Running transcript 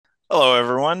Hello,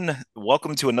 everyone.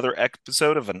 Welcome to another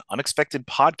episode of an unexpected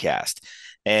podcast.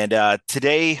 And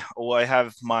today, I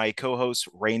have my co-hosts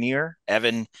Rainier,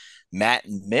 Evan, Matt,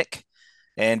 and Mick,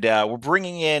 and we're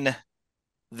bringing in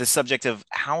the subject of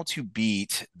how to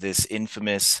beat this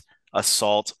infamous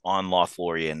assault on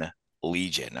Lothlorien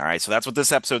Legion. All right, so that's what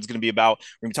this episode is going to be about.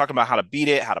 We're going to be talking about how to beat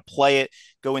it, how to play it,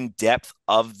 go in depth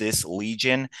of this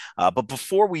Legion. But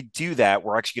before we do that,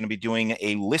 we're actually going to be doing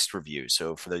a list review.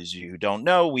 So for those of you who don't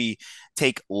know, we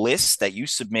take lists that you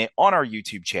submit on our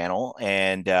YouTube channel.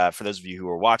 And for those of you who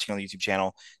are watching on the YouTube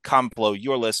channel, comment below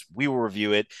your list. We will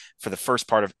review it for the first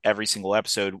part of every single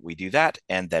episode. We do that,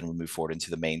 and then we move forward into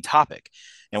the main topic.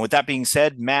 And with that being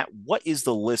said, Matt, what is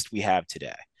the list we have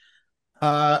today?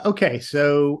 Okay,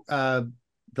 so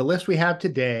the list we have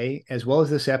today, as well as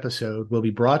this episode, will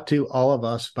be brought to all of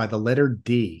us by the letter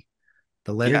D.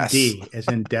 The letter Yes, D, as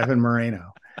in Devin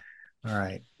Moreno. All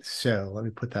right, so let me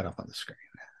put that up on the screen.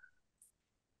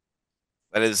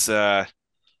 that is. I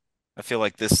feel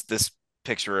like this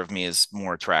picture of me is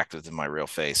more attractive than my real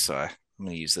face, so I'm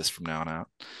going to use this from now on out.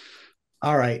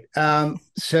 All right,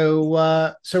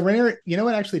 so Rainier, you know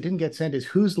what actually didn't get sent is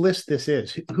whose list this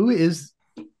is.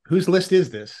 Whose list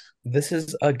is this? This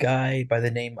is a guy by the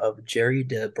name of Jerry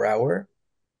de Brouwer,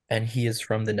 and he is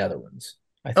from the Netherlands.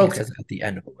 I think it Okay. says at the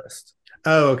end of the list.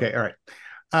 Oh, okay. All right.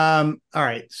 All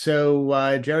right.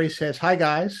 So Jerry says, "Hi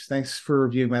guys, thanks for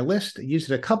reviewing my list. I used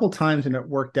it a couple times and it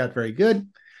worked out very good.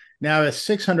 Now a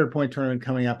 600 point tournament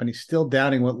coming up, and he's still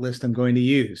doubting what list I'm going to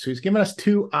use. So he's given us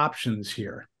two options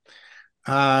here.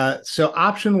 So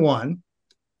option one,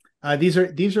 these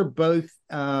are both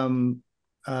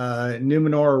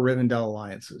Numenor or Rivendell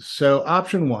alliances. So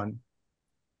option one,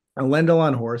 Elendil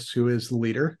on horse, who is the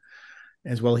leader,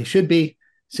 as well he should be.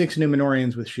 6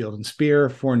 Numenorians with shield and spear,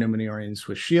 4 Numenorians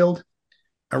with shield.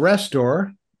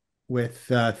 Arrestor with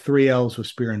 3 elves with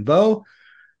spear and bow,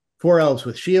 4 elves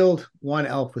with shield, 1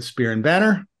 elf with spear and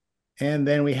banner. And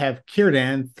then we have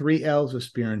Círdan, 3 elves with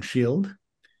spear and shield.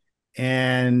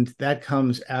 And that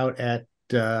comes out at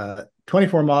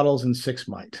 24 models and 6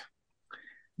 might.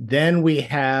 Then we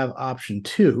have option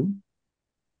two,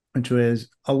 which was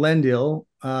Elendil,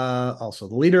 also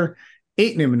the leader,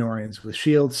 8 Numenorians with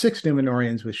shield, 6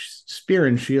 Numenorians with spear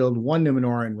and shield, 1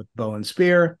 Numenorian with bow and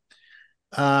spear.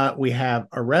 We have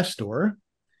Arrestor,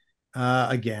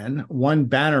 again, 1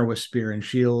 banner with spear and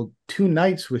shield, 2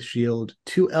 knights with shield,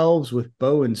 2 elves with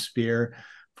bow and spear,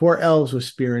 4 elves with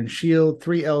spear and shield,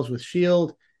 3 elves with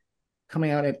shield, coming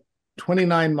out at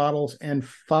 29 models and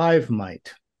 5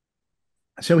 might.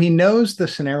 So he knows the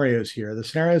scenarios here. The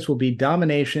scenarios will be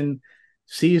domination,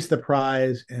 seize the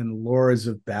prize, and lords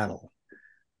of battle.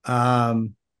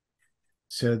 Um,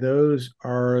 so those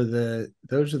are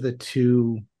the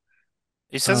two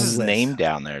It says his lists. name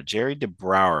down there, Jerry de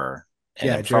Brouwer,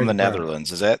 Yeah, and from Jerry the de Brouwer.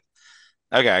 Netherlands. Is it?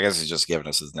 Okay, I guess he's just giving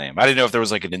us his name. I didn't know if there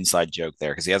was like an inside joke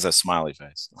there because he has a smiley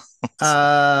face.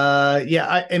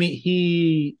 Yeah, I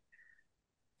mean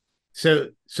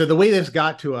so the way this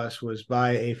got to us was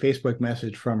by a Facebook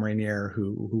message from Rainier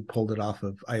who pulled it off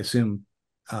of, I assume,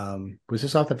 was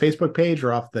this off the Facebook page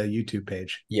or off the YouTube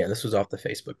page? Yeah, this was off the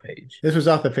Facebook page. This was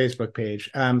off the Facebook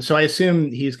page. So I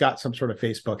assume he's got some sort of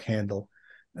Facebook handle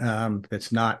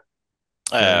that's not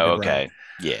Jerry Oh, DeBrower. okay.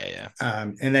 Yeah, yeah.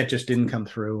 And that just didn't come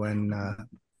through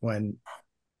when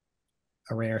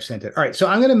Rainier sent it. All right, so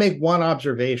I'm going to make one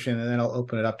observation and then I'll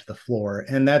open it up to the floor,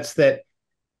 and that's that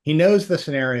he knows the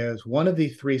scenarios. One of the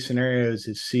three scenarios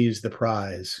is seize the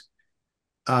prize.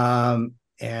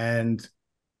 And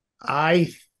I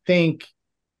think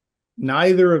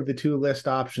neither of the two list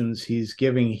options he's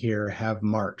giving here have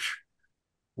March,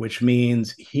 which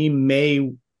means he may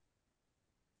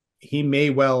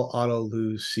well auto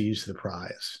lose seize the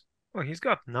prize. Well, he's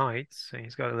got knights and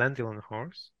he's got Elendil on the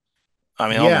horse. I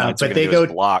mean, all the Yeah, knights are but going to they do is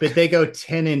go block. but they go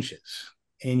 10 inches,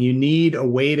 and you need a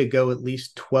way to go at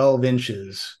least 12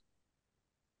 inches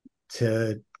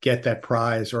to get that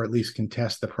prize, or at least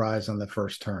contest the prize on the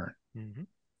first turn. Hmm.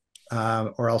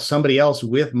 Or else somebody else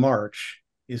with March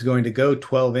is going to go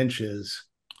 12 inches,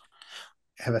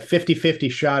 have a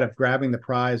 50-50 shot of grabbing the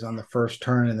prize on the first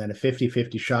turn, and then a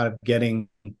 50-50 shot of getting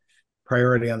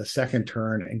priority on the second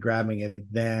turn and grabbing it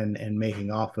then and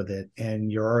making off with it.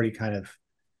 And you're already kind of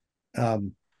How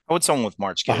would someone with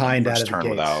March get it on the behind out first of the turn gates.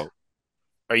 without?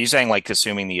 Are you saying like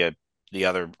assuming the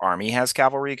other army has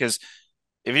cavalry? Because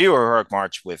if you do a heroic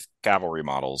march with cavalry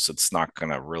models, it's not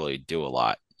going to really do a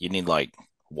lot. You need like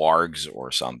wargs or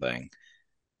something,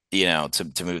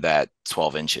 to move that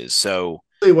 12 inches. So,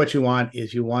 Really what you want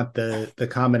is you want the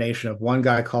combination of one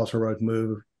guy calls heroic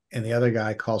move and the other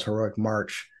guy calls heroic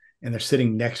march, and they're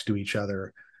sitting next to each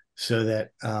other so that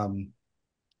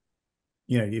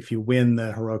if you win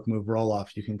the heroic move roll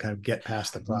off, you can kind of get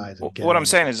past the prize and get What it I'm in the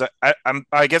saying is,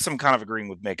 I guess I'm kind of agreeing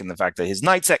with Mick in the fact that his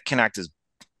knights can act as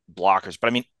blockers, but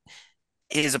I mean,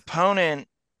 his opponent,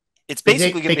 it's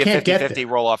basically going they to be a can't get 50-50 there.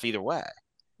 roll off either way.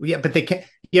 Yeah, but they can't.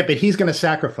 Yeah, but he's going to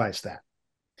sacrifice that.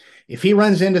 If he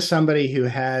runs into somebody who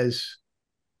has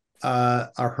a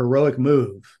heroic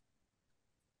move,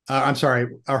 I'm sorry,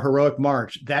 a heroic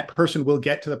march, that person will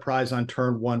get to the prize on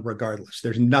turn one regardless.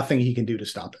 There's nothing he can do to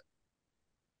stop it.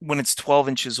 When it's 12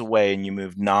 inches away and you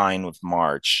move 9 with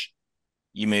March,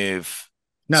 you move.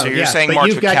 No, So you're yeah, saying March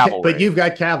with but cavalry. you've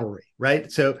got cavalry,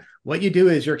 right? So what you do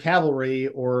is your cavalry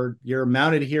or your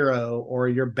mounted hero or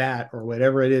your bat or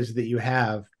whatever it is that you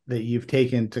have that you've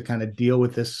taken to kind of deal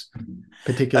with this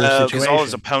particular Because all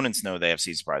his situation. opponents know they have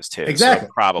Sea Surprise too. So they'll Exactly.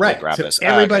 probably Right. grab So this. Okay,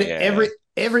 everybody, yeah.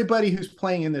 everybody who's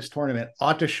playing in this tournament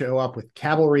ought to show up with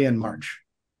cavalry and march,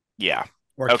 Yeah.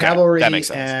 or Okay. That cavalry makes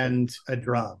sense. and a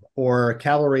drum, or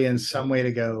cavalry and some way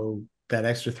to go that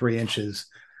extra 3 inches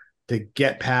to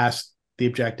get past the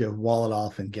objective, wall it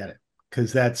off, and get it.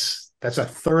 Because that's a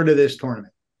third of this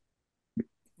tournament.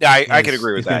 Yeah, I could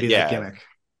agree with Is going that. to be that Yeah. gimmick.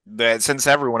 But since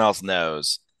everyone else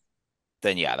knows,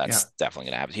 then yeah, Yeah. that's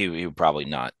definitely going to happen. He would probably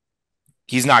not.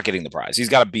 He's not getting the prize. He's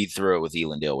got to beat through it with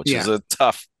Elendil, which is Yeah. a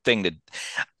tough thing to.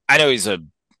 I know he's a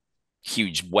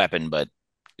huge weapon, but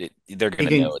they're going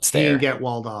to know it's He can there. get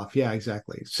walled off. Yeah,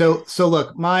 exactly. So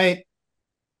look,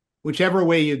 whichever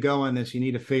way you go on this, you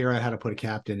need to figure out how to put a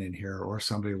captain in here or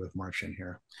somebody with march in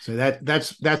here. So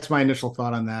that's my initial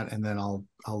thought on that, and then I'll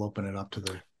open it up to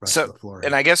the rest So, of the floor and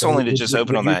here. I guess So only to just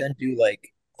open would on you that. then do like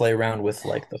play around with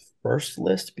like the first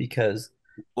list because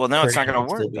Well, no, it's not Kurgan going to would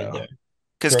work still be in though. there?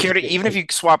 Because even if you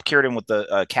swap Kieran with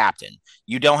the captain,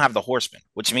 you don't have the horseman,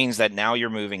 which means that now you're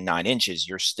moving 9 inches.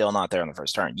 You're still not there on the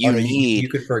first turn. Oh You no, you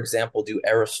need could, for example, do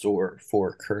Aristor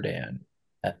for Kurdan,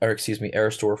 or excuse me,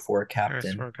 Aristor for a There's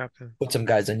captain. for captain. Put some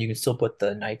guys in. You can still put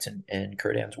the knights in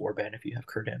Kurdan's warband if you have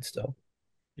Kurdan still.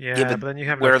 yeah, Yeah, but but then you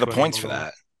have where like are the 20 points for models.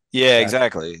 that? Yeah,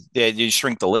 Exactly. exactly. Yeah, you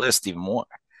shrink the list even more.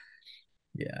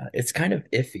 Yeah, it's kind of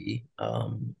iffy.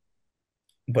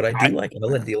 But I do I, like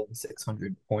Elendil in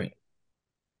 600 point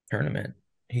tournament.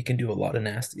 He can do a lot of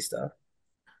nasty stuff.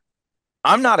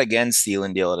 I'm not against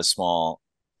stealing deal at a small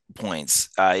points.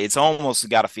 It's almost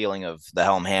got a feeling of the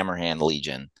Helm Hammerhand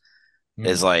Legion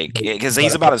is like because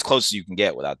he's about as close as you can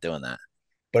get without doing that.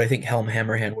 But I think Helm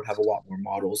Hammerhand would have a lot more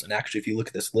models. And actually, if you look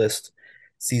at this list,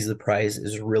 Seize the Prize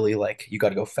is really like you got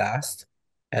to go fast.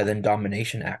 And then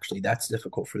Domination, actually, that's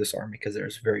difficult for this army because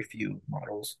there's very few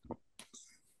models.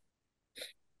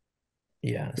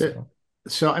 Yeah.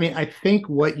 So I mean, I think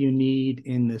what you need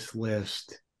in this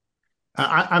list,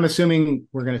 I'm assuming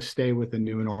we're going to stay with the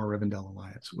Numenor Rivendell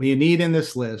alliance. What you need in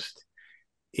this list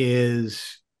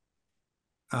is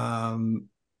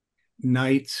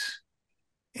knights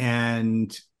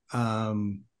and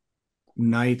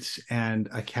knights and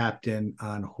a captain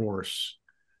on horse,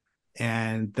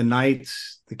 and the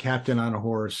knights, the captain on a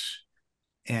horse,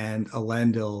 and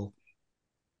Elendil.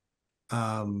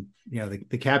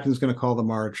 The captain's going to call the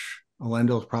march.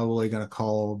 Elendil's probably going to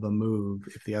call the move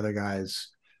if the other guy's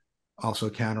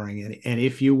also countering it. And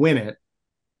if you win it,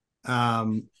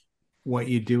 what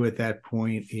you do at that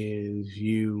point is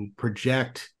you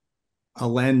project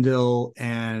Elendil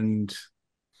and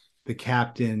the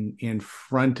captain in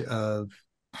front of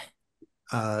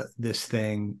this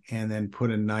thing, and then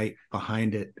put a knight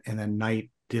behind it, and then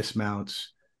knight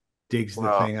dismounts, digs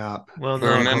the thing up. Well, and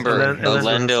no, because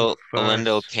hopefully hits it.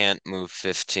 Elendil can't move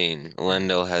 15.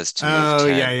 Elendil has to move Oh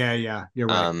 10. yeah. You're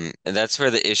right. And that's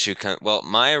where the issue comes. Well,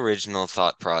 my original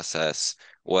thought process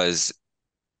was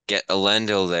get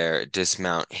Elendil there,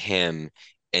 dismount him,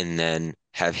 and then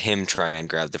have him try and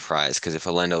grab the prize. Because if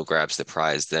Elendil grabs the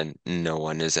prize, then no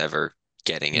one is ever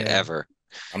getting it Yeah. ever.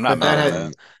 I'm not But that mad at has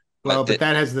that. well, but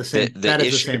that has the same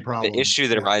The problem. issue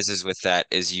that Yeah. arises with that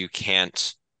is you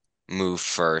can't move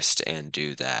first and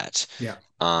do that. Yeah.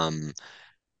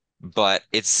 But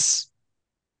it's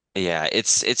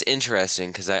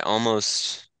interesting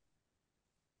because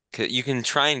you can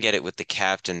try and get it with the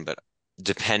captain, but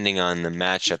depending on the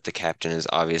matchup, the captain is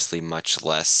obviously much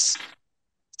less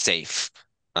safe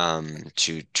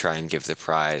to try and give the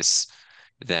prize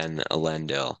than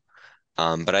Elendil.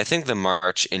 But I think the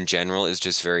march in general is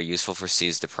just very useful for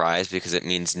Seize the Prize because it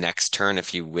means next turn,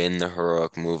 if you win the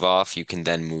heroic move off, you can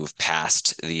then move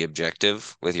past the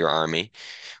objective with your army.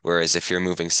 Whereas if you're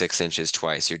moving 6 inches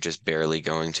twice, you're just barely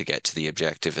going to get to the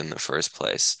objective in the first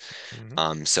place.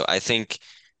 So I think,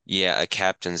 yeah, a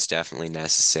captain's definitely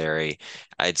necessary.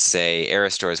 I'd say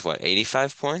Aristor is what,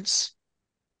 85 points?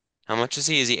 How much is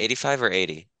he? Is he 85 or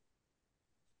 80?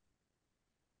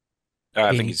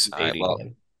 I think he's 80, 80. Well,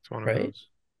 81, It's one of right? those.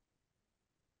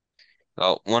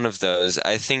 one of those.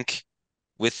 I think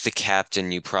with the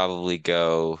captain, you probably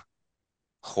go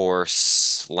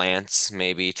horse, lance,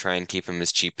 maybe try and keep him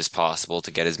as cheap as possible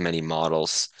to get as many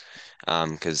models.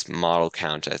 Because model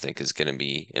count, I think, is going to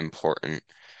be important.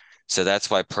 So that's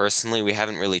why personally, we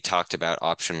haven't really talked about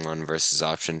option one versus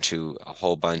option two a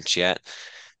whole bunch yet.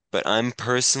 But I'm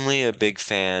personally a big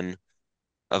fan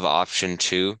of option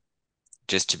two,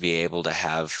 just to be able to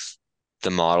have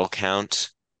the model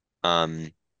count.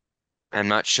 Um, I'm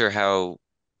not sure how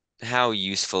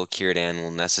useful Círdan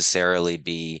will necessarily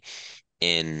be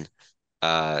in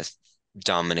uh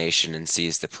domination and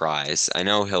seize the prize. I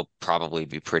know he'll probably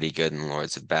be pretty good in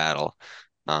Lords of Battle.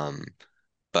 Um,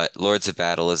 but Lords of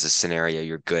Battle is a scenario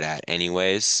you're good at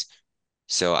anyways.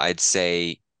 So I'd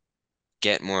say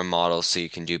get more models so you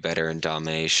can do better in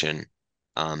domination.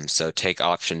 So take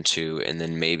option two, and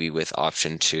then maybe with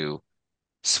option two,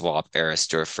 swap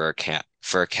Aristor for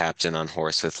a captain on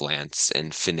horse with lance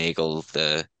and finagle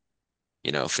the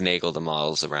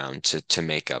models around to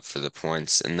make up for the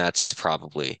points. And that's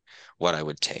probably what I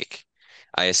would take.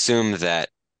 I assume that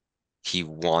he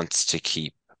wants to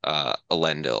keep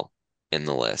Elendil in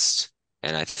the list.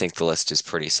 And I think the list is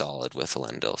pretty solid with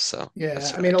Elendil, so Yeah,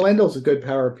 that's I what mean, I do. Elendil's a good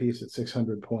power piece at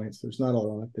 600 points. There's not a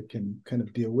lot that can kind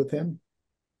of deal with him.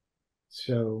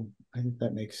 So I think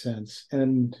that makes sense.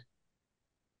 And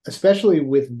especially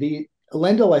with the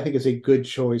Elendil, I think is a good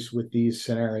choice with these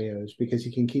scenarios because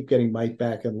he can keep getting might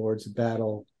back in Lords of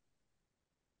Battle.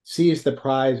 Sees the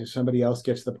prize. If somebody else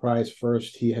gets the prize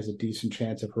first, he has a decent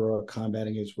chance of heroic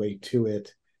combating his way to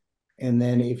it. And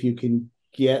then if you can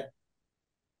get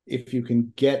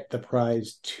the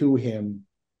prize to him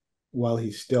while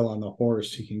he's still on the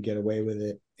horse, he can get away with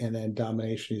it. And then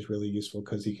domination is really useful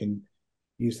because he can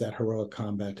use that heroic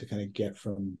combat to kind of get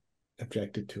from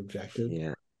objective to objective.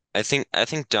 Yeah. I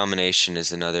think domination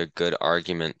is another good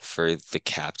argument for the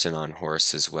captain on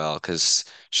horse as well, because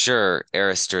sure,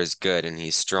 Aristor is good and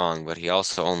he's strong, but he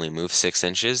also only moves 6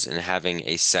 inches, and having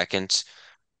a second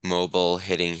mobile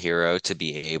hitting hero to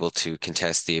be able to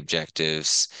contest the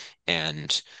objectives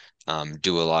and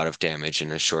do a lot of damage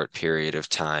in a short period of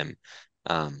time,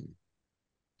 um,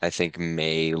 I think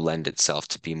may lend itself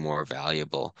to be more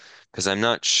valuable. Because I'm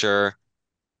not sure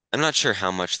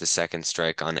how much the second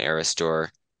strike on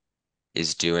Aristor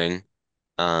is doing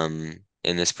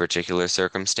in this particular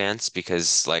circumstance,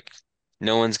 because like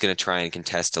no one's gonna try and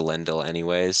contest Elendil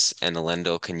anyways, and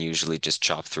Elendil can usually just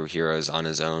chop through heroes on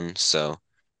his own, so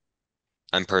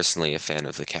I'm personally a fan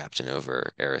of the captain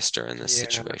over Aristor in this Yeah,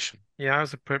 situation. yeah. I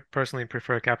also personally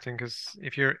prefer captain because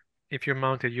if you're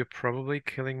mounted, you're probably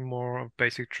killing more of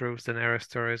basic troops than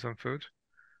Aristor is on foot,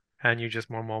 and you're just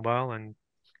more mobile, and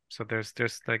so there's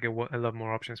like a lot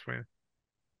more options for you.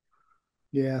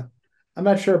 Yeah. I'm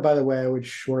not sure, by the way, I would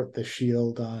short the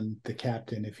shield on the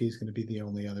captain if he's going to be the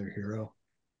only other hero.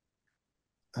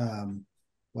 Um,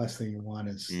 Last thing you want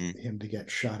is Mm. him to get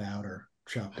shot out or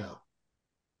chopped up.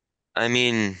 I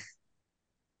mean,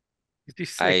 It's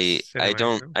I D6 I anyway,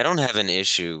 don't no? I don't have an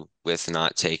issue with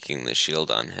not taking the shield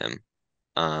on him.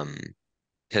 Um,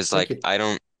 because Thank like you. I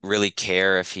don't really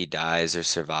care if he dies or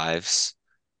survives.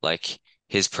 Like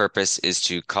his purpose is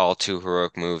to call two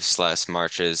heroic moves slash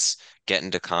marches, get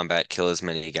into combat, kill as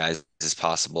many guys as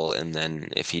possible, and then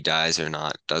if he dies or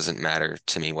not doesn't matter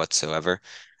to me whatsoever.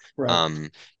 Right.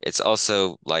 Um, it's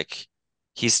also like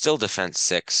he's still defense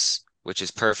six, which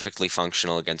is perfectly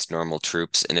functional against normal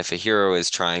troops. And if a hero is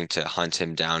trying to hunt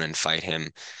him down and fight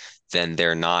him, then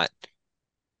they're not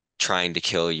trying to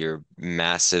kill your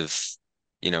massive,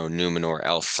 Numenor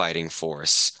elf fighting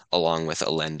force along with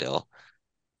Elendil.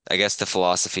 I guess the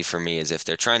philosophy for me is if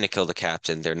they're trying to kill the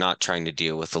captain, they're not trying to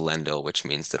deal with Elendil, which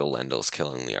means that Elendil's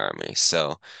killing the army.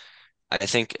 So I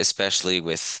think especially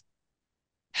with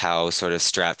how sort of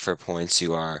strapped for points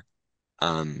you are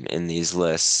in these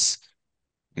lists,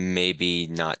 maybe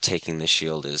not taking the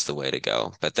shield is the way to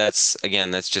go. But that's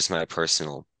just my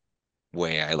personal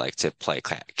way I like to play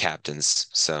captains.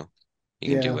 So you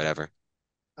can do Yeah. whatever.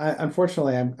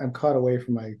 Unfortunately, I'm caught away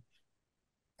from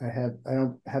I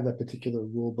don't have that particular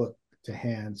rule book to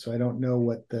hand, so I don't know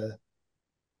what the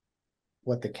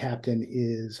captain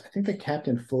is. I think the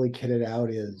captain fully kitted out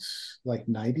is like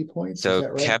 90 points. Is So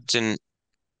that right? captain,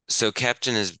 so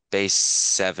captain is base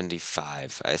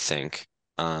 75, I think.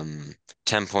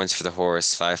 10 points for the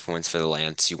horse, 5 points for the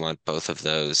lance. You want both of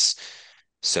those.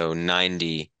 So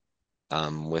 90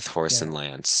 with horse Yeah. and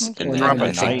lance. You can And Well, then drop a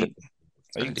I think 95. the knight.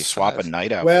 You can swap a 75.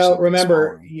 knight out for Well, something remember,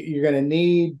 smaller. you're going to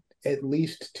need at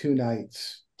least two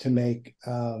knights to make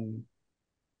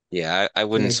Yeah, I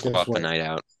wouldn't this swap a work. knight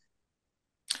out.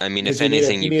 I mean, because if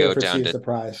anything, you you need it go for down seize to the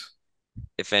prize.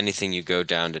 if anything, you go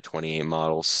down to 28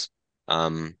 models.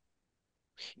 Um,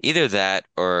 Either that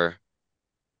or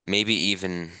maybe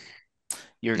even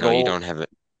Your no, you goal, don't have it.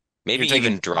 you're Maybe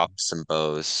even taking drop some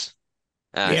bows.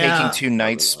 you're Ah, taking Yeah, two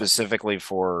knights specifically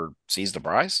for seize the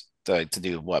prize to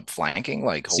do what, flanking,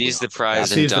 like holding seize on the to the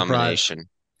prize and captain. seize the prize. domination.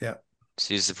 Yeah.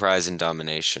 Seize the prize and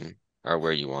domination are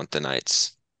where you want the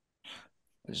knights.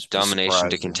 Just be Domination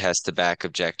to surprised. contest the back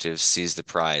objectives, seize the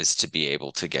prize to be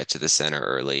able to get to the center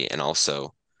early, and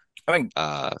also I think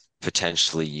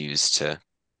potentially use to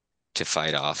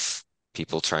fight off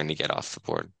people trying to get off the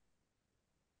board.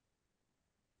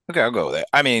 okay, I'll go with it.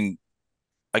 I mean,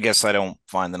 I guess I don't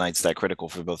find the knights that critical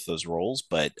for both those roles,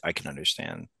 but I can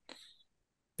understand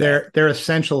that. They're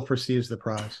essential for seize the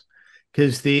prize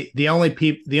because the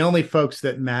only folks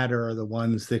that matter are the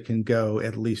ones that can go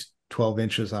at least 12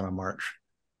 inches on a march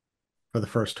for the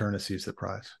first turn to seize the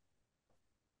prize.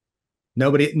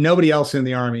 Nobody else in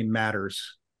the army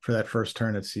matters for that first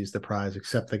turn to seize the prize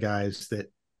except the guys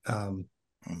that um,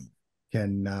 Mm.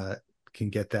 can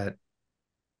get that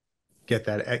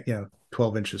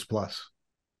 12 inches plus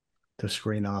to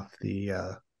screen off the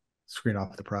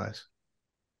prize.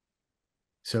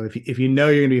 So if you know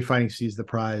you're going to be fighting seize the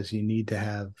prize, you need to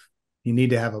have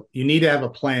a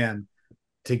plan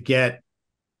to get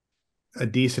a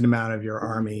decent amount of your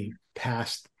army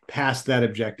past that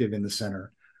objective in the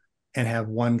center, and have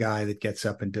one guy that gets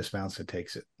up and dismounts and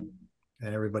takes it,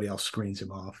 and everybody else screens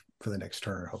him off for the next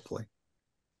turn, hopefully.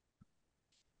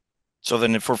 So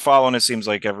then, if we're following, it seems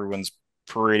like everyone's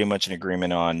pretty much in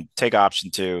agreement on take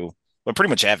option two, but pretty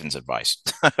much Evan's advice.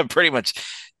 Pretty much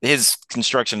his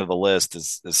construction of the list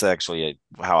is actually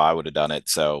how I would have done it.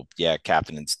 So yeah,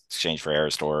 captain in exchange for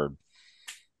Aristor,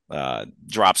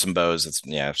 drop some bows. It's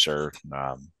yeah, sure.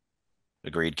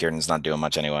 Agreed. Kieran's not doing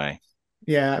much anyway.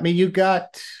 Yeah, I mean you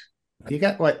got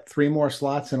what, three more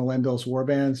slots in Elendil's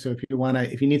warband. So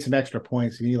if you need some extra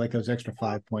points, you need like those extra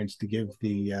 5 points to give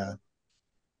the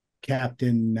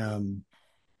captain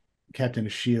captain a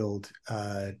shield.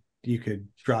 You could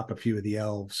drop a few of the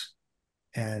elves,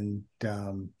 and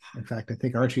in fact, I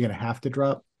think aren't you going to have to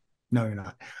drop? No, you're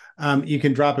not. You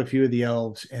can drop a few of the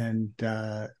elves and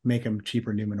make them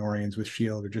cheaper Numenorians with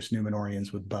shield, or just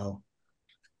Numenorians with bow.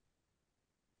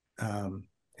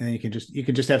 And you can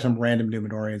just have some random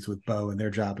Numenorians with bow, and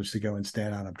their job is to go and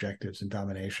stand on objectives and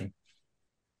domination.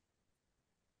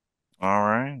 All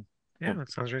right. Yeah, Well,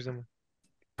 that sounds reasonable.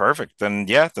 perfect. Then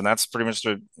yeah, then that's pretty much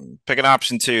the pick an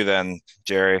option two. Then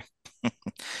Jerry,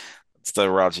 it's the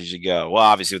route you should go. Well,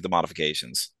 obviously with the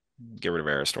modifications, get rid of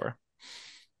Aristor.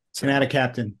 And add a So,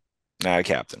 captain.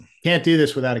 captain. Can't do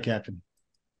this without a captain.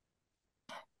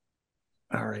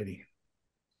 Alrighty.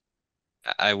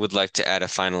 I would like to add a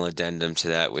final addendum to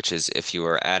that, which is if you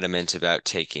are adamant about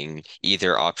taking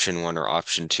either option one or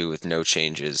option two with no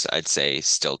changes, I'd say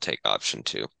still take option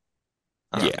two.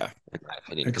 Yeah, Yeah. In my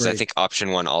opinion, because I agreed. think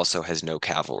option one also has no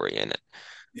cavalry in it.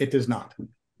 It does not.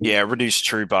 Yeah, reduce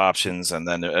troop options and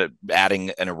then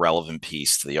adding an irrelevant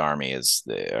piece to the army is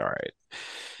all right.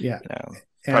 Yeah, You know,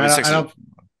 and probably I six. don't.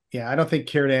 Yeah, I don't think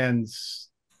Círdan's,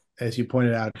 as you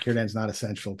pointed out, Círdan's not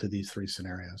essential to these three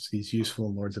scenarios. He's useful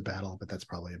in Lords of Battle, but that's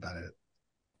probably about it.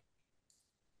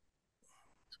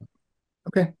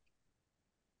 Okay.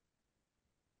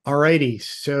 Alrighty.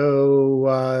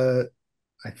 So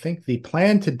I think the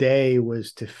plan today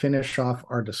was to finish off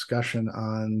our discussion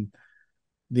on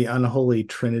the unholy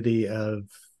trinity of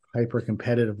hyper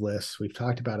competitive lists. We've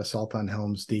talked about Assault on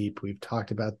Helm's Deep. We've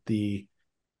talked about the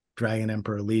Dragon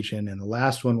Emperor Legion, and the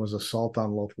last one was Assault on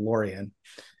Lothlorien,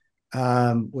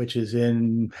 which is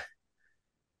in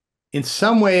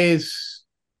some ways,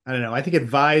 I don't know. I think it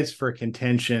vies for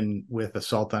contention with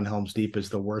Assault on Helm's Deep as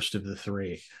the worst of the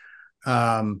three.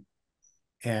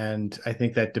 And I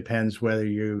think that depends whether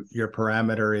your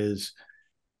parameter is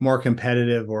more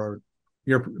competitive, or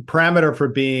your parameter for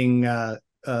being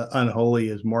unholy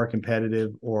is more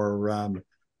competitive or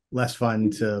less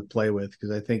fun to play with.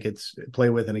 Because I think it's play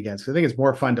with and against. I think it's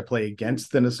more fun to play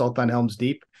against than Assault on Helm's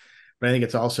Deep, but I think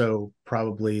it's also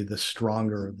probably the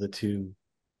stronger of the two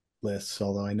lists.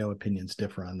 Although I know opinions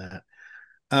differ on that.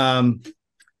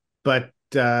 But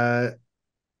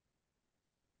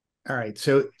all right,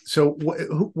 so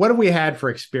what have we had for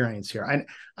experience here?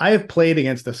 I have played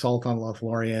against Assault on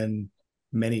Lothlorien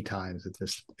many times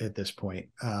at this point.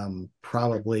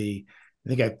 Probably, I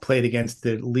think I've played against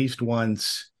it at least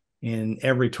once in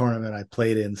every tournament I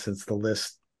played in since the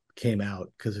list came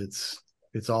out, because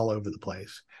it's all over the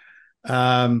place.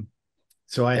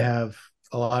 So I have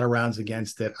a lot of rounds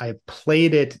against it. I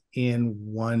played it in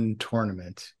one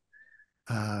tournament,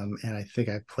 And I think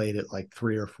I played it like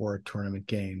 3 or 4 tournament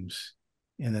games,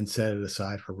 and then set it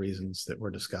aside for reasons that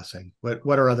we're discussing. What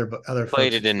are other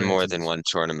Played folks' it in experience more of than this? one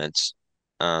tournament.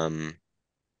 Um,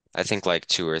 I think like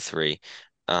two or three.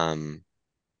 Um,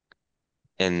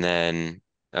 and then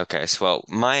okay, so well,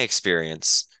 my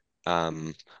experience,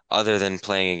 um, other than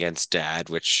playing against Dad,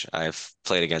 which I've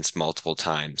played against multiple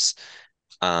times,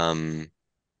 um,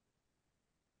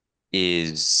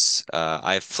 is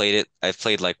I've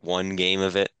played like one game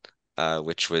of it,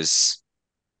 which was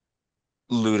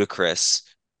ludicrous.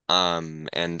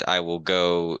 And I will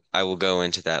go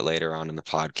into that later on in the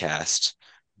podcast.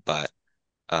 But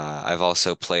I've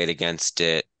also played against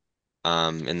it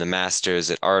in the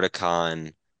Masters at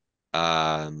Articon.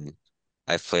 Um,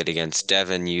 I've played against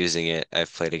Devin using it.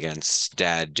 I've played against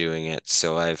Dad doing it.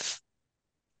 So I've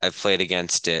played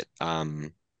against it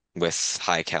with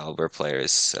high caliber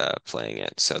players playing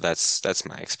it. So that's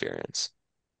my experience.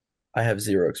 I have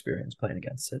zero experience playing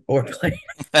against it or playing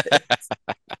it.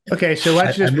 Okay, so why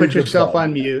don't you I just put moved yourself abroad.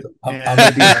 on mute So I'm and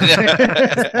gonna be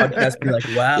on this podcast, be like,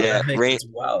 wow, Yeah, that makes sense.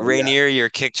 Wow, yeah. Rainier, you're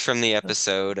kicked from the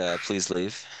episode. Please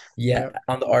leave. Yeah, yep.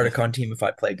 on the Articon team, if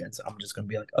I play against it, I'm just gonna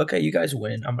be like, okay, you guys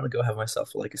win. I'm gonna go have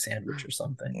myself like a sandwich or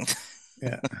something.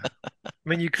 Yeah. I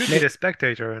mean, you could be the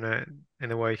spectator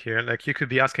in a way here. Like you could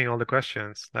be asking all the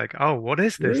questions, like, "Oh, what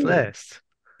is this True. list?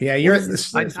 Yeah, What you're is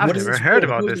this I list? I've What is never this heard rule?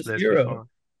 about Who is this this list hero? before."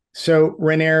 so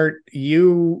Renair,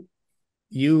 you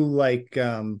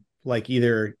like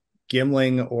either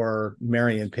Gimling or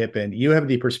Merry and Pippin, you have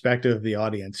the perspective of the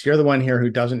audience. You're the one here who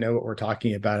doesn't know what we're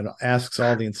talking about and asks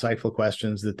all the insightful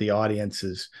questions that the audience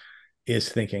is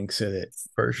thinking so that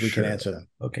For we can sure. answer them.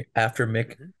 Okay, after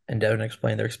Mick Mhm. and Devin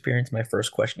explain their experience, my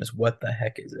first question is, what the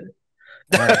heck is it?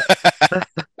 All right.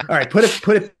 All right, put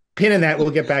a pin in that.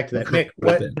 We'll get back to that. Mick,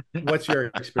 Pippin. what's your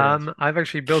experience? I've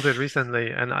actually built it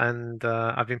recently, and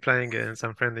I've been playing it in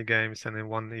some friendly games and in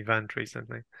one event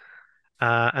recently.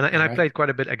 And All I right. played quite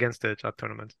a bit against it at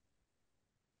tournament.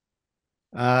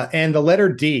 And the letter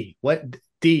D. What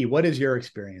is your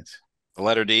experience? The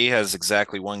letter D has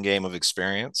exactly one game of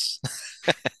experience.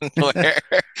 Where,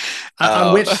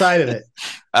 On uh, which side of it?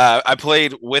 I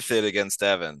played with it against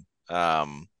Evan,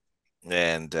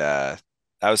 and I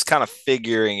was kind of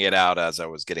figuring it out as I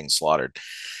was getting slaughtered.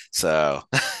 So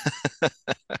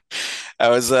I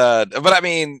was, but I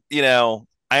mean,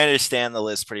 I understand the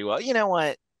list pretty well. You know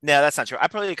what? No, that's not true. I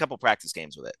played a couple practice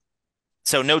games with it.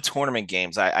 So no tournament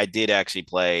games. I did actually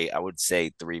play, I would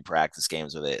say 3 practice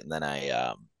games with it. And then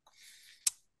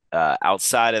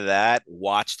outside of that,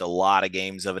 watched a lot of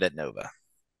games of it at Nova.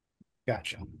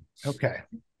 Gotcha. Okay.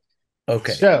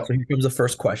 Okay, So so here comes the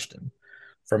first question.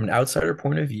 From an outsider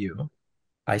point of view,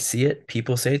 I see it.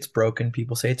 People say it's broken.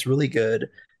 People say it's really good.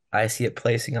 I see it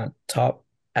placing on top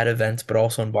at events, but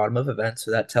also on bottom of events.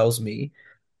 So that tells me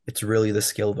it's really the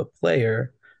skill of a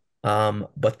player.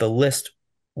 But the list,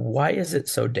 why is it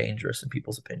so dangerous in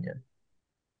people's opinion?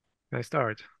 Can I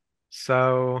start?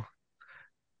 So,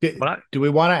 do, what I, do we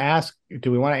want to ask?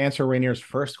 Do we want to answer Rainier's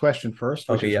first question first,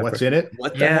 which Okay, is yeah, what's first, in it?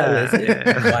 what the hell yeah, is it,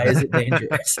 and yeah. why is it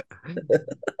dangerous?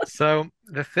 So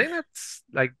the thing that's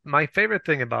like my favorite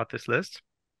thing about this list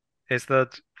is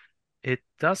that it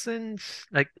doesn't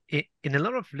like in a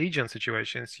lot of Legion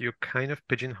situations you're kind of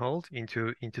pigeonholed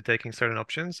into taking certain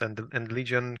options, and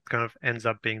Legion kind of ends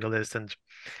up being the list, and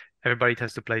everybody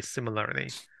tends to play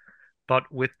similarly.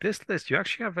 But with this list, you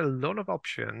actually have a lot of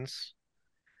options,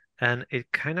 and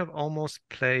it kind of almost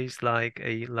plays like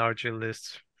a larger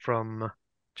list from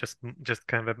just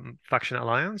kind of a faction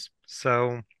alliance.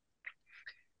 So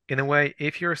in a way,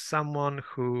 if you're someone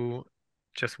who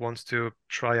just wants to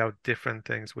try out different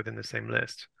things within the same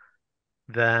list,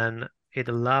 then it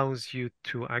allows you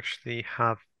to actually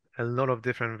have a lot of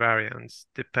different variants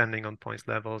depending on points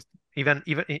levels. Even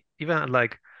at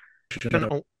like even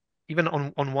on even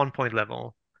on 1 point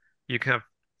level, you can have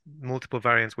multiple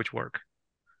variants which work.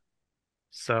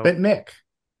 So, But Mick,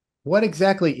 what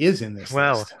exactly is in this well,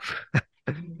 list?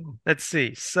 let's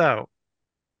see. So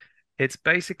it's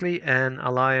basically an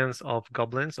alliance of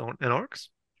goblins and orcs.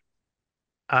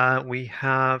 We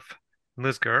have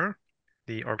Musgur,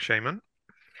 the orc shaman,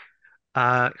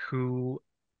 who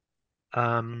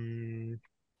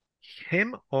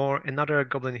him or another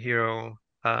goblin hero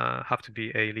have to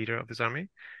be a leader of this army.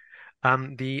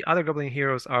 The other goblin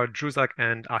heroes are Druzak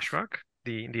and Ashrak,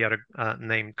 the other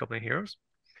named goblin heroes.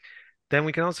 Then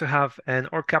we can also have an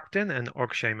orc captain and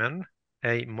orc shaman,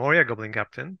 a Moria goblin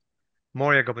captain,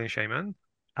 Moria goblin shaman,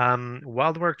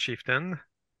 wild orc chieftain,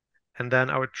 and then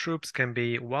our troops can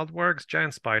be wild orcs,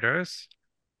 giant spiders,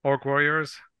 orc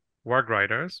warriors, warg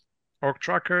riders, orc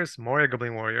truckers, Moria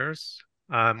goblin warriors,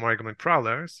 Moria goblin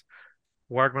prowlers,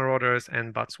 Warg Marauders,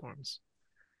 and Bat Swarms.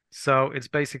 So it's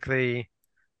basically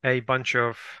a bunch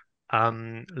of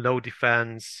low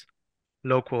defense,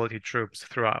 low quality troops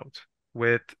throughout,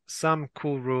 with some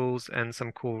cool rules and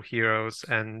some cool heroes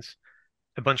and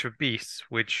a bunch of beasts,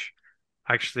 which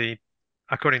actually,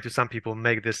 according to some people,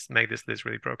 make this list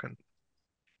really broken.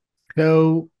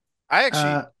 So I actually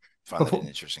uh, found that before, an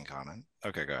interesting comment.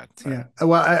 Okay, go ahead. Sorry. yeah.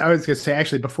 Well, I was going to say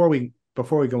actually before we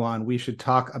go on, we should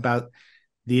talk about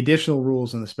the additional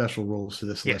rules and the special rules to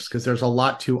this list Yes. because there's a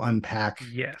lot to unpack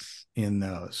Yes. in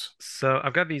those. So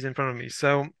I've got these in front of me.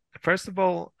 So first of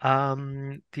all,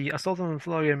 the Assault on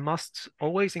Lothlorien must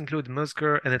always include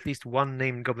Musgur and at least one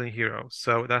named Goblin hero.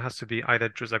 So that has to be either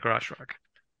Druzhak or Ashrak.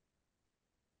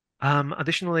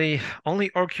 Additionally, only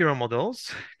Orc hero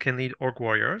models can lead Orc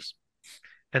warriors,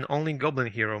 and only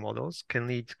Goblin hero models can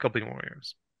lead Goblin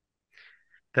warriors.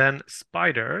 Then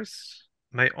spiders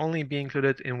may only be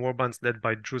included in warbands led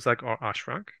by Druzhak or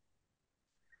Ashrak.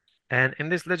 And in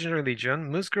this legendary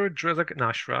legion, Musgur, Druzhak, and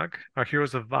Ashrak are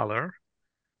heroes of valor,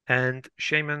 and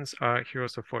shamans are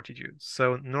heroes of fortitude.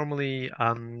 So normally,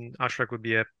 Ashrak would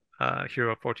be a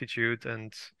hero of fortitude,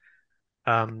 and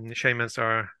shamans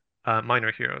are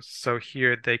minor heroes. So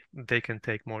here they can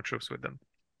take more troops with them.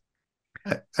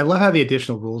 I love how the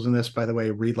additional rules in this, by the way,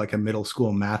 read like a middle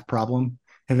school math problem.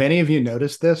 Have any of you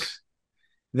noticed this?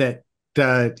 That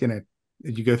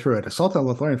you go through it. Assault on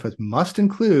Lothlorien foes must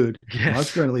include Yes.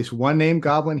 Musgur and at least one named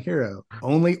Goblin hero.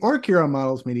 Only Orc hero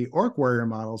models may lead Orc warrior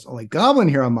models. Only Goblin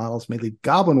hero models may lead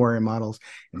Goblin warrior models.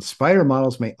 And Spider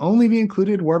models may only be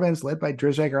included in warbands led by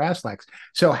Druzhak or Aslax.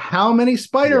 So how many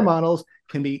Spider models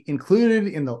can be included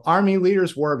in the army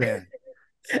leader's warband?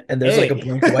 And there's like a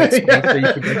blank white space so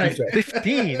you can Right.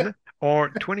 15 or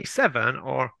 27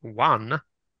 or 1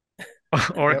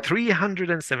 or Yep.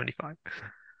 375.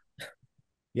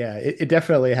 Yeah, it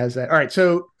definitely has that. All right,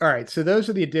 so those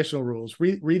are the additional rules.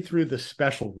 Read through the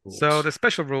special rules. So the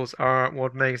special rules are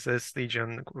what makes this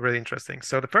legion really interesting.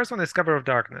 So the first one is Cover of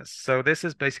Darkness. So this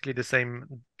is basically the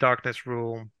same darkness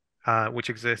rule which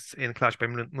exists in Clash by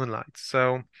Moonlight.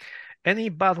 So any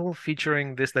battle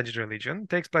featuring this legendary legion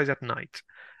takes place at night.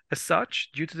 As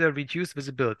such, due to their reduced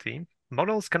visibility,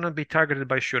 models cannot be targeted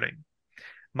by shooting.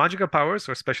 Magical powers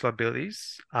or special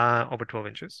abilities over 12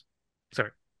 inches.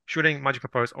 Sorry, shooting, magical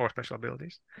powers, or special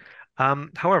abilities.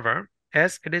 However,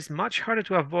 as it is much harder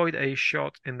to avoid a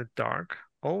shot in the dark,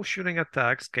 all shooting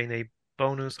attacks gain a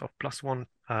bonus of +1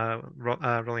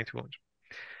 rolling to wound.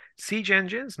 Siege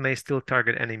engines may still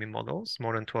target enemy models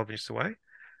more than 12 inches away.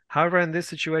 However, in this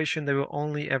situation, they will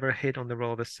only ever hit on the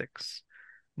roll of a 6.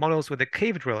 Models with the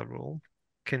Cave Dweller rule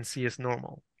can see as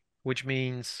normal, which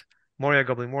means Moria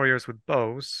Goblin Warriors with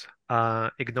bows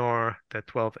ignore the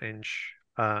 12-inch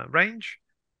range,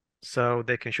 so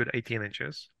they can shoot 18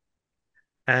 inches.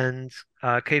 And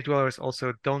Cave Dwellers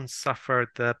also don't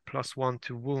suffer the +1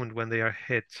 to wound when they are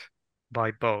hit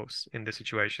by bows in this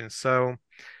situation. So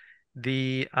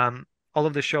the all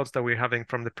of the shots that we're having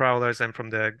from the Prowlers and from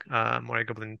the Moria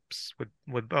Goblins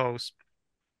with bows,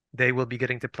 they will be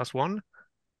getting the +1,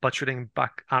 but shooting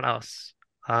back at us,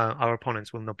 our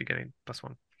opponents will not be getting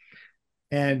 +1.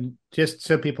 And just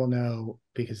so people know,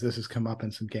 because this has come up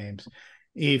in some games,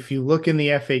 if you look in the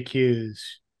FAQs,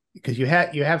 because you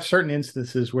have certain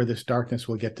instances where this darkness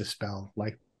will get dispelled,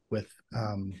 like with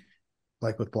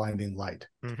blinding light.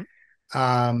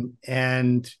 Mm-hmm.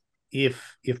 And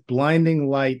if blinding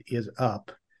light is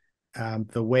up,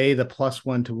 the way the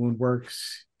 +1 to wound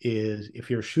works is if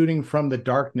you're shooting from the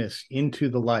darkness into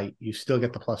the light, you still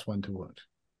get the +1 to wound.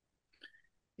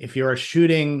 If you're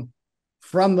shooting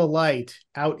from the light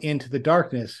out into the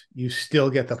darkness, you still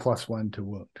get the +1 to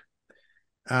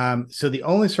wound. So the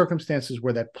only circumstances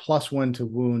where that +1 to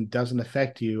wound doesn't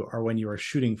affect you are when you are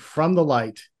shooting from the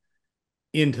light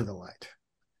into the light,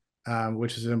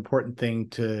 which is an important thing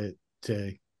to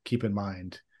keep in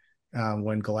mind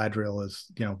when Galadriel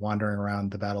is wandering around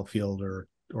the battlefield or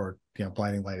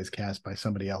blinding light is cast by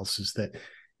somebody else. Is that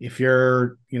if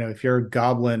your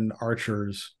goblin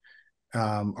archers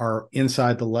are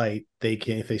inside the light, they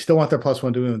can, if they still want their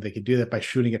 +1 to wound, they can do that by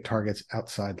shooting at targets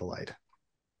outside the light.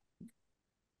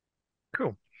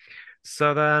 Cool.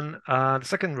 So then the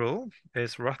second rule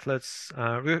is ruthless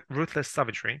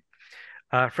savagery.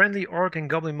 Friendly orc and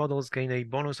goblin models gain a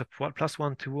bonus of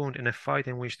 +1 to wound in a fight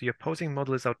in which the opposing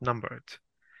model is outnumbered.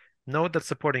 Note that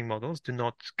supporting models do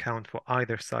not count for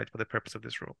either side for the purpose of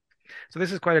this rule. So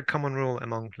this is quite a common rule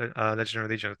among legendary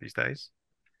legions these days.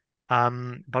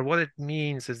 But what it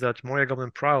means is that Moria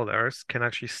Goblin Prowlers can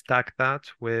actually stack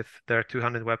that with their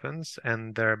two-handed weapons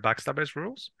and their backstabbers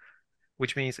rules,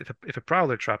 which means if a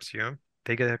Prowler traps you,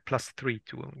 they get a +3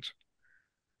 to wound.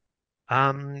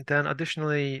 Then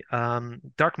additionally,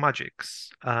 dark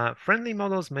magics. Friendly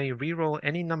models may reroll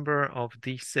any number of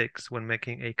d6 when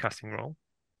making a casting roll.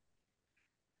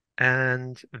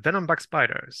 And venomback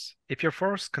spiders. If your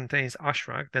force contains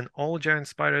Ashrak, then all giant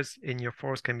spiders in your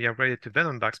force can be upgraded to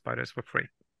venomback spiders for free.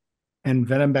 And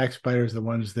venomback spiders, the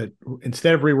ones that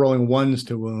instead of re-rolling ones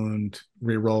to wound,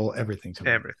 re-roll everything to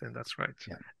wound. Everything, that's right.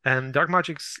 Yeah. And dark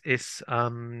magics is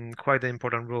quite an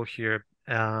important rule here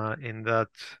in that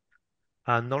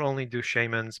not only do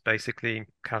shamans basically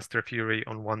cast their fury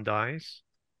on one dice,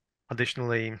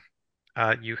 additionally,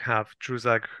 you have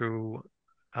Druzag who,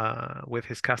 with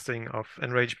his casting of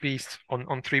Enraged Beast on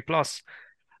 3+,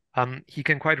 he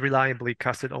can quite reliably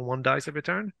cast it on one dice every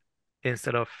turn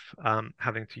instead of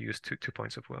having to use two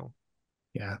points of will.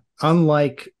 Yeah.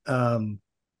 Unlike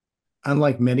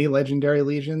many legendary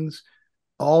legions,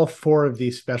 all 4 of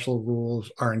these special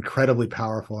rules are incredibly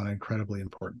powerful and incredibly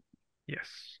important. Yes.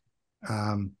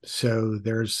 So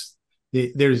there's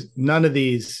none of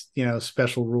these,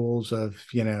 special rules of,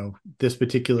 this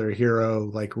particular hero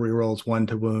like rerolls 1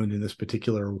 to wound in this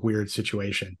particular weird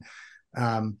situation.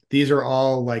 These are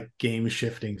all like game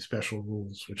shifting special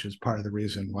rules, which is part of the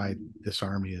reason why this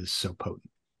army is so potent.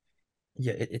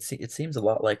 Yeah, it seems a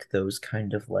lot like those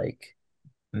kind of like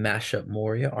mashup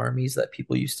Moria armies that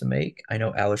people used to make. I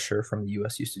know Alisher from the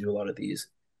US used to do a lot of these,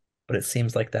 but it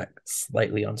seems like that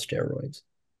slightly on steroids.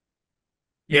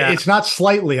 Yeah. It's not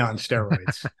slightly on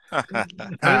steroids.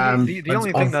 I mean, the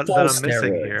only thing that I'm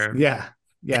missing here.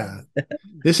 Yeah.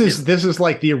 This is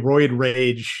like the Roid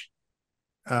Rage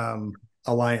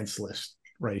alliance list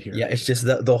right here. Yeah, it's just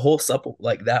the whole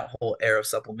like that whole era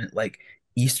supplement, like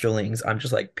Easterlings. I'm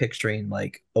just like picturing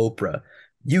like Oprah.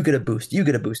 You get a boost, you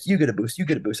get a boost, you get a boost, you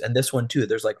get a boost. And this one too,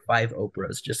 there's like 5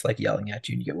 Oprahs just like yelling at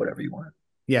you and you get whatever you want.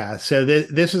 Yeah, so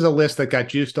this is a list that got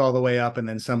juiced all the way up, and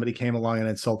then somebody came along and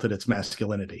insulted its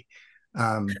masculinity.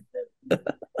 That's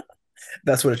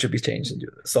what it should be changed into.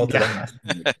 Assaulted on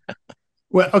masculinity.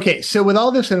 Well, okay, so with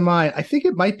all this in mind, I think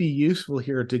it might be useful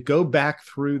here to go back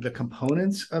through the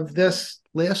components of this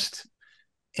list,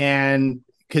 and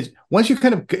because once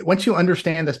you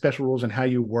understand the special rules and how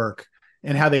you work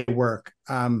and how they work,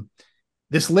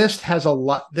 this list has a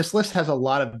lot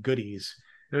of goodies.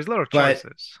 There's a lot of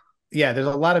choices. Yeah, there's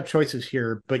a lot of choices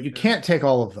here, but you can't take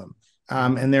all of them.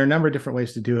 And there are a number of different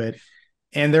ways to do it.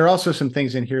 And there are also some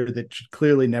things in here that should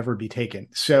clearly never be taken.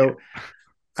 So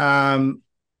it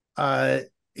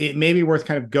may be worth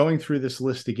kind of going through this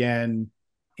list again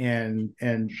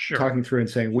and Sure. talking through and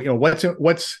saying, what's a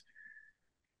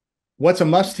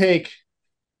must take,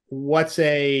 what's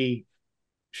a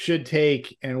should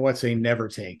take, and what's a never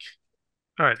take.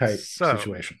 All right, type so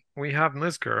situation. We have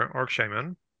Nizgr, Orc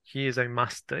Shaman. He is a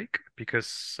must take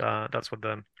because that's what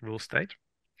the rules state.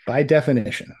 By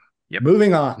definition. Yep.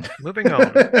 Moving on.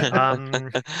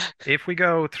 If we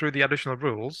go through the additional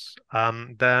rules,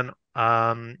 then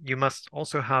you must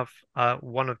also have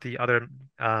one of the other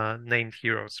named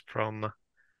heroes from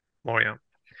Moria.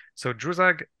 So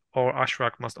Druzag or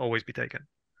Ashrak must always be taken.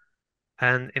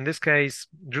 And in this case,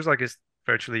 Druzag is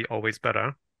virtually always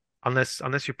better, unless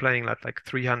you're playing at like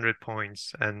 300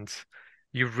 points and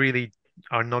you really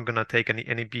are not gonna take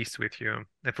any beasts with you,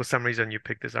 and for some reason you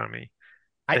pick this army,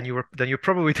 then you're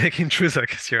probably taking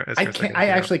Druzag as your I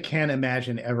actually can't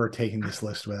imagine ever taking this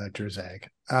list without Druzag.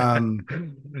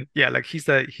 Yeah, like he's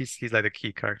like the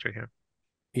key character here.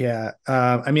 Yeah,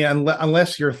 I mean,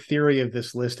 unless your theory of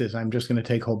this list is I'm just going to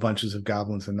take whole bunches of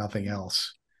goblins and nothing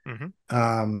else.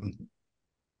 Mm-hmm.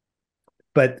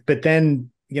 But then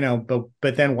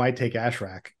but then why take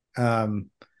Ashrak?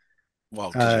 Well,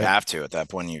 because you have to at that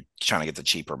point. You're trying to get the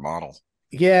cheaper model.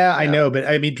 Yeah, I know, but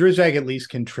I mean, Druzag at least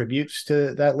contributes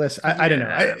to that list. I don't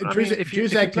know.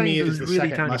 Druzag to me is the really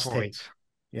second must take.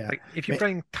 Yeah, like if you're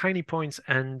playing tiny points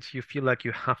and you feel like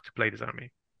you have to play this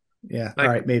army. Yeah, like,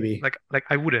 all right, maybe. Like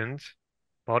I wouldn't,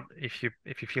 but if you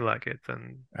feel like it,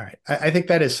 then all right. I think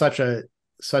that is such an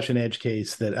edge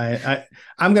case that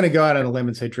I'm going to go out on a limb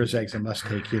and say Druzag's a must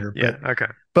take here. Yeah, okay.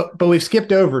 But we've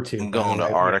skipped over to. I'm going to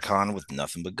Articon with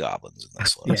nothing but goblins in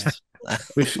this list. Yeah.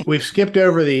 we've skipped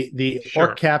over the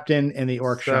Orc Captain and the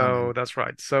Orc Shaman. So that's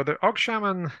right. So the Orc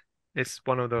Shaman is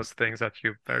one of those things that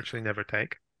you virtually never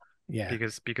take. Yeah.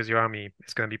 Because your army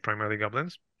is going to be primarily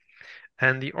goblins.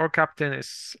 And the Orc Captain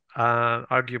is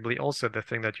arguably also the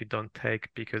thing that you don't take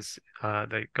because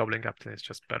the Goblin Captain is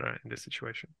just better in this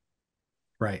situation.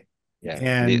 Right. Yeah.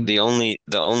 And the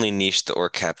only niche the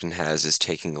Orc Captain has is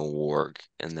taking a warg,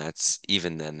 and that's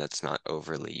not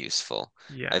overly useful.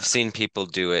 Yeah. I've seen people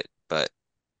do it, but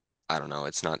I don't know,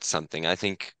 it's not something. I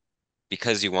think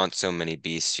because you want so many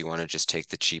beasts, you want to just take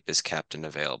the cheapest captain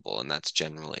available, and that's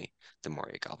generally the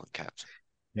Moria Goblin Captain.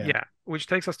 Yeah, which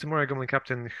takes us to Moria Goblin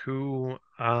Captain, who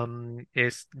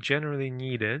is generally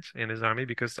needed in his army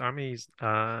because the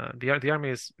army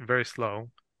is very slow,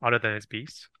 other than its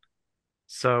beasts.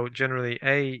 So generally,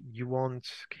 you want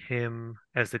him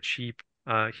as the cheap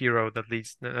hero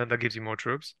that gives you more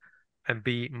troops, and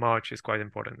B, March is quite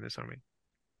important in this army.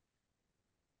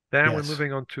 Then we're Yes.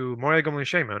 moving on to Moria Goblin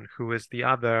Shaman, who is the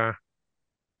other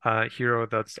hero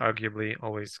that's arguably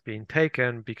always being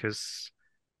taken because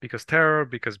terror,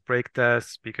 because break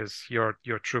tests, because your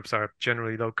troops are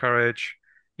generally low courage,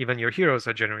 even your heroes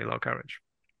are generally low courage.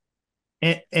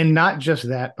 And not just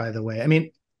that, by the way. I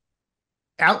mean,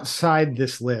 outside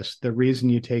this list, the reason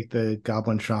you take the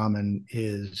Goblin Shaman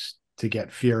is to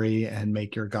get Fury and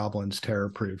make your goblins terror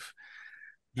proof.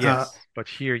 Yes, but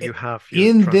here you have your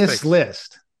In this transfix.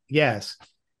 list, yes,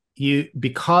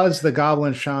 because the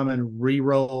Goblin Shaman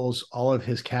rerolls all of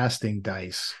his casting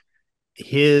dice,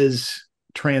 his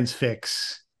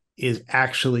transfix is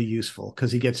actually useful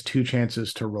because he gets 2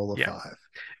 chances to roll a Yeah. 5.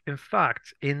 In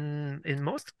fact, in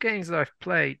most games that I've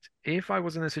played, if I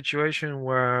was in a situation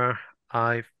where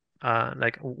where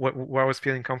I was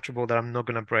feeling comfortable that I'm not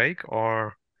gonna break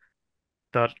or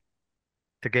that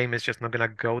the game is just not gonna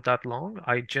go that long,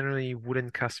 I generally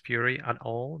wouldn't cast Fury at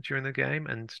all during the game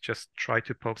and just try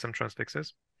to poke some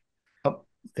transfixes. Oh,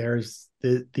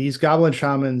 these Goblin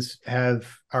Shamans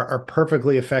are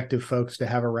perfectly effective folks to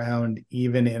have around,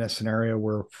 even in a scenario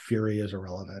where Fury is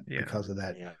irrelevant because of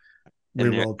that Yeah.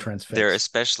 And rerolled they're transfix.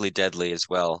 especially deadly as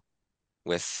well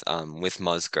with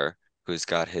Musger, who's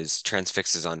got his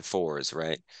transfixes on 4s,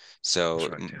 right? That's So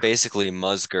right, yeah. basically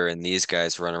Musger and these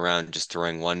guys run around just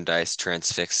throwing 1 dice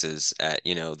transfixes at,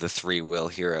 the 3 will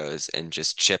heroes and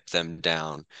just chip them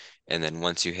down. And then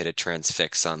once you hit a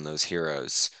transfix on those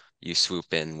heroes, you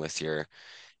swoop in with your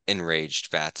enraged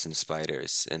bats and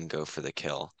spiders and go for the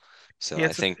kill. So Yeah,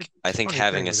 I it's a think I it's a think funny thing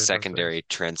having a with the transfix. secondary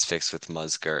transfix with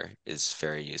Musger is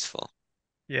very useful.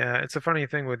 Yeah, it's a funny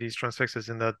thing with these transfixes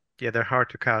in that they're hard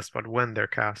to cast, but when they're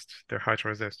cast, they're hard to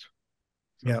resist.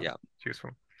 So Yeah. Yeah. it's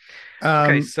useful.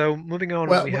 Okay, Um, so moving on, we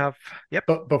well, have yep.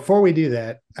 but before we do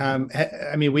that,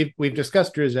 I mean, we've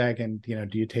discussed Drizag and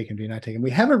do you take him? Do you not take him?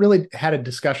 We haven't really had a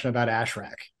discussion about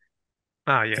Ashrak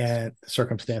Ah, yes. and the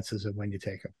circumstances of when you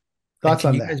take him. And Thoughts can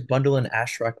on you that? guys bundle an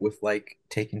Ashrak with like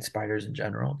taking spiders in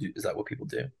general? Is that what people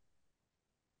do?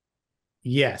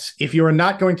 Yes. If you are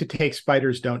not going to take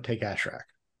spiders, don't take Ashrak.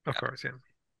 Of course, yeah.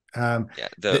 Yeah,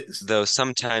 though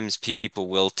sometimes people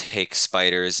will take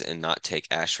spiders and not take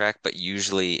Ashrak, but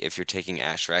usually if you're taking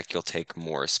Ashrak, you'll take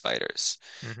more spiders.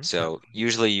 Hmm. So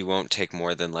usually you won't take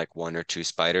more than like 1 or 2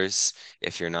 spiders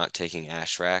if you're not taking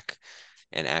Ashrak,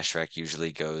 and Ashrak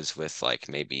usually goes with like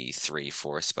maybe 3,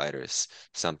 4 spiders,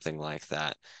 something like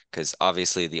that. Because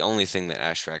obviously the only thing that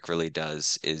Ashrak really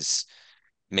does is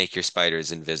make your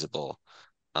spiders invisible,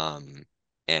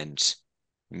 and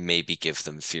maybe give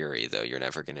them fury, though you're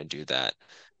never going to do that.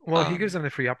 Well, he gives Um, them the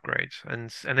free upgrades, and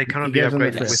they cannot He be gives them the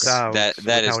upgraded free yes, upgrades. without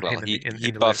that as well. him He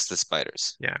in the buffs the list.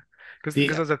 spiders. Yeah, because The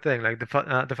that's the thing. Like the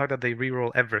fact that they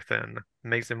reroll everything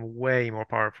makes them way more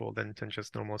powerful than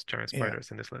just normal giant yeah,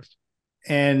 spiders in this list.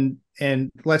 and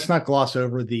let's not gloss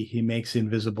over the he makes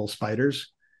invisible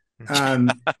spiders. I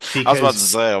was about to Because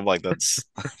say, I'm like, that's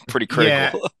pretty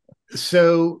yeah, critical.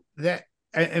 so that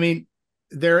I mean,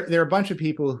 there are a bunch of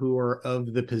people who are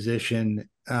of the position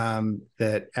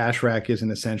that Ashrak isn't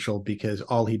essential because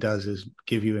all he does is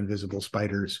give you invisible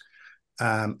spiders.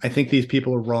 I think these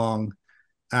people are wrong.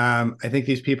 I think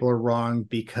these people are wrong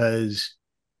because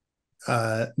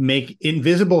make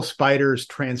invisible spiders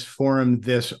transform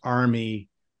this army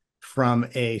from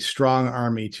a strong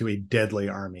army to a deadly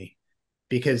army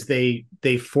because they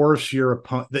force your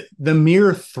opponent the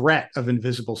mere threat of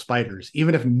invisible spiders,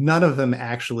 even if none of them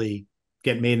actually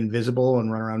get made invisible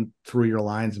and run around through your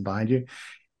lines and behind you,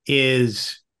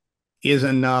 is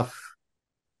enough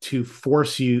to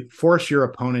force your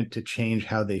opponent to change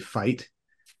how they fight,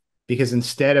 because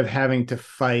instead of having to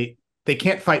fight, they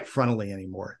can't fight frontally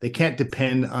anymore. They can't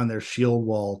depend on their shield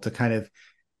wall to kind of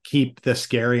keep the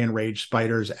scary enraged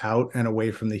spiders out and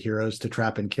away from the heroes to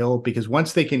trap and kill, because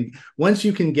once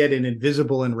you can get an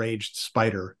invisible enraged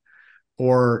spider,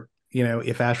 or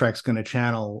if Ashrak's going to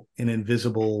channel an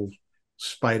invisible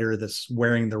spider that's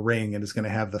wearing the ring and is going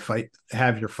to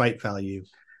have your fight value,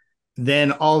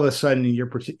 then all of a sudden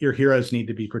your heroes need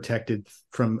to be protected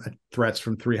from threats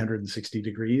from 360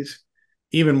 degrees,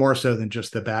 even more so than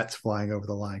just the bats flying over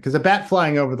the line, because a bat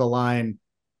flying over the line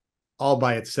all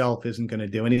by itself isn't going to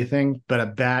do anything, but a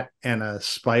bat and a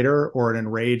spider, or an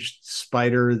enraged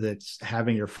spider that's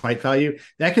having your fight value,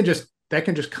 that can just that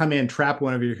can just come in, trap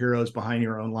one of your heroes behind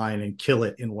your own line, and kill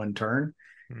it in one turn,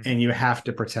 Mhm. and you have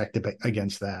to protect it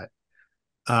against that.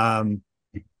 And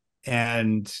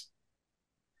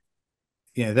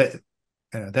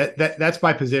that that's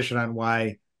my position on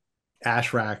why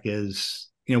Ashrak is.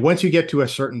 Once you get to a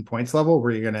certain points level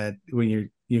where you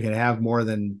can have more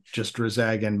than just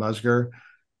Drazeg and Musger,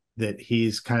 that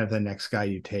he's kind of the next guy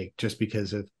you take, just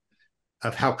because of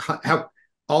how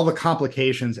all the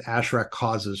complications Ashrak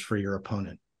causes for your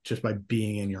opponent just by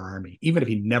being in your army, even if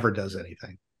he never does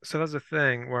anything. So that's the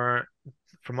thing where,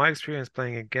 from my experience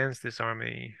playing against this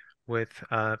army with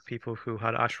people who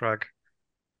had Ashrag,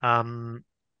 um,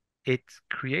 it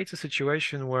creates a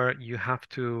situation where you have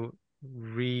to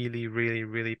really, really,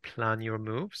 really plan your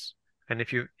moves. And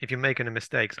if you're making a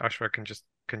mistake, Ashrag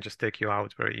can just take you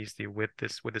out very easily with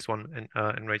this one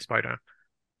enraged spider.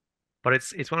 But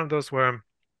it's one of those where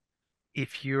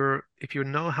if you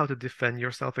know how to defend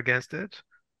yourself against it,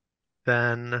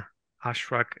 then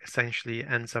Ashrag essentially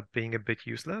ends up being a bit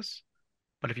useless.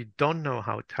 But if you don't know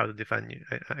how to defend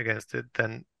against it,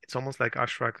 then it's almost like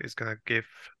Ashrag is gonna give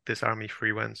this army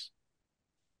free wins.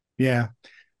 Yeah.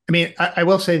 I mean, I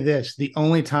will say this: the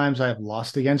only times I've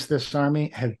lost against this army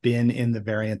have been in the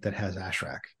variant that has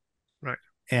Ashrak. Right.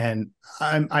 And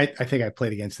I think I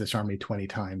played against this army 20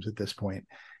 times at this point.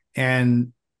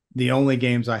 And the only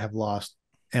games I have lost,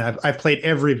 and I've played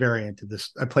every variant of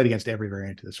this, I played against every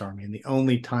variant of this army, and the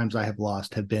only times I have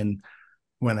lost have been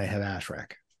when they have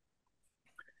Ashrak.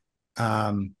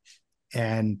 Um,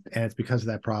 and it's because of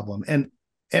that problem. And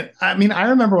I mean, I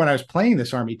remember when I was playing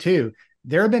this army too,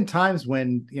 there have been times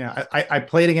when, I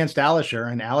played against Alisher,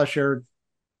 and Alisher,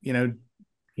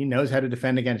 he knows how to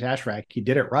defend against Ashrak. He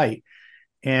did it right.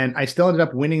 And I still ended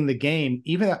up winning the game.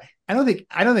 Even though I don't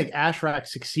think Ashrak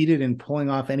succeeded in pulling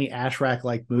off any Ashrak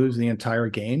like moves the entire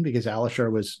game, because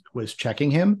Alisher was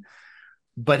checking him.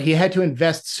 But he had to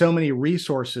invest so many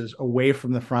resources away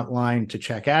from the front line to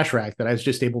check Ashrak that I was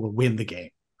just able to win the game.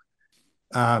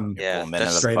 You're Yeah, pulling men out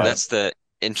of the that's Straight butt. up. that's the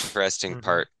interesting Hmm.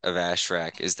 part of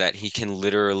Ashrak is that he can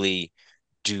literally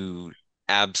do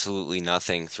absolutely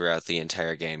nothing throughout the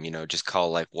entire game. Just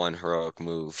call like one heroic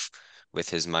move with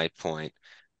his might point,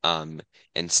 um,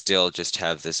 and still just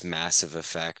have this massive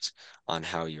effect on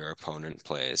how your opponent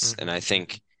plays. And I Hmm.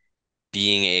 think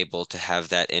being able to have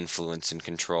that influence and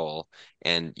control.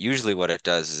 And usually what it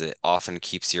does is it often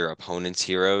keeps your opponent's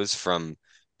heroes from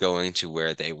going to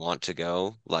where they want to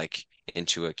go, like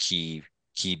into a key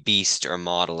beast or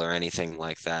model or anything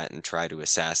like that, and try to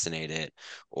assassinate it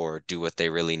or do what they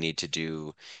really need to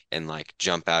do and like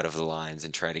jump out of the lines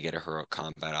and try to get a heroic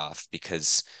combat off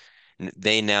because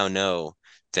they now know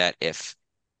that if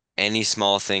any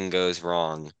small thing goes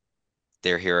wrong,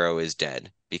 their hero is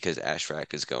dead because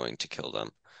Ashrak is going to kill them.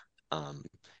 Um,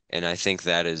 and I think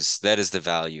that is the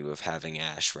value of having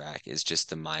Ashrak is just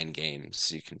the mind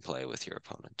games you can play with your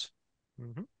opponent.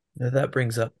 Hmm. Now that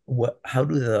brings up how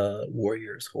do the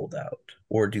warriors hold out?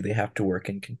 Or do they have to work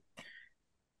in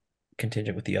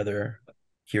contingent with the other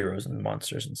heroes and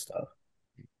monsters and stuff?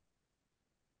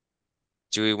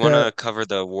 Do we want So to cover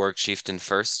the Warg Chieftain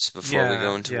first before we Yeah,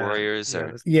 go into yeah, warriors,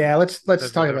 yeah. or yeah, let's Let's do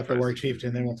talk that about the War first.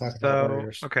 Chieftain, then we'll talk about So,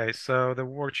 warriors. okay, so the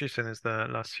War Chieftain is the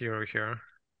last hero here.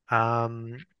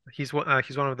 Um, he's one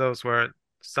of those where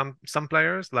some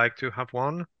players like to have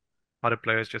one, other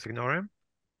players just ignore him.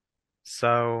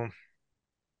 So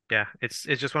yeah, it's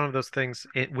just one of those things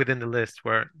within the list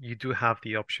where you do have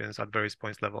the options at various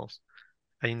points levels,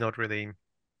 and you're not really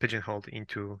pigeonholed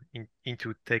into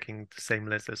taking the same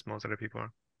list as most other people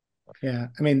are. Yeah,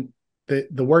 I mean,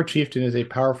 the War Chieftain is a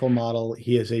powerful model.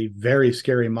 He is a very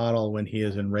scary model when he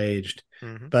is enraged,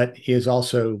 Hmm. but he is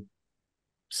also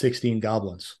 16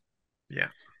 goblins. Yeah.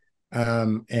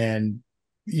 And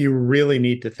you really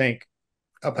need to think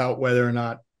about whether or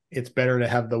not it's better to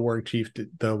have the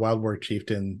Wild War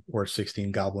Chieftain, or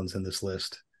 16 goblins in this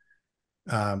list.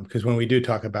 Because when we do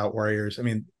talk about warriors, I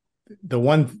mean, the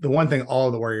one thing all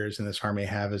of the warriors in this army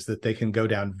have is that they can go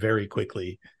down very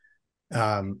quickly,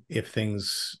 if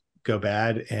things go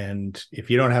bad. And if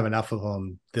you don't have enough of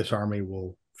them, this army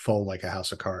will fold like a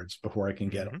house of cards before it can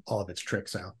get Hmm. all of its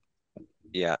tricks out.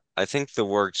 yeah, I think the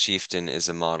Warg Chieftain is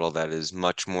a model that is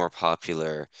much more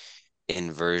popular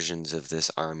in versions of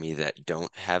this army that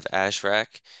don't have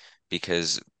Ashrak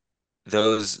because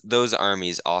those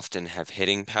armies often have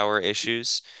hitting power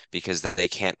issues because they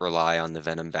can't rely on the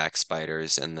venom back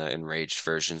spiders and the enraged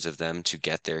versions of them to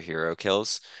get their hero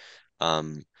kills.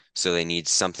 Um, so they need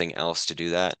something else to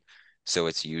do that. So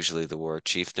it's usually the War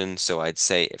Chieftain. So I'd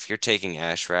say if you're taking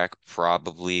Ashrak,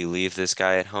 probably leave this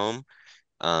guy at home.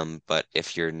 But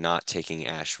if you're not taking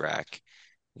Ashrak,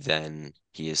 then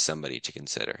he is somebody to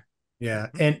consider. Yeah,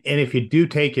 Mhm. and if you do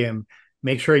take him,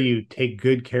 make sure you take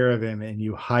good care of him and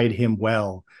you hide him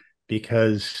well,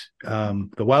 because the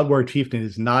Wild War Chieftain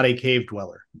is not a cave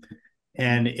dweller.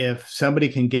 And if somebody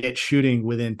can get shooting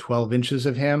within 12 inches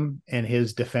of him and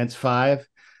his defense 5,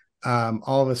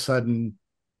 all of a sudden,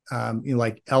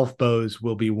 like elf bows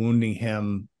will be wounding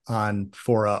him on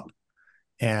 4 up,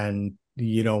 and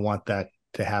you don't want that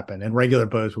to happen. And regular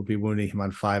bows will be wounding him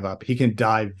on 5 up. He can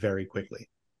die very quickly.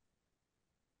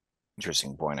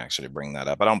 Interesting point, actually, to bring that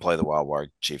up. I don't play the Wild War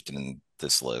Chieftain in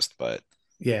this list, but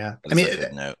Yeah, that I is mean, a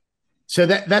good note. so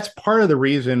that's part of the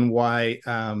reason why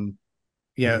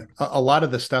a lot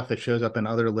of the stuff that shows up in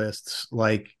other lists,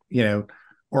 like,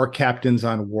 or captains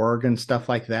on warg and stuff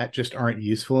like that, just aren't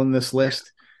useful in this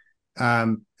list. I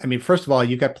mean, first of all,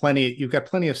 you've got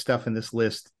plenty of stuff in this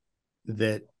list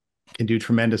that can do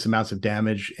tremendous amounts of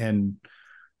damage and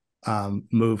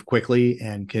move quickly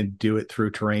and can do it through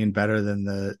terrain better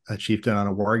than a chieftain on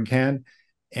a warg can.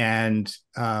 And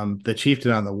the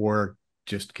chieftain on the warg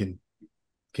just can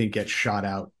get shot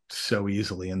out so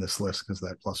easily in this list because of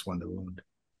that +1 to wound.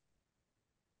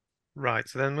 Right.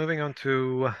 So then moving on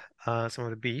to some of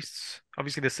the beasts.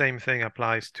 Obviously, the same thing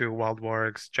applies to wild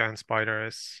wargs, giant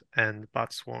spiders, and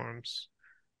bat swarms.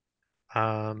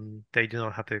 They do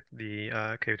not have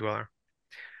the cave dweller.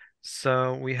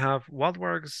 So we have wild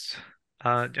wargs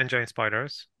and giant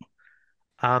spiders.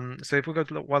 So if we go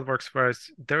to the wild wargs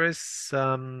first, there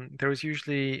is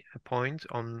usually a point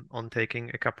on taking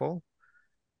a couple.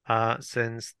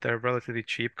 Since they're relatively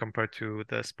cheap compared to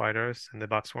the spiders and the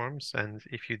bat swarms, and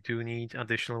if you do need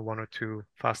additional 1 or 2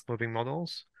 fast-moving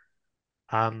models,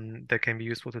 they can be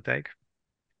useful to take,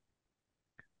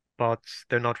 but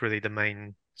they're not really the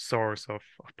main source of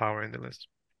power in the list.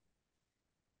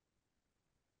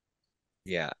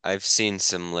 Yeah, I've seen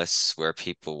some lists where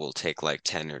people will take like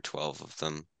 10 or 12 of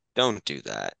them. Don't do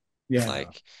that. Yeah.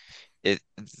 Like it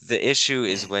the issue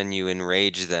is when you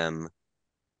enrage them,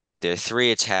 they're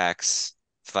 3 attacks,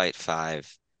 fight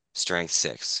 5, strength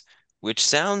 6, which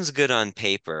sounds good on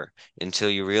paper until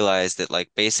you realize that like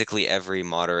basically every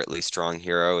moderately strong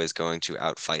hero is going to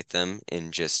outfight them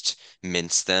and just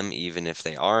mince them even if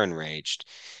they are enraged.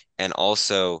 And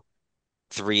also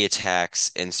 3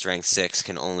 attacks and strength 6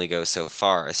 can only go so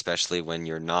far, especially when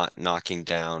you're not knocking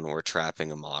down or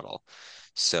trapping a model.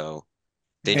 So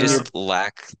they And you're just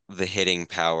lack the hitting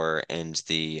power and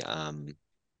the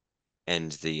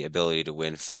ability to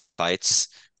win fights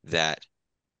that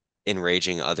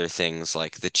enraging other things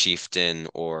like the chieftain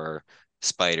or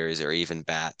spiders or even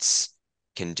bats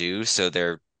can do. So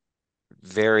they're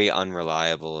very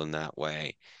unreliable in that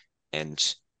way.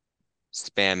 And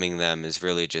spamming them is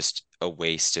really just a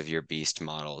waste of your beast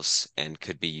models and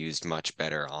could be used much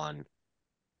better on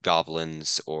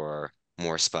goblins or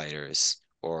more spiders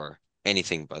or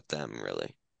anything but them,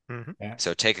 really. Hmm. yeah.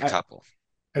 So take a I, couple.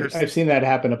 There's I've seen that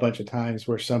happen a bunch of times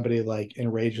where somebody like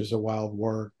enrages a wild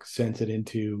warg, sends it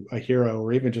into a hero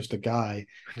or even just a guy,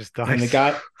 just and the dice.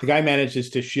 guy the guy manages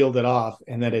to shield it off,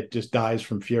 and then it just dies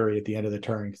from fury at the end of the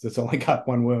turn because it's only got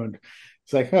 1 wound.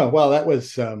 It's like, oh well, that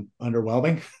was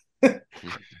underwhelming.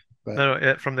 But No,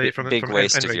 no, from the Big from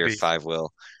waste of Enrage your Beast. 5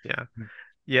 will.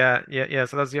 Yeah, yeah.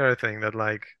 So that's the other thing that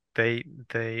like they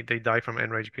die from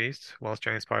Enrage Beast, whilst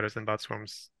giant spiders and bat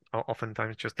swarms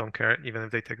oftentimes just don't care, even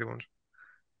if they take the wound.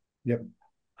 yep.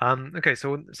 Okay,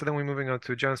 so then we're moving on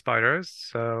to giant spiders.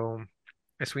 So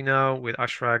as we know, with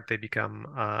Ashrag, they become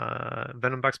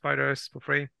venom bug spiders for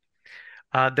free.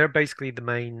 They're basically the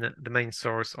main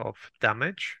source of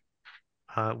damage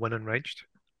when enraged.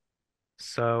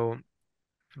 So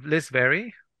lists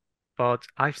vary, but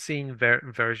I've seen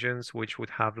versions which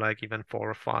would have like even 4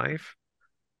 or 5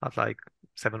 at like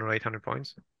 700 or 800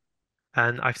 points,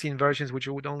 and I've seen versions which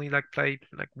would only like play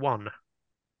like 1.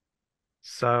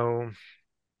 So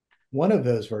One of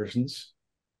those versions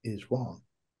is wrong.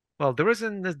 well, there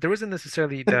isn't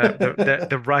necessarily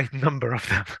the right number of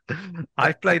them.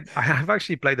 I have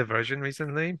actually played a version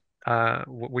recently,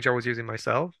 which I was using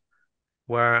myself,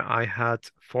 where I had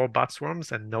 4 bat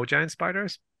swarms and no giant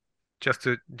spiders, just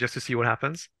to see what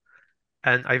happens.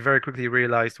 And I very quickly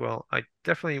realized, well, I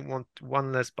definitely want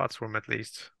 1 less bat swarm at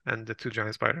least, and the 2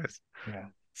 giant spiders. Yeah.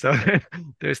 So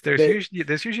there's They,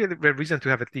 usually a reason to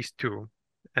have at least 2,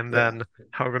 and yeah. then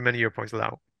however many your points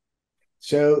allow.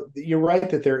 So you're right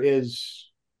that there is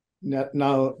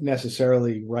not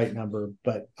necessarily right number,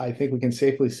 but I think we can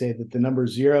safely say that the number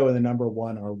 0 and the number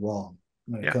 1 are wrong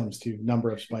when it Yeah. comes to number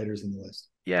of spiders in the list.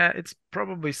 Yeah, it's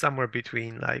probably somewhere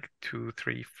between like 2,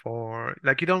 3, 4.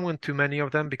 Like you don't want too many of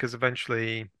them because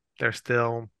eventually they're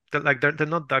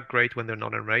not that great when they're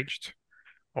not enraged,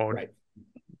 or Right.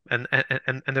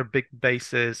 and their big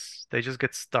bases, they just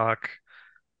get stuck,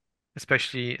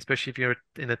 especially if you're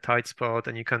in a tight spot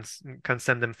and you can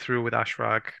send them through with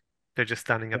Ashrak. They're just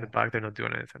standing at Yeah. the back. They're not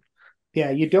doing anything.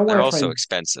 Yeah, you don't They're want to try also and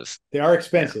expensive. they are Yeah.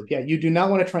 expensive. Yeah, you do not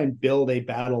want to try and build a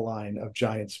battle line of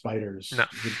giant No. spiders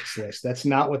with this list. That's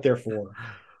not what they're for.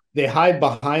 They hide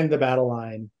behind the battle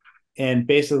line, and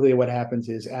basically what happens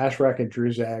is Ashrak and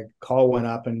Druzag call one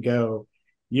up and go,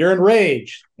 "You're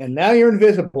enraged, and now you're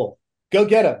invisible. Go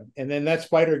get him!" And then that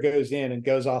spider goes in and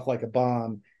goes off like a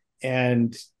bomb,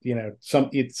 and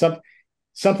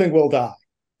something will die.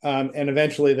 And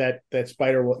eventually that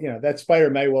spider will, that spider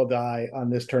may well die on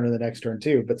this turn or the next turn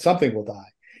too, but something will die.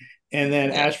 And then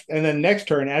Yeah. next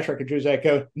turn, Ashrak and Druzak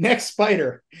go, "Next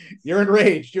spider, you're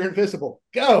enraged, you're invisible,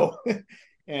 go."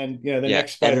 And the Yeah.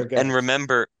 next spider And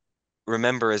goes.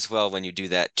 remember as well when you do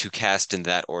that to cast in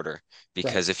that order. Right.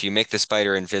 Because if you make the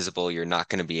spider invisible, you're not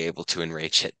going to be able to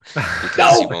enrage it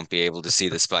because you No. won't be able to see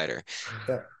the spider.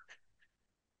 Yeah. All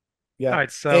Yeah.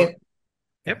 right, so And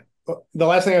yep. the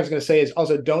last thing I was going to say is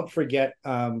also don't forget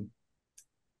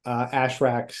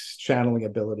Ashrak's channeling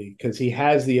ability, because he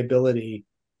has the ability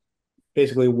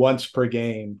basically once per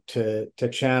game to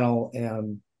channel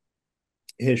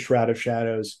his Shroud of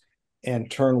Shadows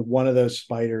and turn one of those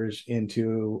spiders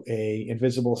into a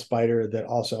invisible spider that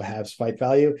also has fight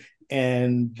value,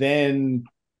 and then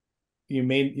you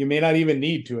may not even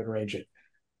need to enrage it,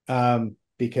 Actually,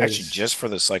 because just for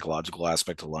the psychological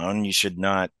aspect alone, you should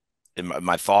not.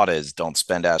 My thought is don't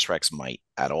spend Ashrek's might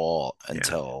at all Yeah. yeah,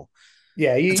 until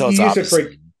you it's use it for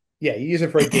obviously. yeah, you use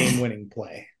it for a game winning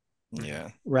play. Mhm. Yeah.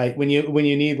 Right, when you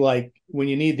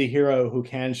need the hero who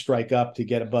can strike up to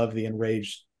get above the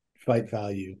enraged fight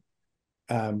value,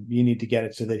 you need to get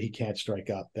it so that he can't strike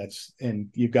up. And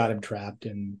you've got him trapped,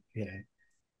 and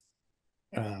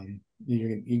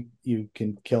you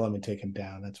can kill him and take him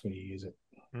down. That's when you use it.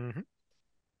 Mhm.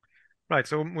 Right,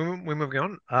 so we're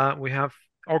moving on. We have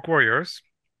Orc Warriors.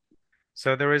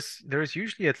 So there is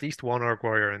usually at least one Orc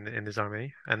Warrior in this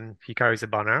army, and he carries a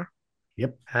banner.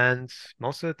 Yep. And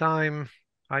most of the time,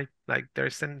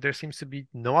 there seems to be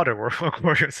no other Orc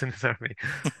Warriors in this army.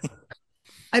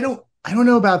 I don't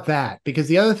know about that, because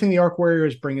the other thing the Orc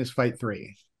Warriors bring is fight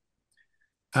three.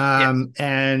 Yes.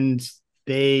 And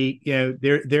they,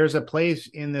 there's a place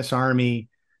in this army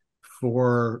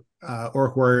for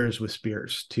Orc Warriors with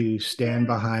spears to stand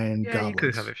Yeah. behind Yeah, you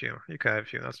could have goblins. a few. You could have a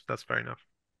few. That's fair enough.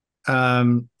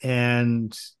 Um,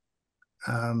 and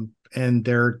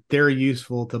they're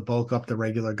useful to bulk up the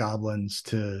regular goblins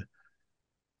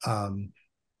um,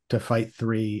 to fight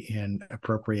three in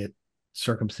appropriate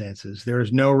circumstances. There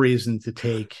is no reason to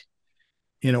take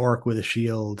an orc with a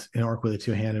shield, an orc with a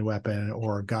two-handed weapon,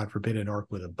 or God forbid, an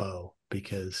orc with a bow,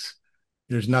 because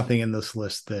there's nothing in this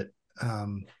list that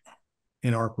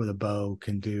an orc with a bow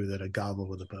can do that a goblin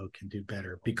with a bow can do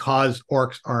better, because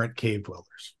orcs aren't cave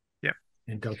dwellers Yeah.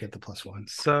 and don't get the +1.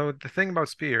 So the thing about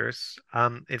spears,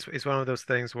 it's one of those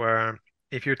things where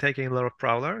if you're taking a lot of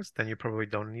prowlers, then you probably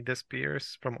don't need the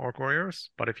spears from Orc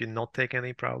Warriors. But if you not take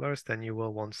any prowlers, then you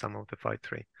will want some of the fight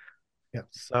three. Yeah.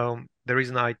 So the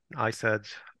reason I said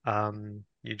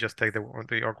you just take the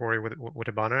Orc Warrior with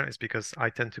a banner is because I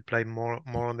tend to play more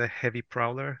on the heavy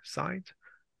prowler side.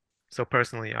 So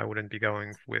personally, I wouldn't be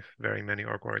going with very many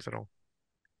Orc Warriors at all.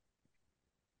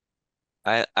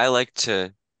 I like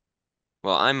to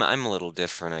Well, I'm a little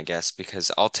different, I guess,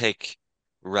 because I'll take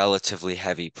relatively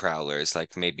heavy prowlers,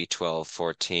 like maybe 12,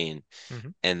 14, Hmm.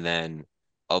 and then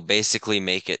I'll basically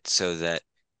make it so that,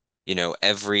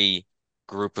 every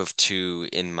group of two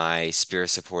in my spear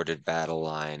supported battle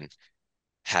line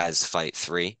has fight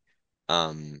three.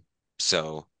 Um,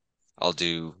 so I'll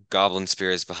do goblin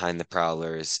spears behind the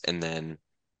prowlers, and then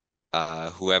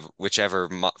whichever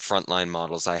mo frontline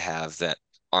models I have that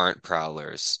aren't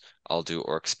prowlers, I'll do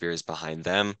orc spears behind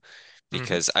them Hmm.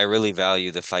 because I really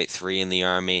value the fight three in the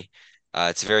army.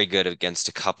 It's very good against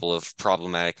a couple of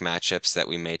problematic matchups that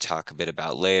we may talk a bit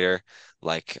about later,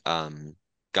 like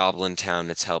Goblin Town.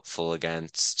 It's helpful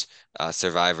against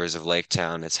Survivors of Lake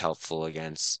Town. It's helpful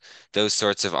against those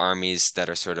sorts of armies that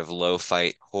are sort of low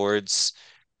fight hordes.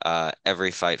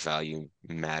 Every fight value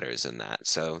matters in that.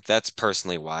 So that's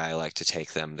personally why I like to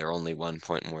take them. They're only 1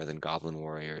 point more than Goblin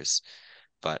Warriors.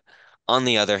 But on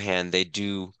the other hand, they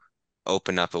do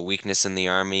open up a weakness in the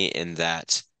army in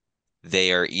that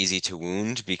they are easy to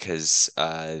wound because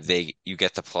you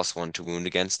get the +1 to wound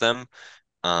against them.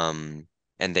 Um,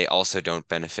 and they also don't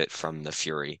benefit from the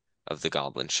fury of the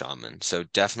Goblin Shaman. So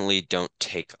definitely don't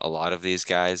take a lot of these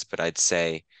guys, but I'd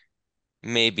say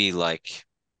maybe like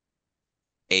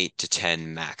 8 to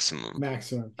 10 maximum,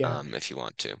 Maximum, yeah. if you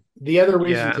want to. The other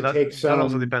reason Yeah, to and that take that also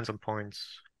some depends on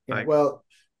points. Yeah. Like, Well,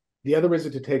 the other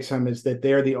reason to take some is that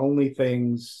they're the only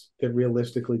things that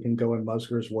realistically can go in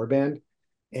Musger's warband.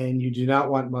 And you do not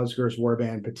want Musger's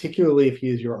warband, particularly if he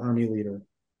is your army leader,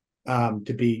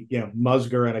 to be,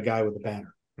 Musger and a guy with a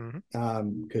banner. mhm.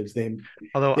 Because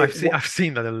Although they I've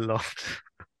seen that a lot.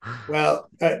 well,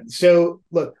 so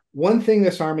look, one thing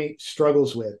this army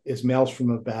struggles with is maelstrom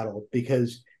of battle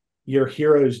because your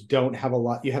heroes don't have a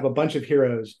lot. You have a bunch of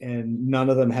heroes, and none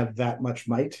of them have that much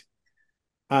might.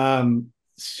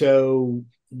 So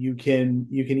you can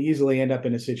easily end up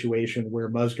in a situation where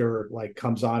Musger like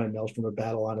comes on and maelstrom of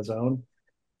battle on his own,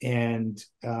 and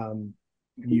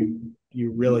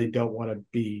you really don't want to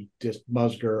be just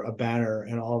Musger a banner,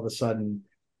 and all of a sudden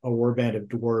a warband of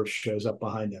dwarves shows up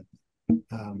behind him.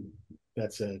 Um,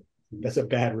 that's a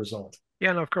bad result.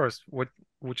 Yeah, no, of course.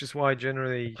 Which is why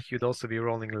generally you'd also be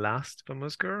rolling last for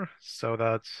Musker, so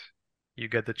that you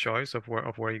get the choice of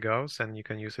where he goes, and you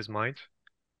can use his might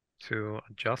to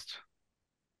adjust.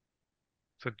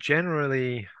 So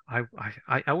generally, I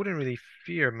wouldn't really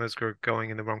fear Musker going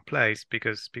in the wrong place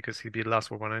because he'd be the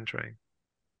last one entering.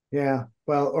 Yeah,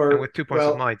 well, And with 2 points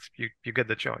of well, might, you get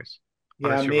the choice,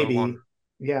 yeah, unless you roll a one. maybe,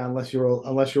 yeah, unless you roll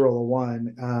a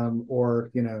one,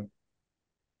 or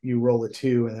you roll a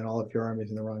two, and then all of your armies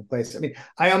in the wrong place. I mean,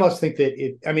 I almost think that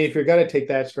if you're going to take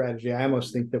that strategy, I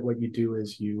almost think that what you do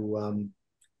is you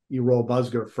roll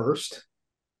Musger first,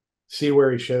 see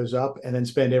where he shows up, and then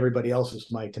spend everybody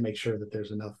else's might to make sure that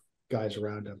there's enough guys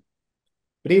around him.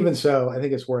 But even so, I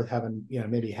think it's worth having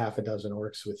maybe half a dozen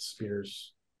orcs with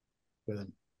spears with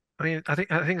him. I mean, I think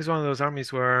it's one of those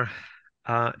armies where,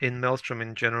 in Maelstrom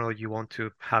in general, you want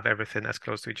to have everything as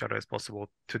close to each other as possible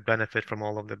to benefit from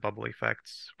all of the bubble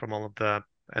effects, from all of the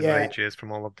Yeah, enrages,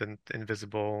 from all of the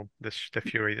invisible, the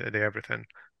fury, the everything.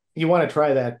 you want to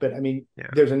try that, but I mean,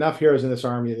 Yeah, there's enough heroes in this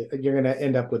army that you're going to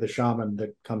end up with a shaman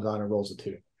that comes on and rolls a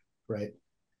two, right?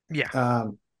 yeah.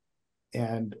 Um,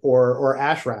 and or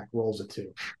Ashrak rolls a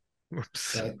two,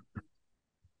 Oops. right?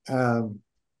 Um,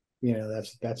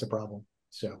 that's a problem.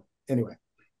 So anyway,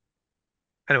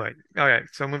 Anyway, okay.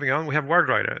 So moving on, we have Ward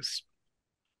Riders.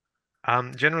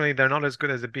 Generally they're not as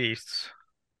good as the beasts,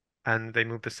 and they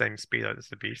move the same speed as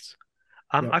the beasts.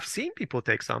 yep, I've seen people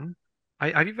take some.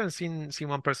 I've even seen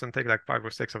one person take like 5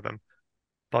 or 6 of them,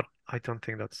 but I don't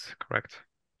think that's correct.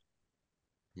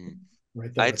 Hmm.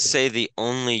 right there I'd with you. say the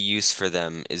only use for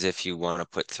them is if you want to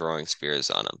put throwing spears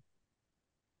on them.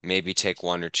 Maybe take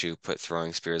one or two, put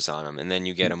throwing spears on them, and then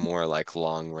you get a more like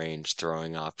long range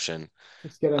throwing option.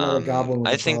 Let's get another goblin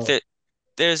with I a think bow. that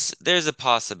there's a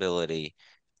possibility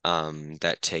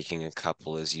that taking a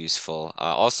couple is useful.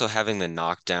 Also having the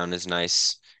knockdown is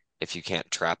nice if you can't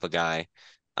trap a guy,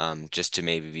 just to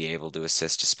maybe be able to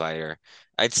assist a spider.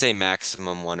 I'd say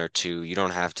maximum one or two. You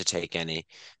don't have to take any,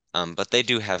 but they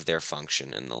do have their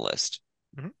function in the list.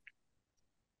 Mhm.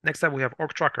 Next up, we have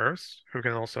Orc Truckers, who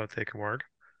can also take a ward.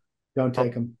 Don't Well,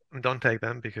 take them. don't take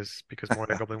them because more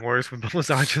than Goblin Warriors with bows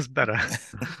are just better.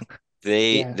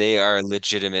 They Yeah, they are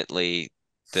legitimately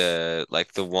the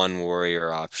one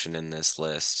warrior option in this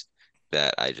list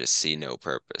that I just see no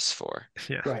purpose for.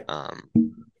 Yeah. right. Um,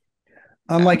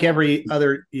 at Unlike all. every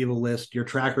other evil list, your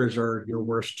trackers are your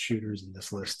worst shooters in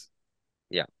this list.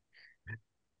 Yeah.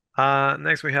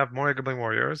 Next we have more Goblin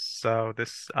Warriors. So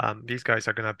these guys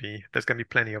are gonna be there's gonna be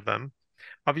plenty of them.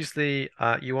 Obviously,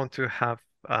 you want to have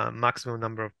maximum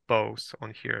number of bows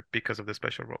on here because of the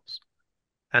special rules.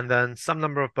 And then some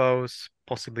number of bows,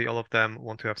 possibly all of them,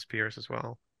 want to have spears as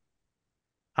well.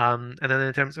 And then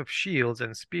in terms of shields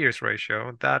and spears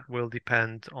ratio, that will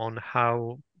depend on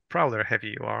how prowler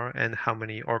heavy you are and how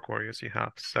many orc warriors you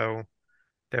have. So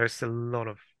there's a lot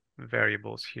of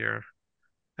variables here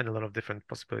and a lot of different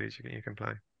possibilities you can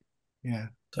play. Yeah.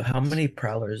 So how many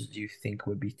prowlers do you think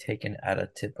would be taken at a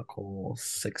typical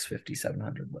 650,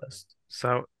 700 list?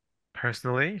 So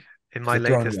personally, in Because my the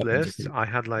throwing latest weapons are list, pretty I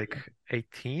had big. like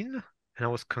 18 and I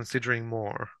was considering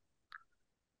more.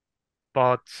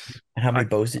 But And how many I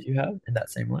bows did you have in that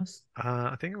same list?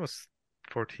 I think it was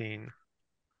 14.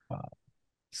 Wow,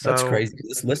 that's So crazy.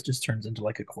 This list just turns into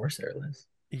like a Corsair list.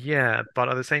 yeah, but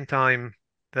at the same time,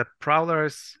 the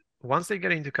prowlers, once they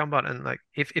get into combat and like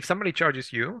if somebody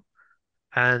charges you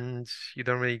and you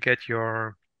don't really get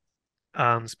your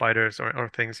spiders or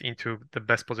things into the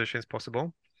best positions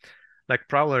possible, like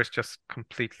prowlers just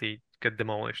completely get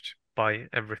demolished by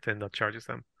everything that charges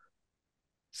them.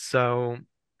 So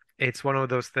it's one of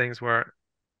those things where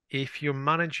if you're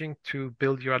managing to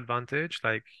build your advantage,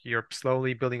 like you're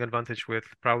slowly building advantage with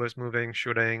prowlers moving,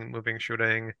 shooting, moving,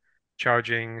 shooting,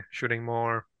 charging, shooting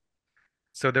more.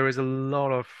 So there is a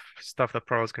lot of stuff that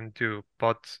prowlers can do,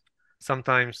 but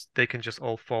sometimes they can just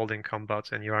all fold in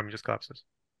combat and your army just collapses.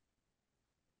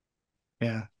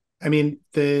 Yeah. I mean,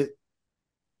 the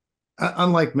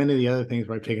unlike many of the other things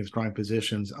where I've taken strong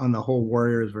positions on the whole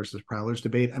warriors versus prowlers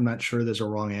debate, I'm not sure there's a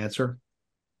wrong answer.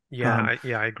 Yeah, Um,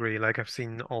 I agree. Like I've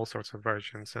seen all sorts of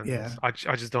versions, and yeah, I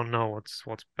just don't know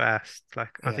what's best.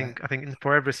 Like yeah, I think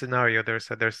for every scenario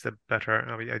there's a better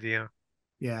idea.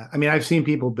 yeah. I mean, I've seen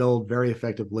people build very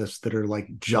effective lists that are like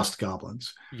just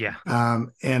goblins. Yeah.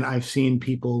 And I've seen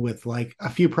people with like a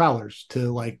few prowlers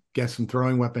to like get some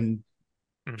throwing weapon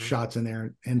Hmm. shots in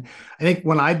there. And I think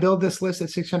when I build this list at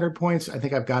 600 points, I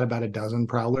think I've got about a dozen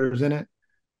prowlers in it.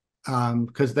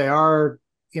 Because they are,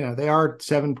 they are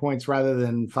 7 points rather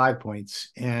than 5 points,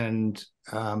 and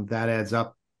that adds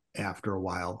up after a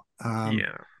while.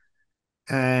 Yeah.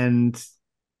 And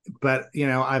but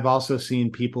I've also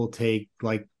seen people take,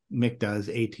 like Mick does,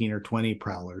 18 or 20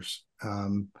 prowlers,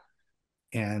 and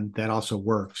that also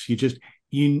works.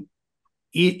 You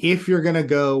if you're going to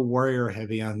go warrior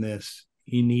heavy on this,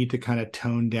 you need to kind of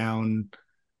tone down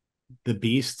the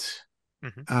beasts,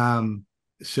 Hmm. um,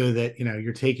 so that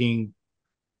you're taking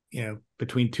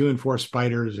between 2 and 4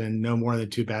 spiders and no more than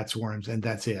 2 bat swarms, and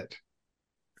that's it.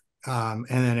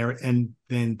 And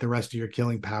then the rest of your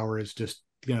killing power is just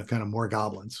kind of more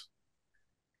goblins.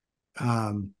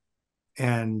 Um,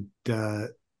 and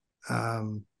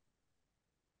um,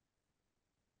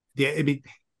 yeah, I mean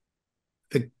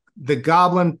the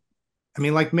goblin. I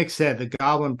mean, like Mick said, the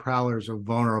goblin prowlers are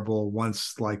vulnerable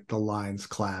once like the lines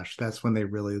clash. That's when they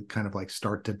really kind of like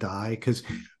start to die. Because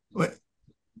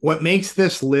what makes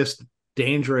this list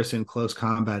dangerous in close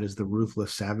combat is the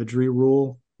ruthless savagery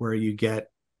rule, where you get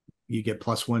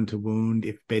 +1 to wound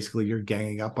if basically you're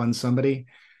ganging up on somebody,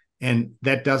 and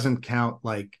that doesn't count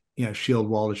like shield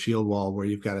wall to shield wall where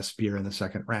you've got a spear in the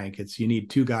second rank. It's you need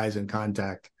 2 guys in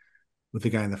contact with the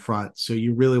guy in the front, so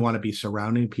you really want to be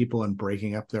surrounding people and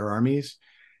breaking up their armies,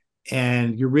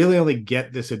 and you really only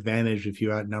get this advantage if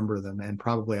you outnumber them, and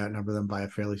probably outnumber them by a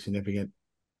fairly significant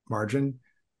margin.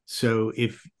 So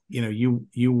if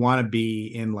you want to be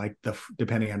in like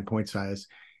depending on point size,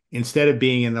 instead of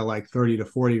being in the like 30 to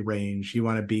 40 range, you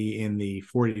want to be in the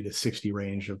 40 to 60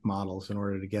 range of models in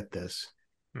order to get this.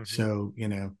 Hmm. So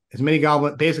as many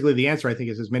goblin, basically the answer I think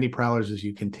is as many prowlers as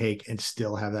you can take and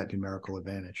still have that numerical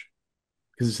advantage,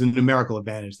 because it's the numerical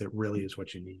advantage that really is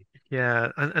what you need.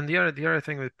 Yeah, and the other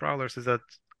thing with prowlers is that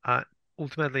uh,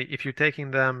 ultimately, if you're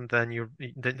taking them, then you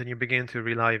begin to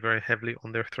rely very heavily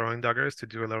on their throwing daggers to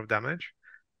do a lot of damage.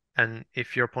 And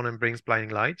if your opponent brings blinding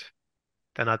light,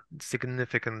 then that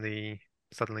significantly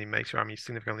suddenly makes your army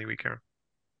significantly weaker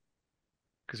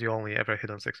because you only ever hit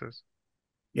on sixes.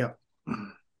 Yep.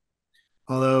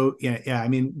 Although, yeah, I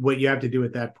mean, what you have to do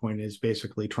at that point is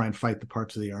basically try and fight the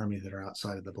parts of the army that are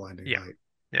outside of the blinding Yeah, light.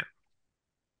 yeah.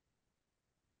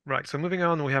 Right. So moving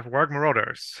on, we have Warg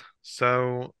Marauders.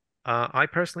 So I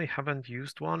personally haven't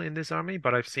used one in this army,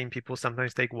 but I've seen people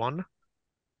sometimes take one.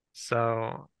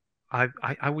 So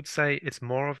I would say it's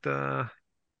more of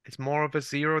a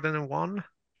zero than a one,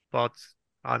 but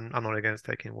I'm not against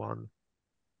taking one.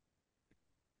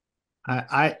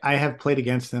 I have played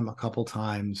against them a couple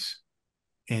times,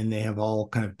 and they have all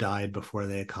kind of died before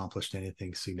they accomplished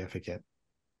anything significant.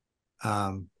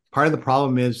 Part of the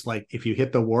problem is like if you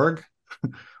hit the warg,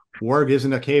 warg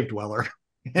isn't a cave dweller,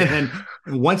 and Yeah. then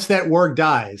once that warg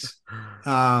dies,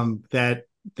 that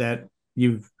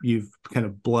you've kind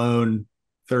of blown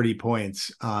 30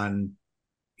 points on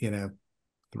you know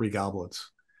 3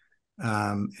 goblets,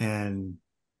 and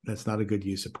that's not a good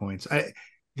use of points.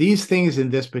 These things in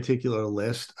this particular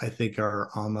list, I think, are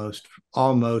almost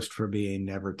for me a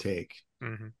never take,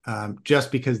 Hmm.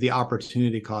 just because the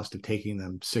opportunity cost of taking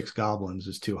them 6 goblins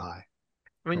is too high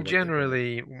I for mean, what they bring.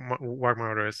 generally, Warg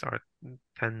Marauders are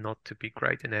tend not to be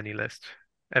great in any list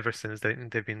ever since they've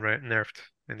been nerfed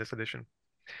in this edition.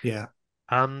 Yeah,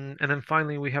 And then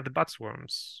finally we have the Bat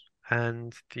Swarms,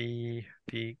 and the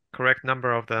correct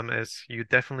number of them is you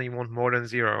definitely want more than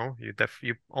zero.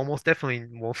 You almost definitely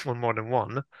want more than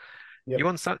one. yep, You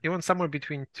want somewhere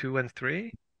between two and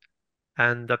three,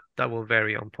 and that will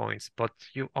vary on points. But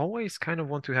you always kind of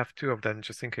want to have two of them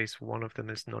just in case one of them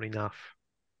is not enough,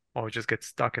 or just gets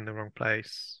stuck in the wrong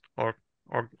place, or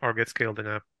gets killed in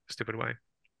a stupid way.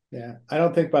 yeah. I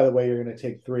don't think, by the way, you're going to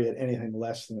take 3 at anything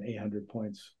less than 800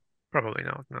 points. Probably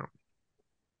not, no.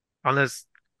 Unless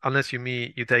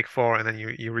you take four and then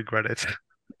you regret it.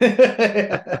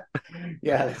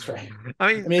 Yeah, that's right. I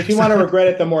I mean, mean, if you want to regret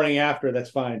it the morning after, that's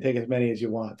fine. Take as many as you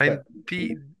want. I But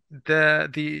mean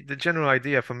the general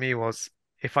idea for me was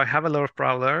if I have a lot of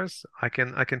prowlers, I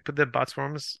can put the bat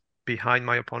swarms behind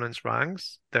my opponent's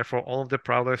ranks. Therefore, all of the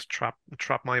prowlers trap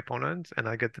my opponent, and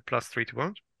I get the +3 to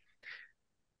wound.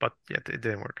 But yet it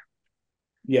didn't work.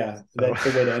 Yeah, So that's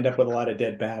the way to end up with a lot of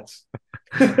dead bats.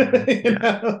 You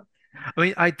yeah. know? I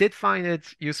mean, I did find it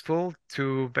useful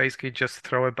to basically just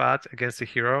throw a bat against the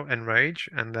hero and rage,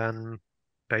 and then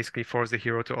basically force the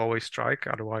hero to always strike,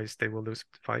 otherwise they will lose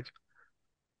the fight.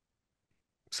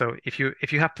 So if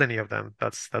you have plenty of them,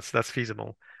 that's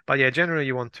feasible. But yeah, generally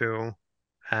you want two,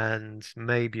 and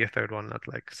maybe a third one at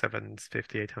like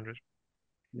 750, 800.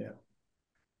 Yeah.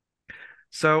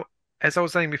 So as I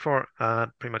was saying before,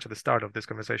 pretty much at the start of this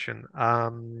conversation,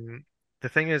 the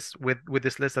thing is with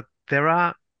this list that there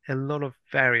are a lot of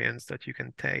variants that you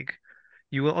can take.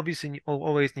 You will obviously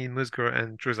always need Musgur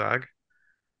and Druzag,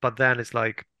 but then it's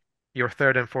like your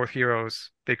third and fourth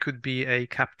heroes. They could be a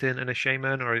captain and a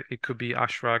shaman, or it could be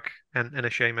Ashrak and a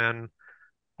shaman,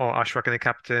 or Ashrak and a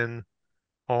captain,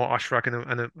 or Ashrak and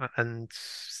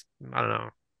I don't know,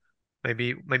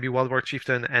 maybe Wild War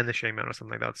Chieftain and a shaman or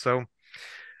something like that. So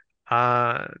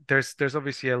there's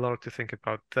obviously a lot to think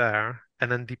about there,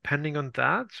 and then depending on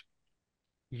that,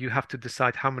 you have to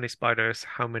decide how many spiders,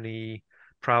 how many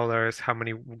prowlers, how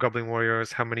many goblin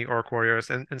warriors, how many orc warriors,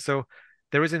 and so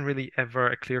there isn't really ever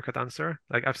a clear-cut answer.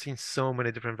 Like I've seen so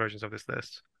many different versions of this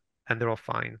list, and they're all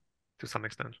fine to some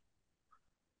extent.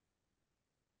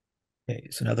 Okay,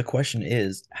 so now the question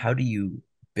is, how do you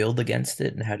build against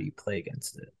it and how do you play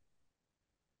against it?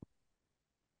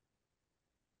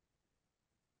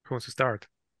 Who wants to start?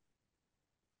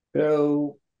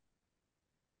 So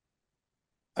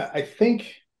I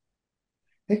think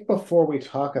before we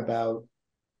talk about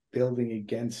building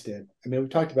against it, I mean, we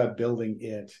talked about building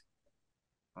it.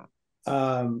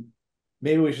 Um,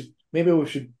 maybe we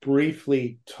should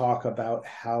briefly talk about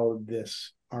how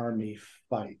this army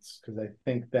fights, because I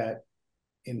think that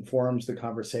informs the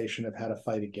conversation of how to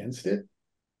fight against it.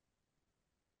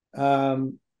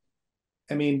 Um,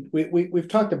 I mean, we've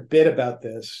talked a bit about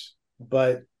this,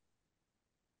 but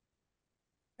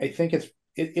I think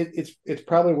it's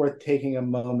probably worth taking a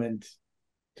moment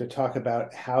to talk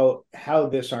about how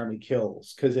this army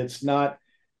kills, because it's not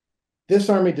this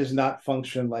army does not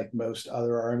function like most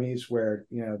other armies where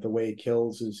the way it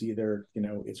kills is either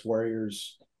its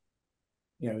warriors,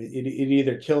 it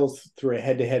either kills through a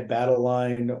head-to-head battle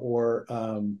line, or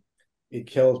it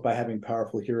kills by having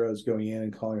powerful heroes going in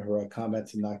and calling heroic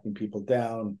combats and knocking people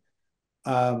down.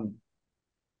 um,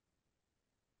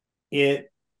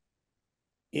 it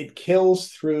it kills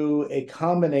through a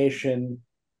combination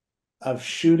of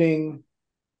shooting,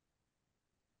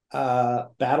 uh,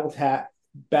 battle ta-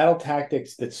 battle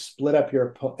tactics that split up your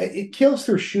opponent. It kills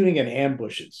through shooting and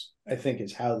ambushes, I think,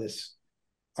 is how this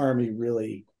army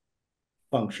really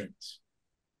functions.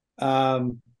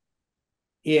 Um,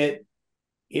 it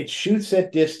it shoots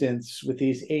at distance with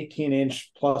these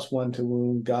 18-inch +1 to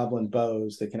wound goblin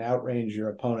bows that can outrange your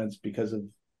opponents, because of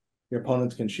your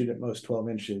opponents can shoot at most 12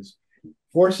 inches.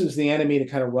 Forces the enemy to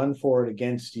kind of run forward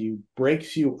against you,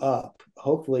 breaks you up,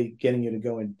 hopefully getting you to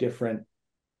go in different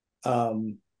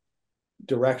um,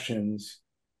 directions,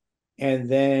 and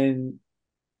then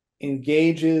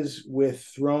engages with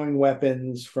throwing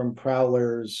weapons from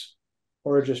prowlers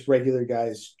or just regular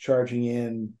guys charging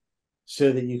in, so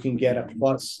that you can get a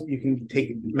plus, you can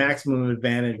take maximum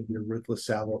advantage of your ruthless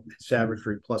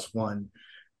savagery +1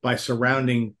 by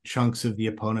surrounding chunks of the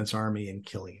opponent's army and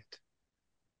killing it.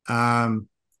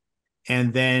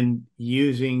 And then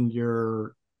using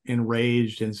your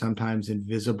enraged and sometimes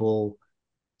invisible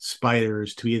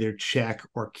spiders to either check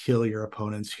or kill your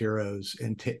opponent's heroes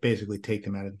and basically take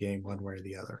them out of the game one way or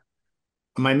the other.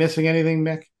 Am I missing anything,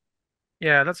 Mick?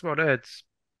 Yeah, that's about it.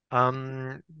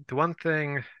 The one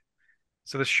thing,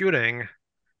 so the shooting,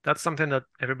 that's something that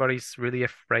everybody's really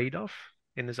afraid of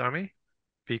in this army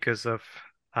because of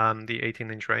the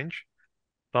 18-inch range.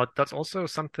 But that's also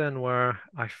something where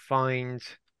I find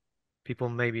people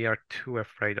maybe are too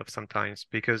afraid of sometimes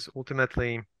because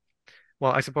ultimately,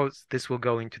 well, I suppose this will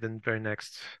go into the very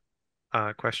next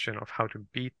question of how to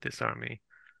beat this army.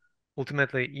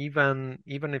 Ultimately, even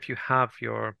if you have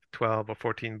your 12 or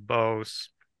 14 bows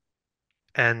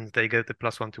and they get the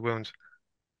 +1 to wound,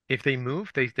 if they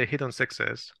move, they hit on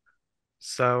sixes.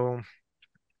 So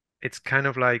it's kind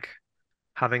of like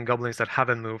having goblins that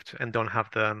haven't moved and don't have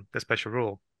the special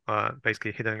rule,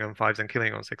 basically hitting on fives and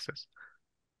killing on sixes.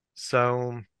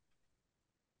 So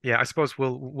yeah, I suppose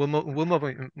we'll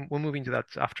move into that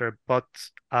after. But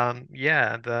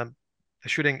yeah, the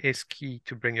shooting is key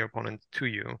to bring your opponent to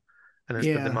you, and then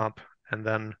split them Yeah. up, and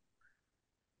then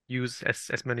use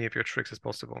as many of your tricks as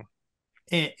possible.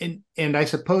 And I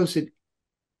suppose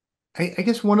I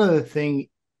guess one other thing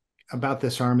about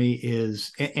this army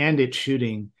is, and its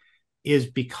shooting, is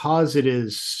because it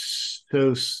is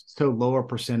so low a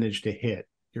percentage to hit.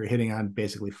 You're hitting on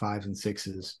basically fives and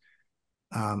sixes,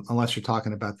 unless you're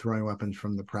talking about throwing weapons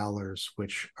from the prowlers,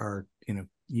 which are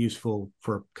useful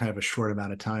for kind of a short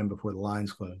amount of time before the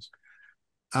lines close.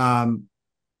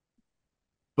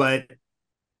 But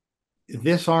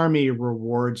this army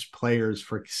rewards players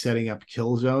for setting up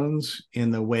kill zones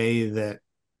in the way that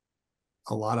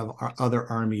a lot of other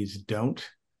armies don't.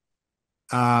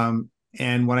 And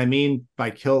what I mean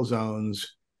by kill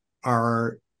zones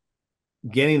are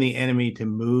getting the enemy to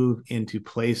move into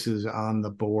places on the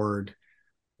board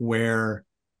where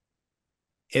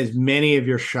as many of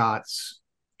your shots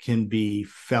can be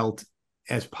felt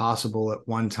as possible at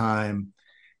one time.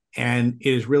 And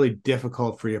it is really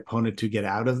difficult for your opponent to get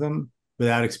out of them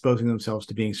without exposing themselves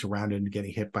to being surrounded and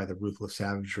getting hit by the ruthless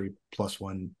savagery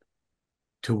 +1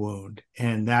 to wound.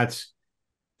 And that's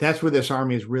where this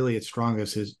army is really its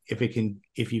strongest, is if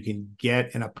you can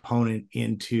get an opponent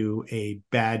into a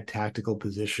bad tactical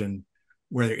position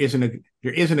where there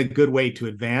isn't a good way to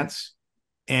advance,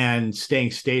 and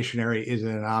staying stationary isn't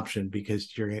an option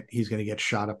because he's going to get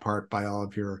shot apart by all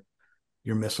of your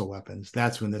missile weapons.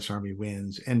 That's when this army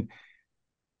wins. And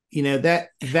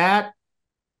that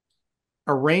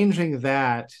arranging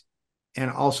that, and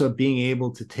also being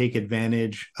able to take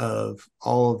advantage of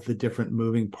all of the different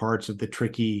moving parts of the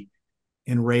tricky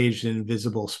enraged and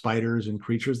invisible spiders and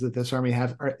creatures that this army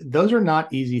has, those are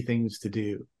not easy things to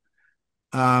do.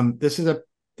 This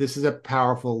is a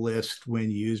powerful list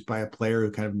when used by a player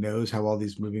who kind of knows how all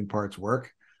these moving parts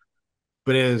work,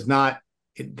 but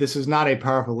this is not a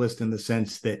powerful list in the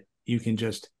sense that you can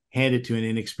just hand it to an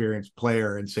inexperienced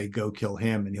player and say, go kill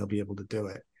him, and he'll be able to do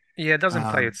it. Yeah, it doesn't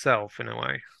play itself in a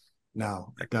way.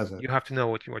 No, Like it doesn't. you have to know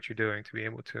what you're doing to be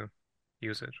able to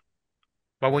use it.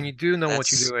 But when you do know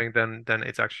what you're That's doing, then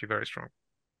it's actually very strong.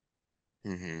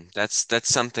 that's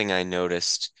something I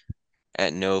noticed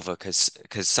at Nova because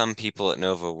some people at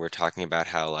Nova were talking about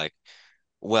how like,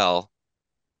 well,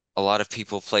 a lot of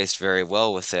people placed very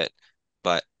well with it,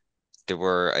 but there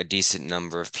were a decent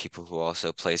number of people who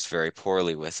also placed very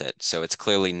poorly with it. So it's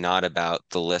clearly not about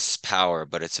the list's power,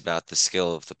 but it's about the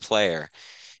skill of the player.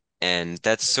 And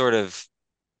that's sort of,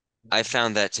 I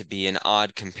found that to be an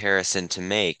odd comparison to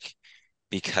make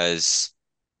because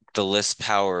the list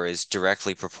power is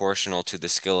directly proportional to the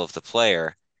skill of the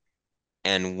player.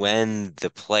 And when the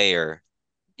player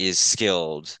is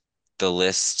skilled, the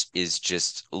list is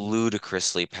just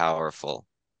ludicrously powerful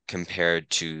compared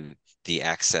to the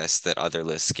access that other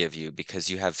lists give you because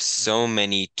you have so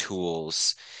many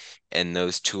tools, and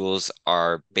those tools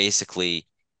are basically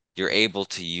you're able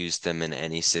to use them in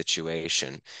any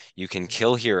situation. You can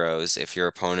kill heroes if your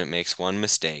opponent makes one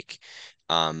mistake.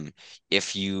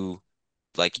 If you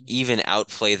like even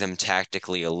outplay them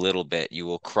tactically a little bit, you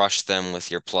will crush them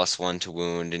with your +1 to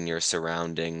wound and your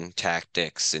surrounding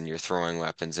tactics and your throwing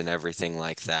weapons and everything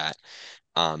like that.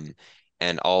 Um,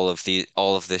 and all of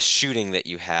this shooting that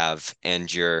you have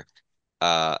and your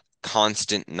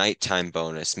constant nighttime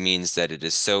bonus means that it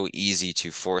is so easy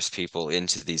to force people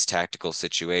into these tactical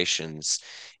situations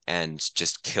and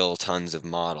just kill tons of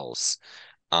models.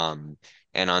 Um,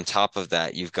 and on top of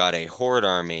that, you've got a horde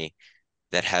army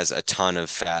that has a ton of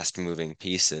fast moving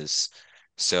pieces.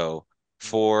 So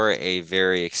for a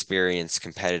very experienced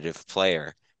competitive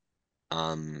player,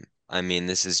 I mean,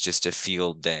 this is just a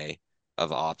field day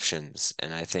of options.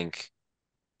 And I think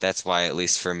that's why, at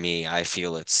least for me, I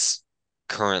feel it's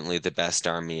currently the best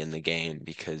army in the game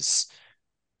because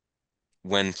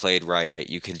when played right,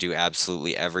 you can do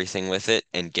absolutely everything with it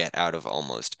and get out of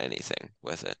almost anything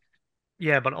with it.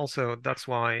 Yeah, but also that's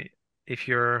why if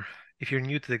you're if you're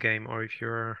new to the game, or if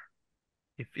you're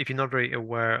not very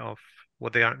aware of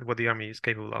what the army is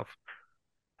capable of,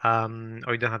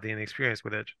 or you don't have any experience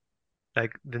with it,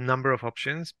 like the number of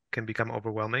options can become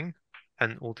overwhelming,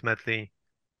 and ultimately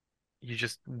you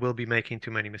just will be making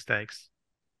too many mistakes.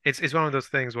 It's one of those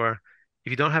things where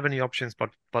if you don't have any options, but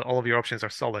all of your options are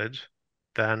solid,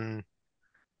 then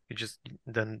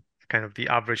then kind of the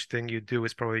average thing you do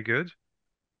is probably good.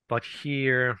 But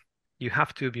here you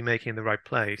have to be making the right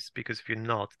plays because if you're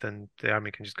not, then the army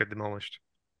can just get demolished.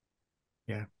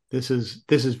 Yeah, this is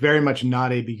very much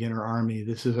not a beginner army.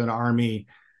 This is an army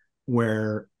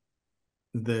where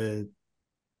the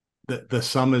the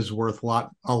sum is worth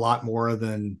a lot more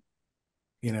than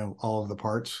all of the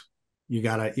parts. You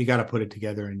gotta put it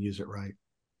together and use it right.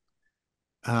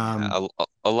 Yeah, Um,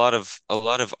 a lot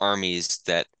of armies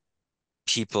that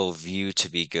people view to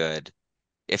be good.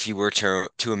 If you were to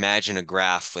imagine a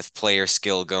graph with player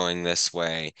skill going this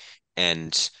way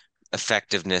and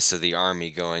effectiveness of the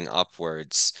army going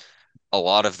upwards, a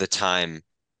lot of the time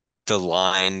the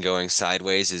line going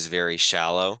sideways is very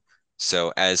shallow.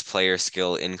 So as player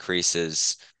skill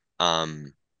increases,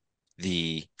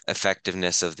 the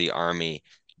effectiveness of the army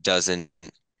doesn't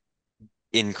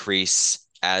increase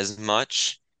as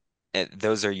much. And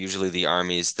those are usually the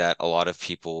armies that a lot of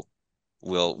people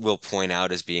will point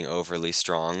out as being overly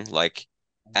strong. Like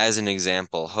as an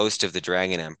example, Host of the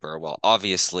Dragon Emperor. Well,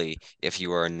 obviously, if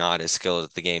you are not as skilled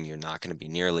at the game, you're not going to be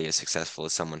nearly as successful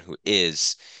as someone who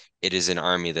is. It is an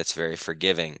army that's very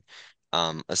forgiving.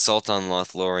 Assault on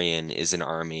Lothlorien is an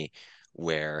army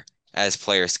where, as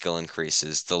player skill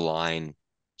increases, the line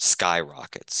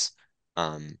skyrockets,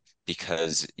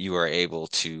 because you are able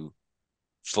to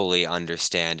fully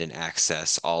understand and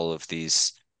access all of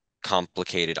these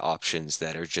complicated options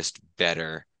that are just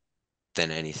better than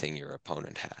anything your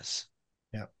opponent has.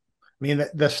 Yeah. I mean,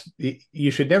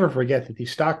 you should never forget that the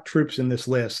stock troops in this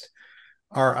list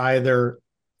are either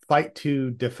fight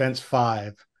 2, defense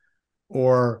 5,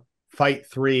 or fight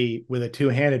 3 with a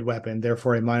two-handed weapon,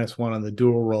 therefore a -1 on the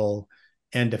dual roll,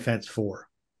 and defense 4.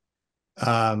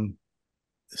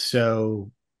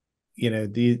 So,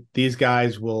 these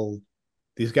guys will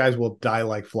die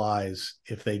like flies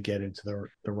if they get into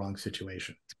the wrong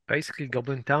situation. Basically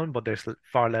Goblin Town, but there's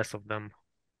far less of them.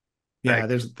 Yeah, Like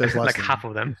there's less like of half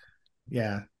them. of them.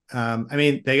 Yeah. I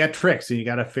mean, they got tricks, and you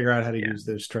got to figure out how to Yeah. use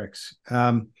those tricks.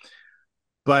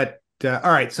 But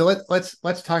all right, so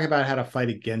let's talk about how to fight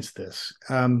against this.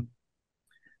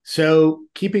 So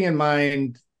keeping in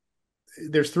mind,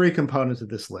 there's three components of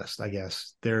this list, I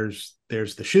guess. There's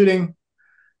the shooting,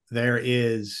 there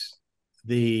is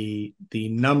the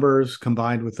numbers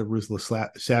combined with the ruthless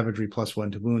savagery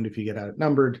 +1 to wound if you get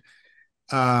outnumbered,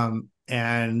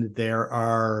 and there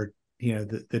are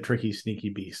the tricky sneaky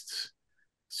beasts.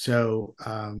 So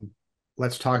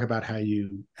let's talk about how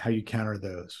you counter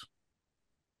those.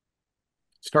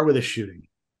 Start with the shooting.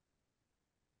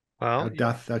 How Well,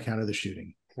 doth thou counter the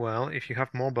shooting? well, if you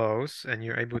have more bows and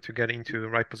you're able to get into the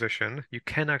right position, you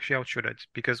can actually outshoot it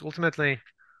because ultimately,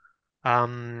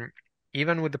 um,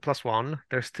 even with the +1,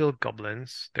 they're still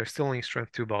goblins. They're still only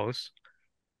strength 2 bows.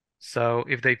 So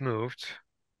if they've moved,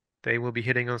 they will be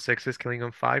hitting on 6s, killing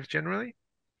on 5s generally.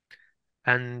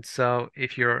 And so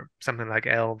if you're something like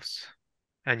elves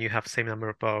and you have the same number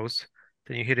of bows,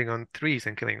 then you're hitting on 3s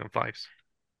and killing on 5s.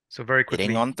 So very Hitting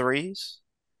quickly, on threes?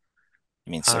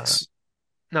 You mean uh, six?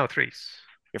 no, 3s.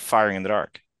 You're firing in the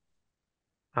dark.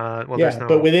 Well, there's Yeah,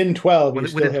 but no within 12, you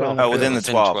still within hit on 12 a you Oh, can. within the fifth.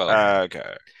 Within 12. 12.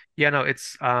 Okay. Yeah, no,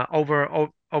 it's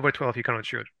over 12 you cannot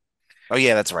shoot. Oh,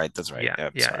 yeah, that's right. That's right. Yeah,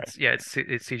 Yep, yeah, sorry.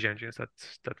 it's siege engines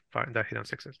that hit on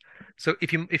 6s. So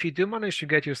if you do manage to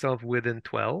get yourself within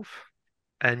 12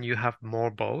 and you have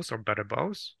more bows or better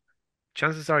bows,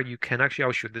 chances are you can actually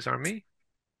outshoot this army,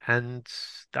 and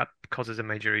that causes a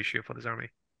major issue for this army.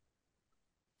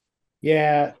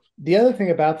 Yeah. The other thing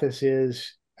about this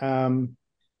is,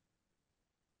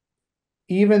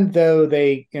 even though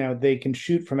they can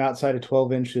shoot from outside of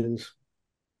 12 inches,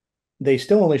 they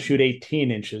still only shoot 18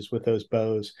 inches with those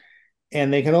bows,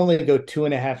 and they can only go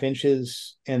 2.5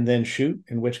 inches and then shoot,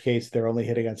 in which case they're only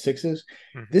hitting on 6s.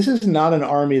 Mhm. This is not an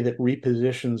army that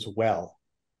repositions well.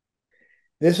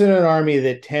 This is an army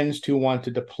that tends to want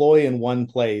to deploy in one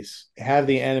place, have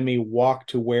the enemy walk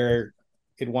to where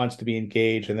it wants to be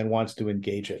engaged, and then wants to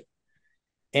engage it.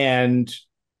 And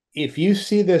if you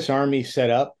see this army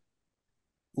set up,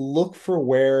 look for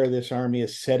where this army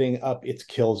is setting up its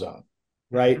kill zone,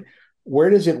 right? Mhm.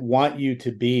 Where does it want you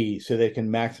to be so they can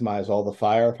maximize all the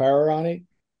firepower on it?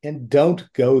 And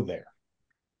don't go there.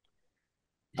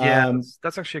 Yeah, Um,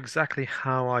 that's actually exactly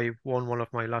how I won one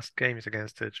of my last games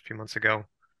against it a few months ago,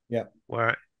 yeah,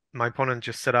 where my opponent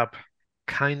just set up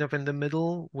kind of in the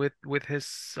middle with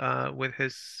his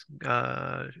archers,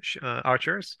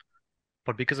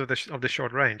 but because of the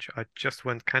short range, I just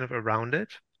went kind of around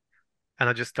it, and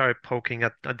I just started poking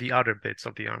at the other bits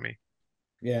of the army.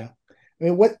 yeah. I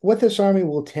mean, what this army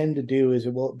will tend to do is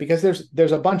it will, because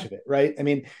there's a bunch of it, right? I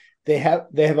mean, they have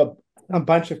a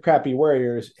bunch of crappy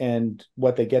warriors, and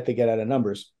what they get out of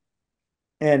numbers.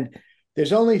 And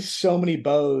there's only so many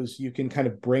bows you can kind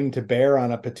of bring to bear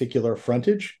on a particular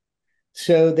frontage.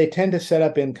 So they tend to set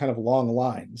up in kind of long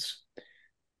lines,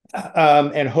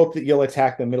 and hope that you'll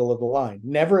attack the middle of the line.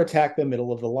 Never attack the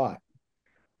middle of the line.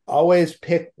 Always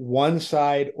pick one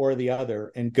side or the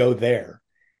other and go there.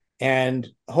 And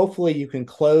hopefully you can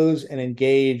close and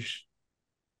engage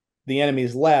the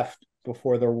enemy's left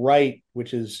before the right,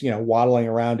 which is waddling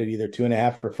around at either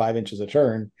 2.5 or 5 inches a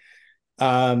turn,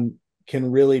 um,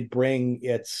 can really bring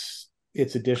its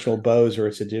additional bows or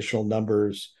its additional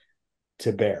numbers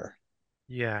to bear.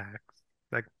 Yeah,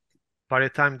 like by the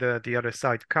time the other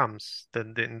side comes,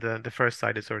 then the first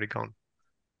side is already gone.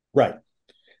 Right.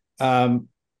 Um,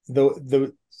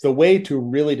 the way to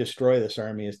really destroy this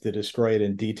army is to destroy it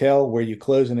in detail, where you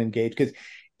close and engage. Because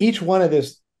each one of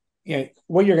this,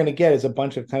 what you're going to get is a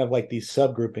bunch of kind of like these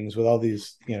subgroupings with all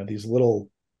these, these little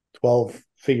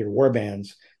 12-figure war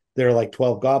bands that are like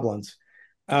 12 goblins.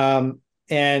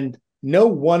 And no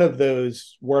one of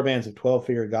those war bands of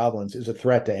 12-figure goblins is a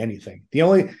threat to anything. The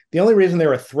only reason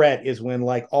they're a threat is when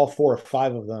like all 4 or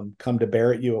 5 of them come to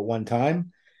bear at you at one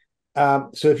time.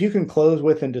 So if you can close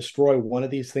with and destroy one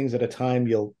of these things at a time,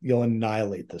 you'll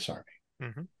annihilate this army.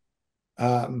 Hmm.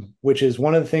 Which is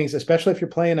one of the things, especially if you're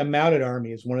playing a mounted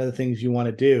army, is one of the things you want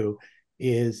to do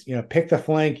is, pick the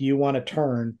flank you want to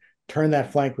turn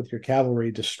that flank with your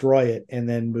cavalry, destroy it, and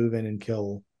then move in and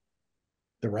kill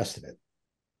the rest of it.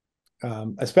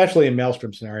 Especially in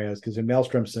maelstrom scenarios, because in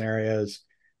maelstrom scenarios,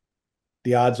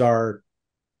 the odds are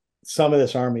some of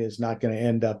this army is not going to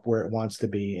end up where it wants to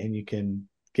be, and you can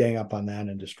gang up on that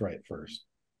and destroy it first.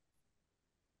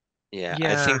 Yeah,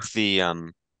 I Yeah, think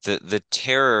the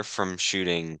terror from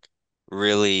shooting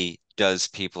really does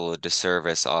people a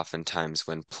disservice oftentimes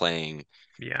when playing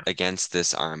yeah, against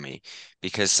this army,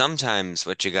 because sometimes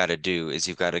what you got to do is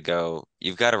you've got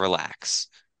to relax.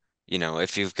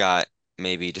 If you've got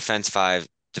maybe defense 5,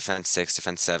 defense 6,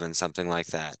 defense 7, something like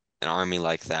that, an army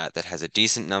like that that has a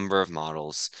decent number of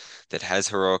models, that has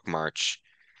heroic march,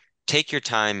 take your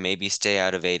time, maybe stay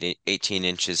out of 18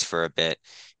 inches for a bit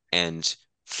and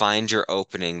find your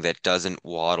opening that doesn't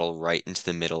waddle right into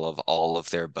the middle of all of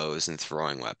their bows and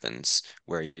throwing weapons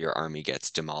where your army gets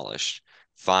demolished.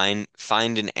 Find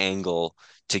an angle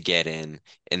to get in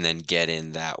and then get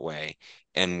in that way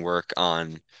and work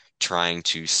on trying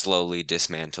to slowly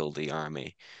dismantle the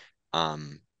army.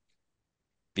 Um,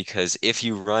 because if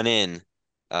you run in,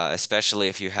 especially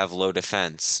if you have low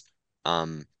defense,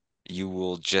 you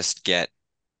will just get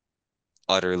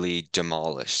utterly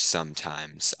demolished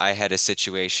sometimes. I had a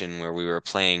situation where we were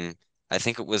playing, I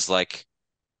think it was like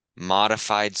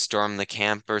modified Storm the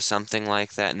Camp or something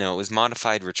like that. No, it was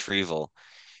modified Retrieval,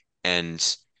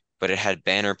 and but it had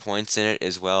banner points in it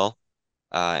as well.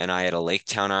 And I had a Lake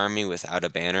Town army without a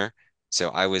banner, so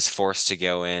I was forced to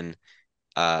go in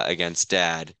against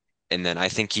Dad, and then I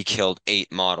think he killed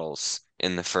 8 models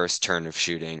in the first turn of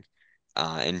shooting,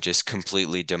 and just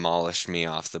completely demolished me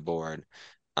off the board.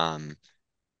 Um,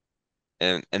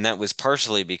 and that was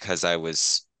partially because I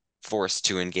was forced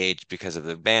to engage because of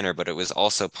the banner, but it was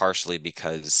also partially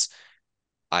because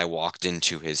I walked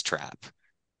into his trap.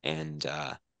 And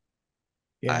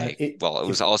Yeah, it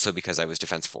was also because I was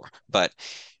defense 4. But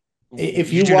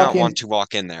if you you do walk not want in, to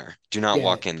walk in there. Do not yeah,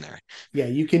 walk in there. yeah,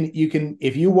 you can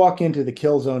if you walk into the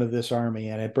kill zone of this army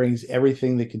and it brings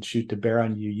everything that can shoot to bear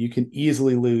on you, you can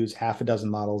easily lose half a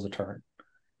dozen models a turn.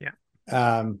 yeah,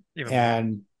 even more.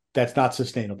 And that's not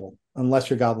sustainable unless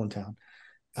you're Goblin Town.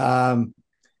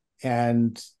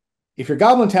 And if you're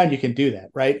Goblin Town, you can do that,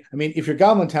 right? I mean, if you're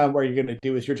Goblin Town, what you're going to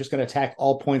do is you're just going to attack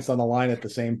all points on the line at the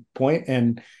same point,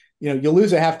 and you'll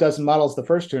lose a half dozen models the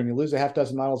first turn, you lose a half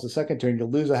dozen models the second turn,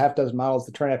 you'll lose a half dozen models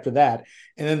the turn after that,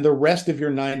 and then the rest of your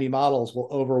 90 models will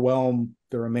overwhelm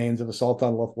the remains of Assault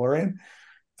on Lothlorien.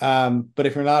 But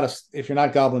if you're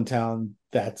not Goblin Town,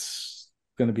 that's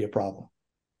going to be a problem.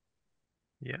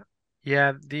 Yeah,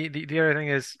 yeah. The other thing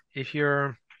is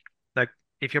like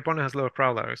if your opponent has lower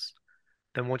prowlers,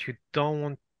 then what you don't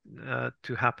want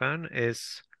to happen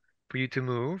is for you to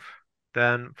move,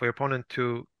 then for your opponent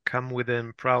to come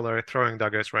within Prowler throwing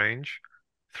daggers range,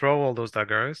 throw all those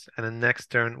daggers, and then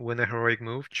next turn win a heroic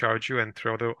move, charge you, and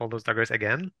throw all those daggers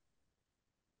again,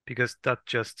 because that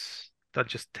just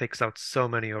takes out so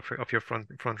many of your front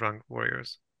rank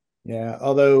warriors. Yeah.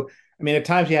 Although, I mean, at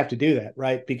times you have to do that,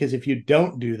 right? Because if you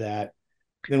don't do that,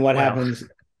 then what Well, happens?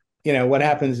 What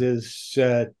happens is,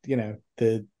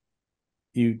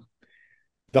 you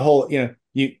the whole,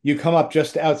 you come up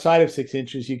just outside of 6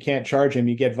 inches. You can't charge him.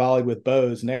 You get volleyed with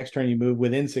bows. Next turn, you move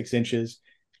within 6 inches.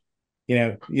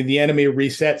 The enemy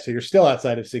resets, so you're still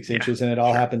outside of six yeah, inches, and it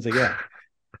all sure. happens again.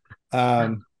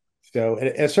 So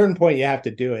at a certain point, you have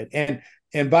to do it.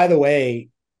 And by the way,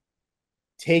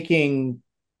 taking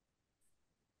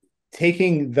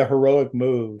the heroic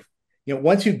move,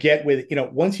 once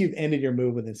you've ended your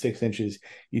move within 6 inches,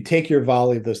 you take your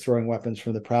volley of those throwing weapons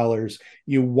from the prowlers.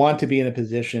 You want to be in a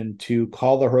position to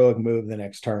call the heroic move the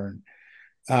next turn,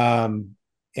 um,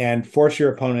 and force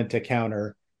your opponent to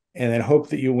counter, and then hope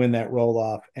that you win that roll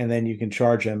off, and then you can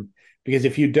charge him. Because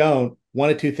if you don't, one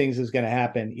of two things is going to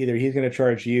happen: either he's going to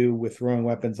charge you with throwing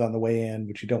weapons on the way in,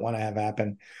 which you don't want to have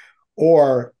happen,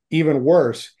 or even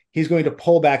worse, he's going to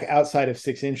pull back outside of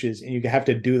 6 inches, and you have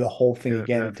to do the whole thing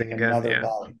again and take another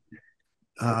volley.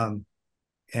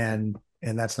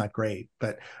 And that's not great.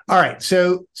 But all right,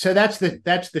 so that's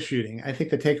the shooting. I think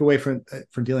the takeaway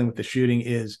from dealing with the shooting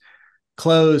is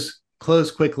close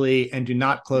quickly, and do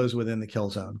not close within the kill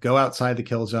zone. Go outside the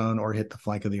kill zone or hit the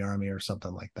flank of the army or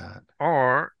something like that.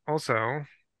 Or also,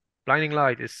 blinding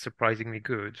light is surprisingly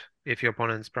good if your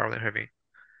opponent's prowler heavy.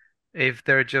 If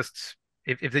they're just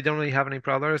if they don't really have any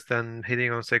prowlers, then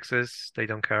hitting on sixes, they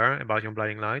don't care about your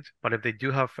blinding light. But if they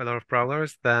do have a lot of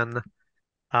prowlers, then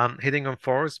hitting on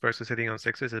fours versus hitting on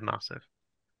sixes is massive.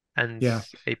 And Yeah.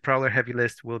 a prowler heavy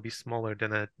list will be smaller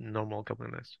than a normal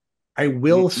goblin list. I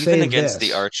will Even say against the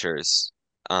this. archers,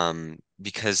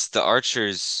 because the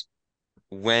archers,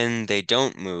 when they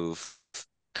don't move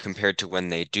compared to when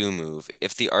they do move,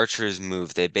 if the archers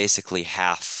move, they basically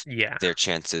half Yeah, their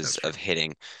chances that's true. of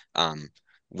hitting, um,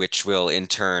 which will in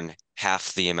turn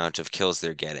half the amount of kills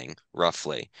they're getting,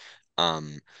 roughly.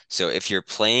 So if you're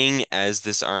playing as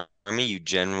this army, you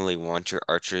generally want your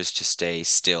archers to stay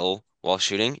still while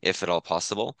shooting, if at all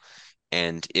possible.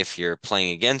 And if you're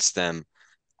playing against them,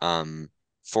 um,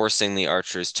 forcing the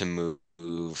archers to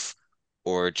move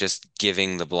or just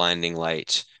giving the blinding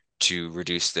light to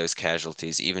reduce those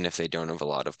casualties, even if they don't have a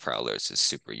lot of prowlers, is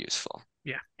super useful.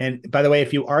 Yeah. And by the way,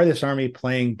 if you are this army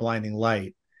playing blinding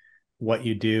light, what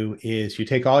you do is you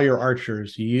take all your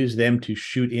archers, you use them to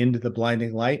shoot into the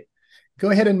blinding light. Go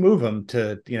ahead and move them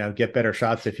to, get better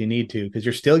shots if you need to, because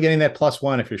you're still getting that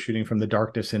 +1 if you're shooting from the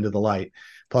darkness into the light,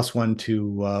 +1 to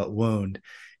wound.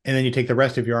 And then you take the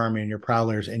rest of your army and your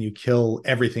prowlers and you kill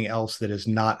everything else that is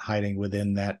not hiding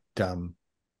within that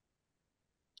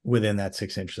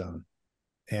 6-inch zone.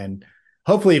 And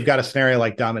hopefully you've got a scenario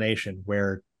like domination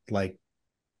where like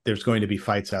there's going to be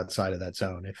fights outside of that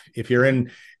zone. If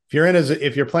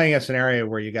you're playing a scenario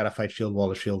where you got to fight shield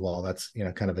wall to shield wall, that's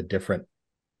kind of a different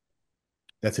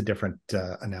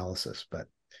analysis. But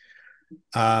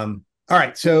all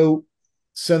right, so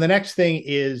the next thing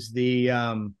is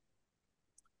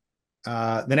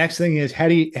how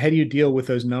do you deal with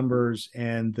those numbers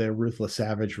and the ruthless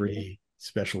savagery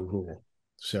special rule?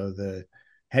 So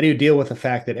how do you deal with the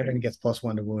fact that everyone gets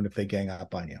 +1 to wound if they gang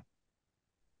up on you?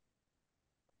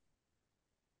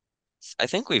 I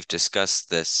think we've discussed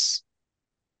this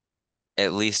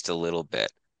at least a little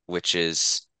bit, which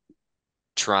is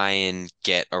try and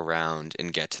get around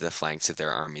and get to the flanks of their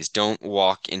armies. Don't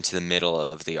walk into the middle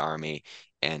of the army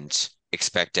and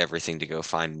expect everything to go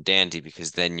fine and dandy,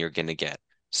 because then you're going to get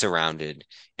surrounded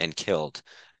and killed.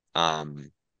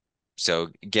 So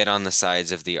get on the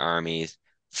sides of the army,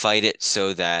 fight it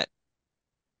so that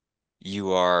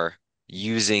you are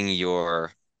using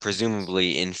your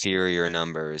presumably inferior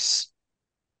numbers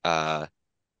uh,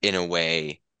 in a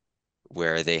way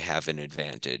where they have an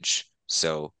advantage.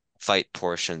 So fight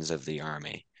portions of the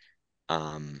army.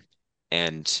 Um,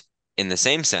 and in the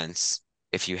same sense,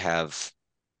 if you have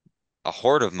a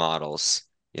horde of models,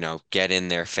 get in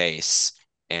their face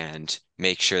and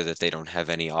make sure that they don't have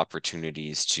any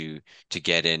opportunities to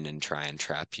get in and try and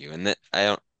trap you. And that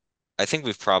I think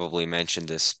we've probably mentioned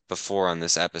this before on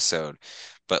this episode,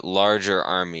 but larger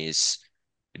armies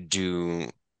do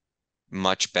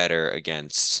much better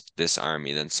against this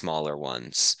army than smaller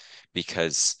ones,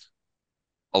 because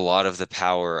a lot of the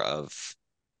power of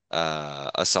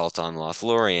Assault on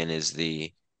Lothlorien is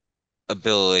the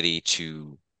ability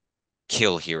to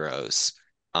kill heroes,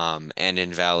 and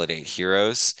invalidate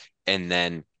heroes, and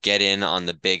then get in on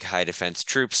the big high defense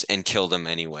troops and kill them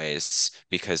anyways,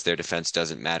 because their defense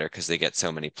doesn't matter because they get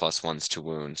so many +1s to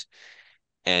wound.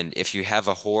 And if you have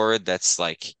a horde that's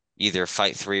like either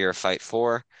fight 3 or fight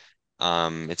 4,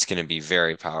 it's going to be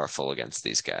very powerful against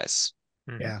these guys.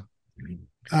 Mhm.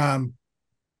 Yeah.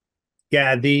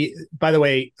 Yeah. By the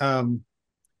way,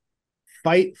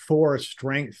 fight 4,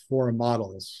 strength 4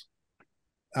 models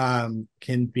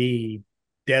can be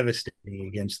devastating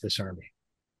against this army,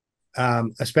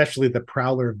 especially the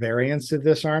prowler variants of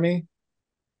this army,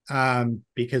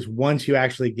 because once you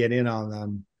actually get in on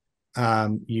them,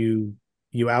 you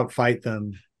outfight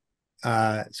them,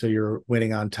 so you're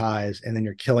winning on ties, and then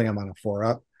you're killing them on a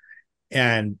 4-up.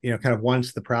 And kind of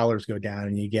once the prowlers go down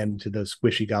and you get into those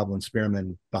squishy goblin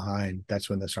spearmen behind, that's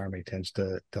when this army tends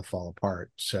to fall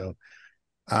apart. So,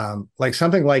 like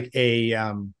something like a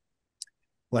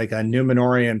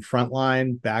Numenorian front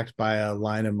line backed by a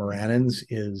line of Morannons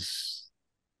is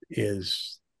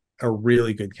a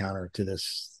really good counter to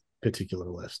this particular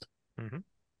list. Mhm.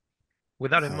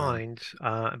 With that in Um, mind,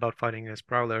 about fighting as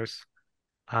prowlers,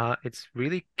 it's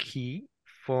really key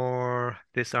for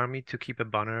this army to keep a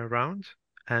banner around,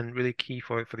 and really key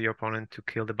for the opponent to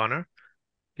kill the banner.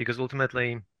 because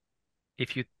ultimately,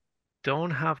 if you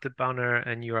don't have the banner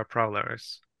and you are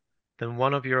prowlers, then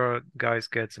one of your guys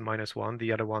gets a -1,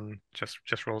 the other one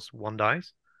just rolls one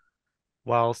dice.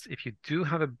 Whilst if you do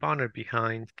have a banner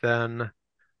behind, then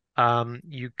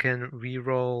you can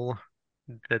re-roll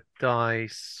the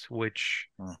dice, Hmm. which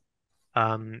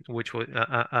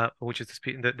is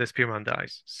the spearman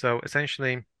dice. So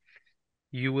essentially,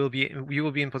 you will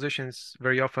be in positions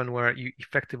very often where you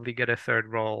effectively get a third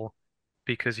roll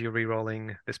because you're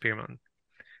re-rolling the spearman.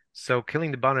 So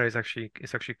killing the banner is actually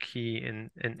key in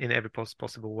every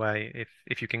possible way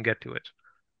if you can get to it.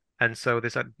 And so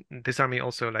this army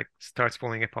also like starts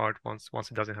falling apart once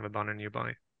it doesn't have a banner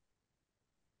nearby,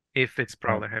 if it's Right.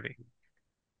 prowler heavy.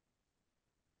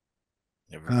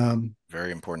 Yeah, Um,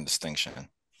 very important distinction.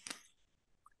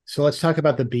 so let's talk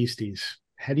about the beasties.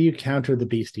 How do you counter the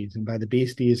beasties? And by the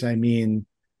beasties, I mean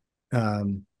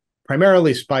um,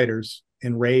 primarily spiders,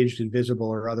 enraged, invisible,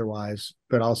 or otherwise,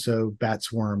 but also bat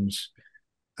swarms,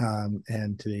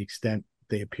 and to the extent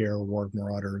they appear warg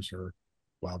marauders or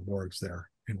wild wargs that are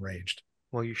enraged.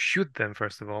 Well, you shoot them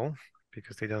first of all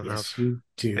because they don't have Yes, you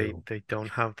they do. they don't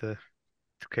have the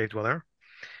cave dweller.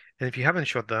 And if you haven't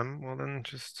shot them, well then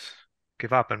just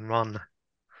give up and run.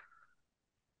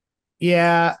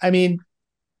 Yeah, I mean,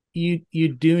 you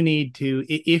do need to,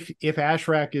 if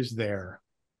Ashrak is there,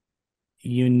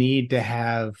 you need to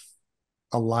have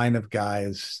a line of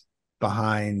guys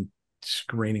behind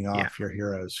screening Yeah. off your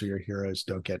heroes so your heroes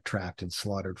don't get trapped and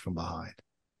slaughtered from behind.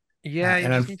 Yeah, you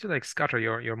And just need to like scatter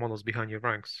your models behind your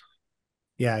ranks.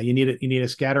 yeah, you need a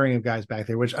scattering of guys back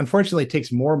there, which unfortunately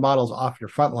takes more models off your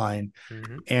front line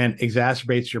Hmm. and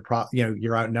exacerbates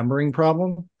your outnumbering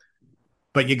problem.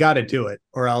 But you got to do it,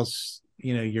 or else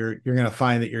you're going to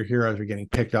find that your heroes are getting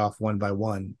picked off one by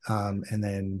one, and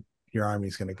then your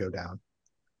army's going to go down,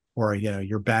 or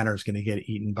your banner's going to get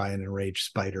eaten by an enraged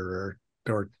spider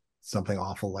or something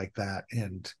awful like that,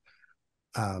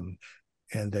 um,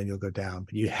 and then you'll go down.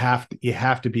 But you have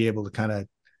to be able to kind of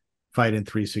fight in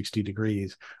 360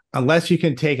 degrees, unless you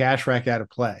can take Ashrak out of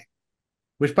play,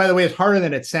 which by the way is harder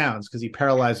than it sounds because he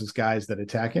paralyzes guys that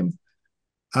attack him.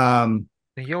 Um,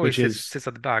 And he always which sits is sits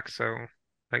at the back, so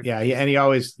like yeah, and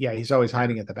he's always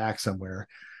hiding at the back somewhere.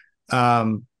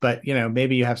 But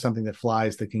maybe you have something that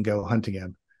flies that can go hunting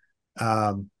him.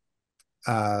 Um,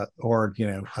 or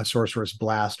a sorcerer's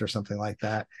blast or something like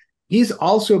that. He's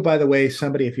also, by the way,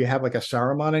 somebody, if you have like a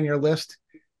Saruman in your list,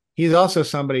 he's also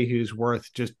somebody who's worth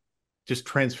just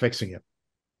transfixing him,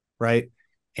 right?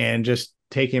 And just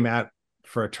take him out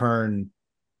for a turn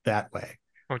that way.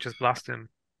 or just blast him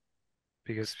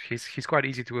because he's quite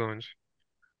easy to wound.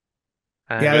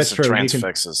 I Yeah, And guess that's the true. You can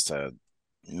transfix is to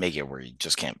make it where you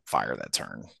just can't fire that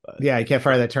turn. But Yeah, you can't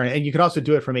fire right. that turn. And you can also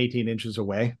do it from 18 inches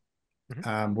away.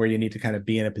 Mhm. Where you need to kind of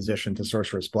be in a position to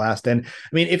sorcerer's blast. And I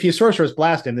mean, if you sorcerer's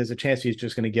blast him, there's a chance he's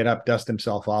just going to get up, dust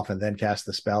himself off, and then cast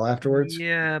the spell afterwards.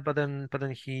 Yeah, but then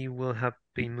he will have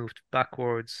been moved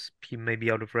backwards. He may be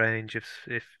out of range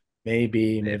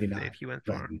Maybe, if maybe not. if he went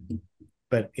But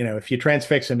far. if you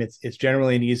transfix him, it's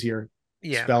generally an easier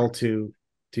Yeah, spell true.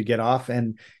 to get off,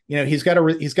 and he's got to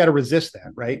resist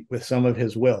that, right, with some of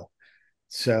his will.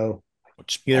 So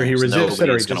which either he almost resists it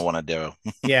nobody or is he going to just want to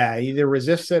do. yeah, either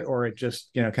resists it or it just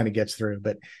kind of gets through.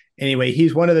 But anyway,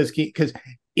 he's one of those key, because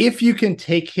if you can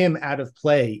take him out of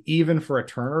play even for a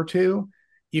turn or two,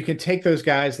 you can take those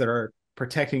guys that are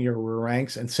protecting your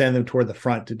ranks and send them toward the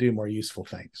front to do more useful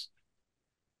things.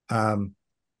 um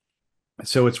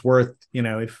so it's worth,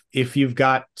 if you've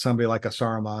got somebody like a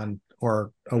Saruman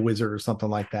or a wizard or something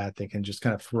like that that can just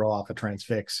kind of throw off a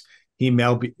transfix, he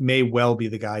may well be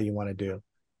the guy you want to do.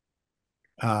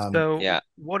 So Yeah,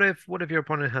 what if your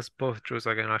opponent has both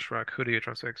Druzhag and Ashrak? Who do you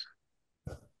transfix?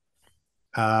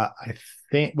 I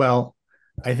think, well,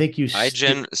 I think you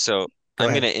so go I'm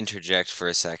ahead. gonna interject for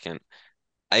a second.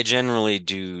 I generally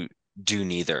do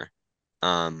neither.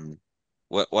 Um,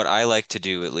 what I like to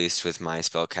do, at least with my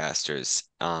spellcasters,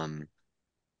 and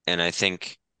I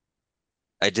think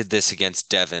I did this against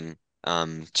Devin,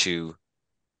 to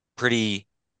pretty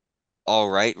all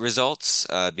right results,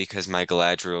 because my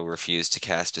Galadriel refused to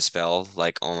cast a spell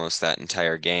like almost that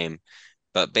entire game.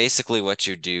 But basically, what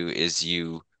you do is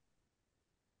you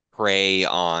prey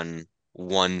on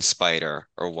one spider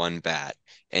or one bat,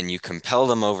 and you compel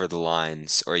them over the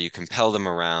lines, or you compel them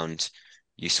around.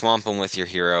 You swamp them with your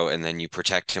hero, and then you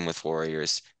protect him with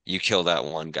warriors. You kill that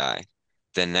one guy.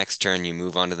 Then next turn, you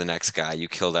move on to the next guy. You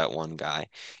kill that one guy.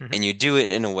 Hmm. And you do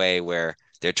it in a way where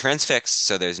they're transfixed,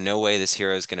 so there's no way this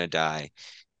hero is going to die,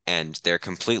 and they're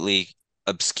completely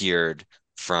obscured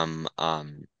from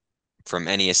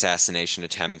any assassination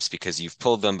attempts because you've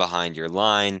pulled them behind your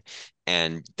line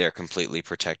and they're completely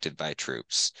protected by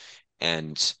troops.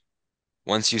 And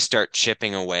once you start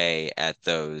chipping away at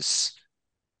those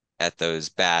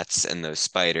bats and those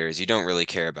spiders, you don't really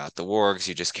care about the wargs,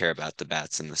 you just care about the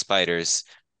bats and the spiders.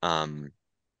 Um,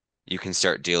 you can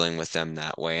start dealing with them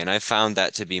that way. And I found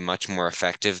that to be much more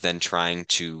effective than trying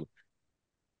to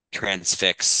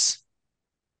transfix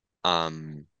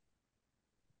um,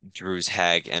 Drew's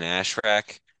Hag and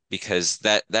Ashrak, because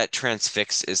that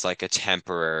transfix is like a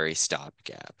temporary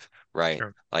stopgap, right?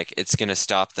 Sure. Like it's gonna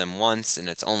stop them once, and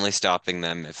it's only stopping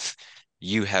them if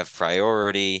you have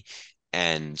priority,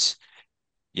 and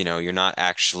you're not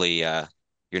actually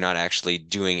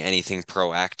doing anything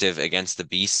proactive against the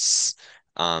beasts.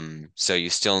 So you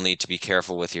still need to be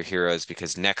careful with your heroes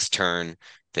because next turn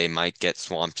they might get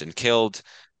swamped and killed.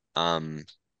 Um,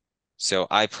 so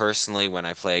I personally, when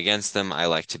I play against them, I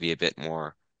like to be a bit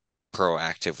more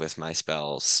proactive with my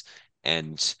spells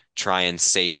and try and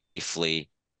safely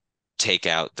take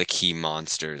out the key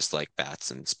monsters like bats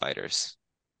and spiders.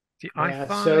 See, I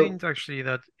Yeah. So find actually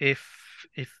that if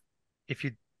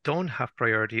you don't have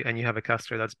priority and you have a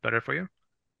caster, that's better for you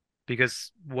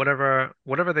because whatever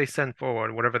they send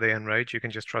forward, whatever they enrage, you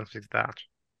can just transmit that.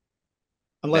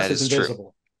 unless That it's is true.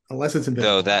 invisible, unless it's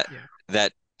Though invisible. Yeah.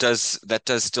 that that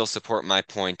does still support my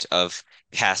point of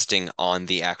casting on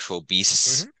the actual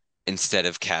beasts Hmm. instead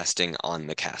of casting on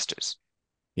the casters.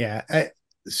 Yeah.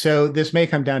 So this may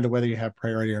come down to whether you have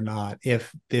priority or not.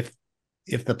 If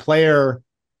the player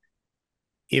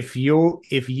if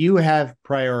you have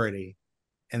priority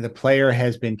and the player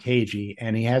has been cagey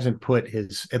and he hasn't put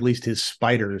his at least his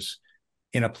spiders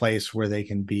in a place where they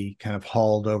can be kind of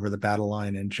hauled over the battle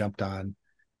line and jumped on,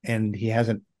 and he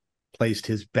hasn't placed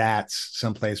his bats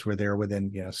someplace where they're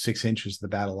within 6 inches of the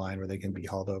battle line where they can be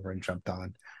hauled over and jumped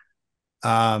on,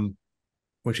 um,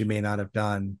 which he may not have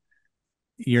done.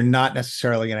 You're not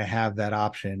necessarily going to have that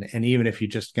option, and even if you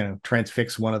just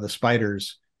transfix one of the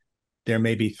spiders, there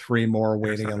may be three more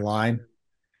There's waiting in others. line.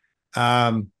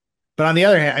 Um, but on the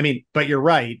other hand, I mean, but you're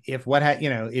right. If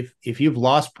if you've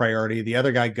lost priority, the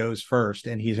other guy goes first,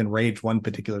 and he's enraged one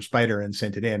particular spider and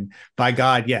sent it in. By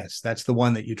God, yes, that's the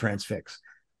one that you transfix.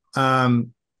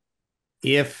 Um,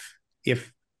 if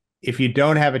if if you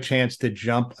don't have a chance to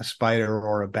jump a spider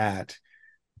or a bat,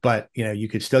 but you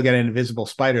could still get an invisible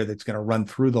spider that's going to run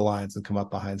through the lines and come up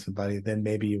behind somebody, then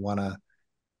maybe you want to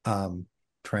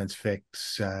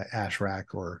transfix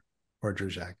Ashrak or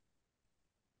Druzak.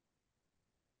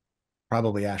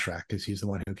 Probably Ashrak, because he's the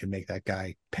one who can make that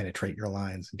guy penetrate your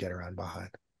lines and get around behind.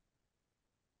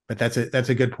 But that's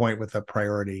a good point with the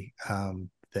priority,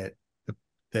 that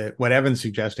what Evan's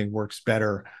suggesting works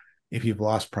better if you've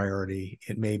lost priority.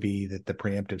 It may be that the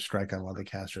preemptive strike on one of the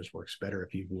casters works better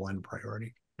if you've won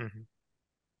priority. Hmm.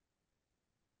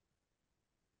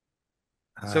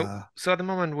 So Uh, so at the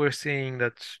moment we're seeing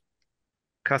that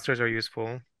casters are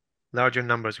useful, larger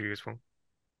numbers are useful,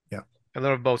 yeah, a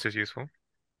lot of bows is useful.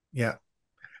 yeah.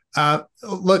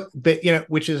 Look, but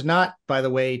which is not, by the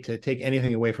way, to take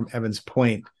anything away from Evan's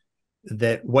point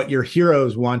that what your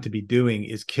heroes want to be doing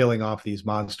is killing off these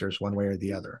monsters one way or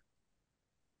the other.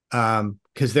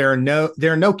 Because there are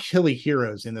no killy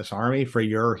heroes in this army for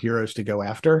your heroes to go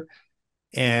after,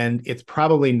 and it's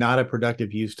probably not a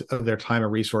productive use of their time or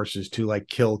resources to like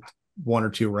kill one or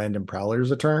two random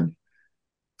prowlers a turn.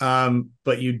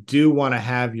 But you do want to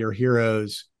have your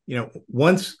heroes,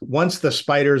 once the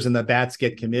spiders and the bats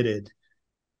get committed,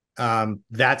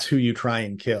 that's who you try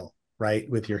and kill, right,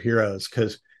 with your heroes,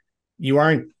 because you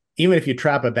aren't even if you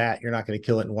trap a bat, you're not going to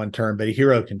kill it in one turn, but a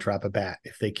hero can trap a bat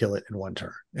if they kill it in one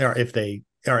turn, or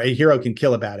a hero can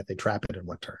kill a bat if they trap it in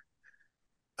one turn.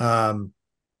 Um,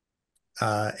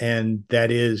 and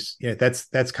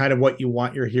that's kind of what you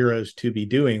want your heroes to be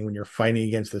doing when you're fighting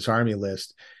against this army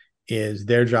list. Is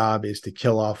their job is to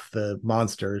kill off the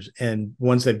monsters, and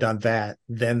once they've done that,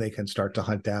 then they can start to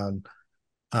hunt down,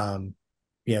 um,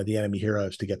 the enemy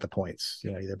heroes to get the points.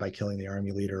 Either by killing the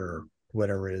army leader or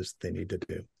whatever it is they need to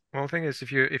do. Well, the thing is,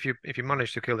 if you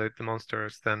manage to kill the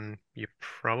monsters, then you're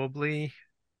probably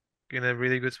in a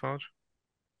really good spot.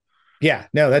 Yeah,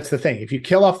 no, that's the thing. If you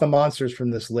kill off the monsters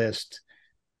from this list,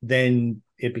 then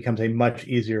it becomes a much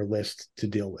easier list to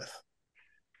deal with.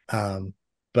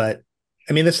 But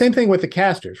I mean, the same thing with the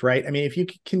casters, right? I mean, if you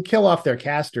can kill off their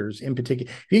casters in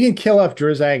particular, if you can kill off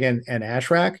Drizag and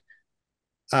Ashrak,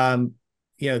 um,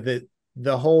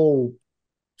 the whole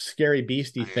scary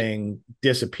beastie I mean, thing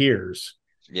disappears.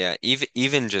 yeah,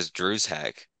 even just Drew's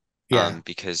Hag, Yeah,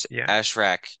 because Yeah.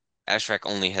 Ashrak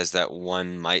only has that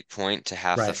one might point to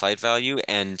half the Right. fight value,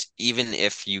 and even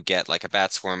if you get like a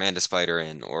bat swarm and a spider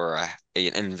in, or an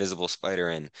invisible spider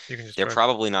in, You can just they're charge.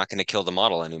 probably not going to kill the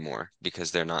model anymore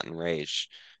because they're not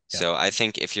enraged. Yeah. So I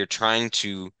think if you're trying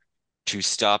to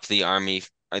stop the army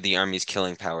or the army's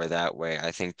killing power that way,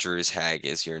 I think Drew's Hag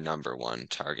is your number one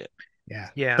target. Yeah.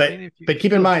 Yeah, I But mean, if but you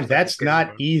keep in kill mind Druzak, it's that's game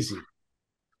not over. easy,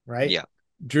 right? Yeah.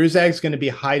 Druzag's going to be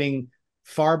hiding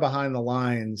far behind the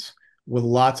lines with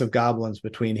lots of goblins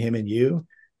between him and you.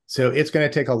 So it's going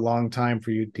to take a long time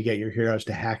for you to get your heroes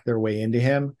to hack their way into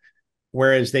him.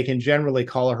 Whereas they can generally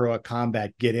call a heroic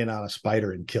combat, get in on a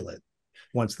spider and kill it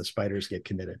once the spiders get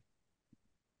committed.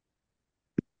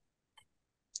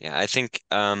 Yeah, I think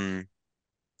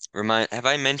have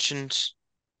I mentioned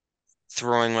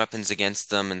throwing weapons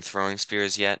against them and throwing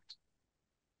spears yet?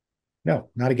 No,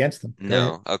 not against them. Go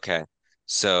ahead. No. Okay.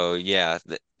 So yeah,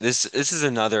 this is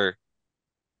another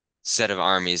set of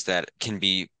armies that can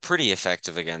be pretty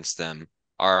effective against them.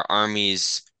 Are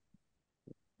armies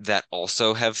that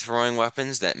also have throwing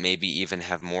weapons that maybe even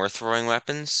have more throwing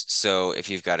weapons. So if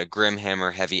you've got a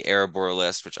Grimhammer heavy Erebor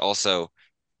list, which also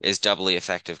is doubly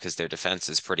effective because their defense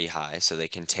is pretty high, so they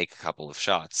can take a couple of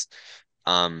shots.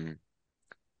 Um,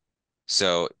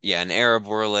 so yeah, an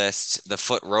Erebor list. The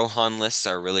Foot Rohan lists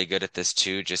are really good at this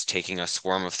too, just taking a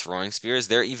swarm of throwing spears.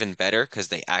 They're even better because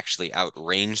they actually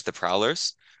outrange the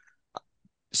Prowlers,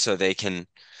 so they can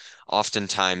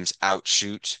oftentimes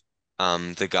outshoot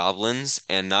the goblins,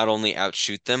 and not only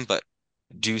outshoot them, but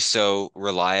do so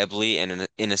reliably and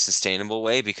in a sustainable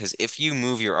way. Because if you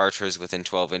move your archers within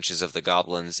 12 inches of the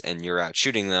goblins and you're out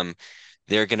shooting them,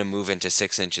 they're going to move into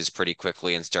 6 inches pretty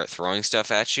quickly and start throwing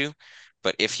stuff at you.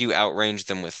 But if you outrange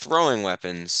them with throwing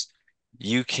weapons,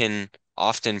 you can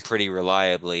often pretty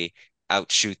reliably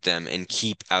outshoot them and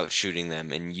keep outshooting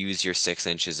them and use your 6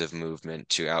 inches of movement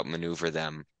to outmaneuver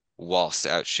them whilst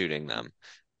outshooting them.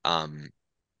 Um,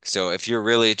 so if you're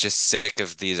really just sick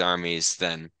of these armies,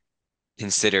 then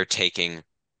consider taking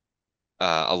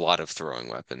a lot of throwing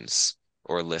weapons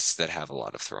or lists that have a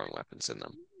lot of throwing weapons in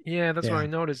them. Yeah, that's what Yeah. I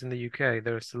noticed in the UK.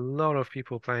 There's a lot of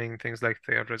people playing things like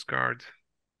Theodra's Guard.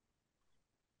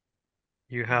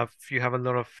 You have a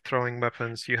lot of throwing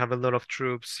weapons. You have a lot of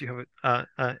troops. You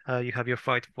have your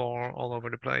fight floor all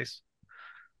over the place.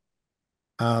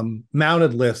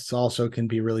 Mounted lists also can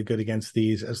be really good against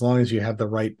these as long as you have the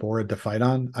right board to fight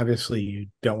on. Obviously, you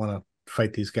don't want to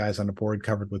fight these guys on a board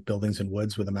covered with buildings and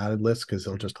woods with a mounted list because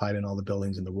they'll Mhm. just hide in all the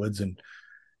buildings and the woods and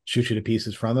shoot you to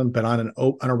pieces from them. But on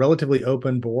a relatively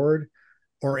open board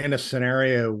or in a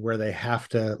scenario where they have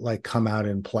to like come out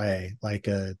and play like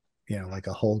a like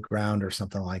a whole ground or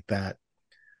something like that,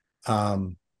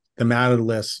 um, the mounted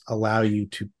lists allow you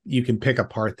can pick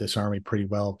apart this army pretty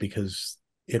well because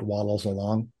it waddles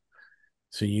along.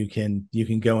 So you can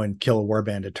go and kill a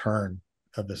warband a turn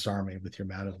of this army with your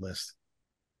mounted list.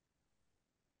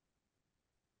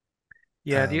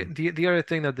 Yeah, Um, the other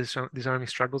thing that this army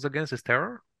struggles against is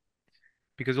terror,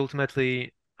 because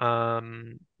ultimately,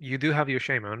 you do have your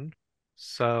shaman,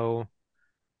 so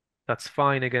that's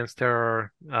fine against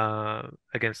terror,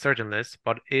 against certain lists.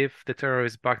 But if the terror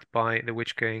is backed by the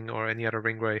Witch King or any other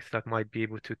ring wraith that might be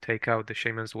able to take out the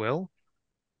shaman's will,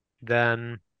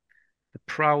 then the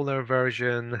Prowler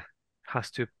version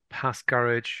has to pass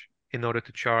courage in order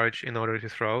to charge, in order to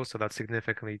throw, so that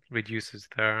significantly reduces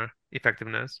their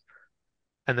effectiveness.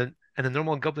 And the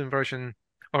normal Goblin version,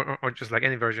 or just like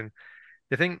any version,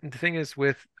 the thing is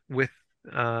with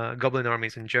Goblin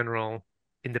armies in general,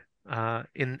 in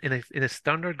a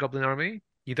standard Goblin army,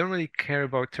 you don't really care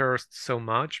about terrorists so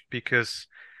much because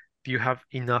you have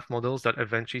enough models that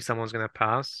eventually someone's gonna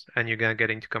pass and you're gonna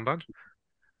get into combat.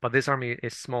 But this army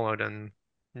is smaller than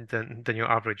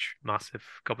your average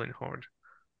massive Goblin horde.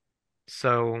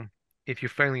 So if you're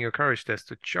failing your courage test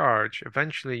to charge,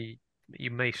 eventually you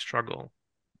may struggle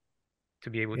to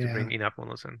be able to yeah, bring enough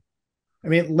models in. I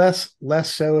mean less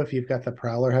so if you've got the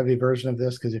prowler heavy version of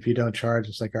this because if you don't charge,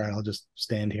 it's like all right, I'll just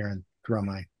stand here and throw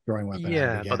my throwing weapon at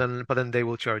it Yeah, but again. then they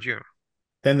will charge you.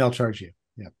 Then they'll charge you.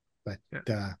 Yep. But Yeah.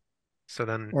 uh, So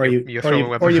then or your you your or throwing you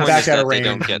The or weapon you point back is has out of that they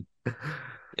don't range get and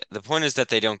the point is that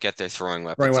they don't get their throwing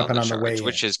throwing weapons on weapon the on the charge, way in.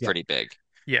 which is Yeah, pretty big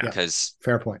yeah. yeah. because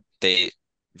Fair point. they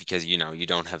because you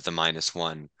don't have the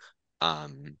 -1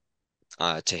 um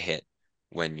to hit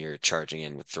when you're charging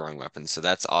in with throwing weapons. So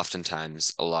that's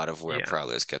oftentimes a lot of where Yeah.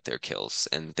 prowlers get their kills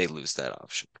and they lose that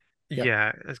option. Yep.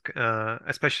 Yeah,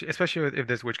 especially if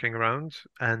there's Witch King around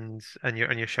and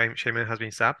your shaman has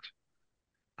been sapped.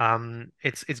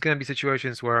 It's gonna be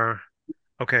situations where,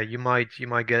 okay, you might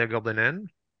get a goblin in,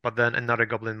 but then another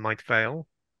goblin might fail,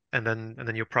 and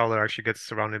then your prowler actually gets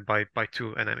surrounded by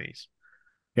two enemies.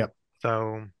 Yep.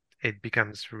 So it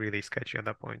becomes really sketchy at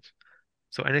that point.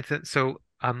 So anything, so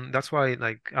that's why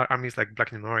like armies like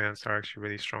Black Numerians are actually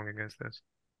really strong against this.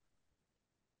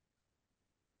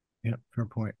 Yeah, fair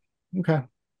point. Okay.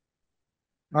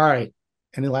 All right.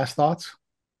 Any last thoughts?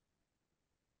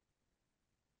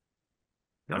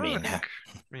 I No, I mean, think,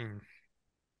 I mean,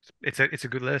 it's a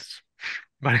good list,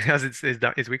 but it has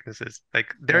its weaknesses.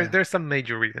 Like Yeah. there's some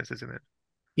major weaknesses in it.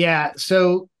 Yeah.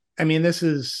 So, I mean, this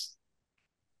is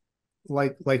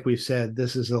like we've said,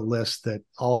 this is a list that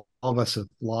all of us have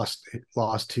lost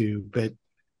to. But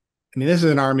I mean, this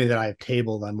is an army that I've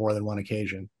tabled on more than one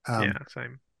occasion. Yeah,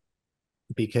 same.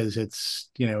 Because it's,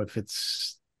 if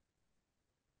it's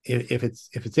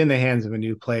in the hands of a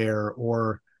new player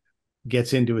or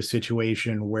gets into a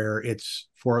situation where it's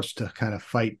forced to kind of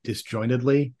fight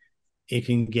disjointedly, it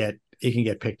can get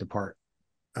picked apart.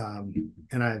 And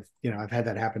I've had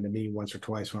that happen to me once or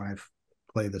twice when I've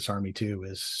played this army too.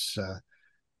 Is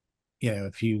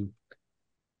if you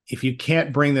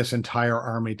can't bring this entire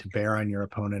army to bear on your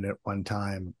opponent at one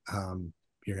time,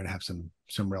 you're going to have some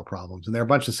real problems. And there are a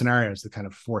bunch of scenarios that kind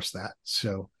of force that.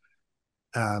 So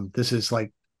this is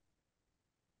like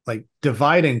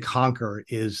divide and conquer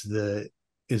is the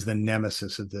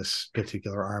nemesis of this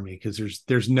particular army, because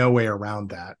there's no way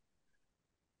around that.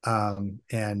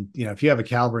 And if you have a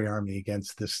cavalry army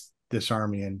against this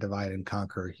army and divide and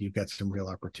conquer, you've got some real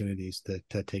opportunities to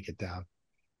take it down.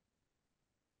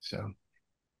 So,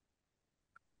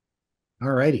 all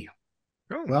righty.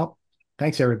 Cool. Well,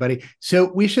 thanks everybody. So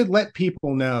we should let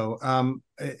people know,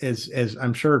 as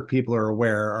I'm sure people are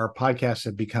aware, our podcasts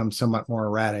have become somewhat more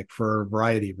erratic for a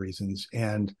variety of reasons,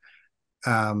 and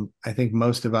I think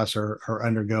most of us are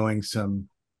undergoing some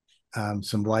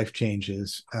life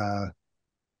changes.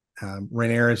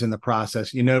 Rainier is in the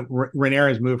process. Rainier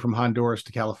has moved from Honduras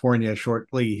to California.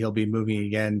 Shortly, he'll be moving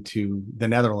again to the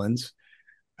Netherlands.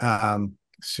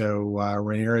 So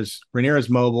Rainier is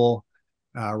mobile.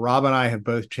 Rob and I have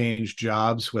both changed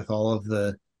jobs with all of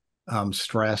the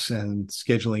stress and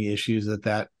scheduling issues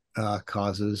that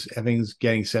causes. Evan's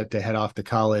getting set to head off to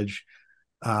college.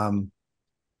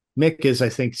 Mick is, I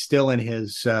think, still in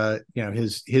his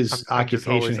his I'm just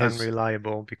occupation always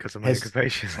unreliable because of my has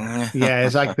occupation. yeah,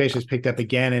 his occupation has picked up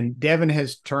again, and Devin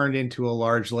has turned into a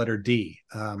large letter D,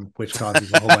 which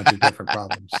causes a whole bunch of different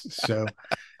problems. So,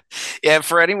 yeah,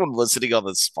 for anyone listening on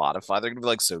the Spotify, they're gonna be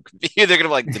like so confused. They're gonna be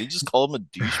like, did he just call him a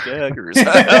douchebag or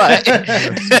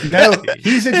something? no,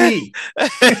 he's a D.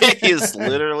 He is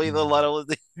literally the letter.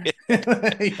 Yeah,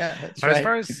 that's But right.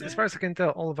 as far as I can tell,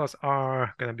 all of us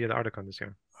are gonna be at Arcticon this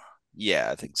year.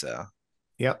 Yeah, I think so.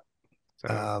 Yep.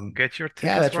 So get your Yeah,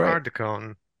 tickets that's for right.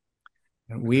 Arcticon.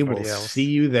 We will Everybody else. see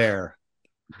you there.